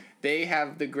everybody. They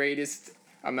have the greatest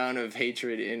amount of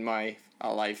hatred in my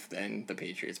life than the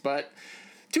Patriots. But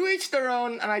to each their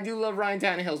own, and I do love Ryan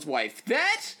Tannehill's wife.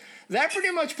 That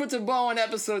pretty much puts a bow on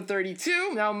episode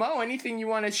 32. Now, Mo, anything you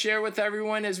want to share with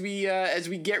everyone as we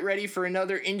get ready for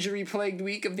another injury-plagued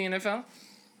week of the NFL?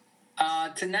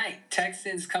 Tonight,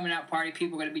 Texans coming out party.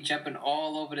 People are going to be jumping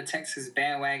all over the Texas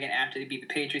bandwagon after they beat the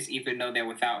Patriots, even though they're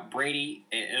without Brady.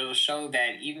 It'll show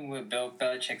that even with Bill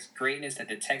Belichick's greatness, that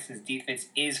the Texans defense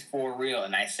is for real.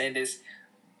 And I said this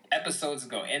episodes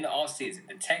ago in the offseason.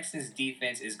 The Texans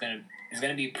defense is going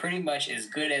to be pretty much as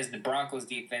good as the Broncos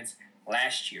defense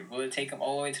last year. Will it take them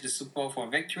all the way to the Super Bowl for a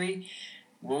victory?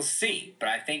 We'll see. But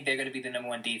I think they're going to be the number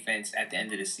one defense at the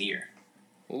end of this year.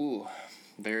 Ooh,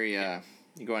 very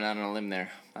you're going out on a limb there.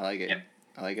 I like it. Yep.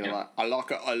 I like it a lot. I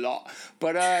like it a lot.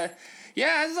 But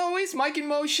as always, Mike and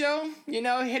Mo Show.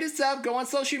 Hit us up. Go on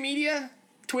social media.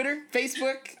 Twitter,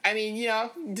 Facebook. I mean,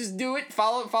 just do it.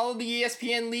 Follow the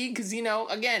ESPN league because,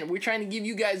 again, we're trying to give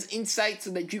you guys insight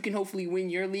so that you can hopefully win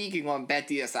your league. You can go on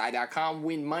betdsi.com,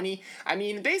 win money. I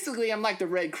mean, basically, I'm like the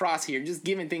Red Cross here, just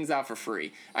giving things out for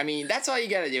free. I mean, that's all you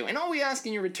got to do. And all we ask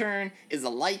in your return is a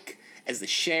like, as the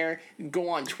share, go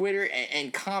on Twitter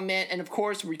and comment, and of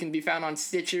course we can be found on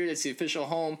Stitcher. That's the official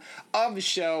home of the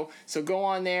show, so go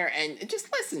on there and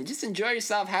just listen, just enjoy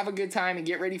yourself, have a good time, and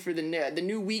get ready for the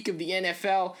new week of the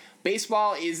NFL.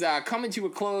 Baseball is coming to a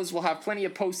close. We'll have plenty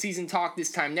of postseason talk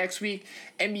this time next week.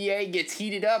 NBA gets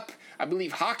heated up. I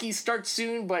believe hockey starts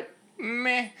soon, but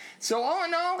meh. So all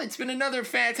in all, it's been another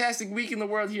fantastic week in the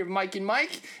world here of Mike and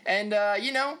Mike, and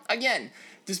again,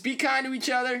 just be kind to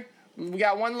each other. We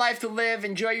got one life to live.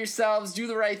 Enjoy yourselves. Do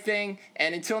the right thing.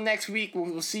 And until next week,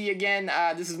 we'll see you again.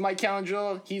 This is Mike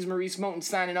Calandrillo. He's Maurice Moten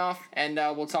signing off. And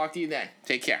we'll talk to you then.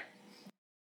 Take care.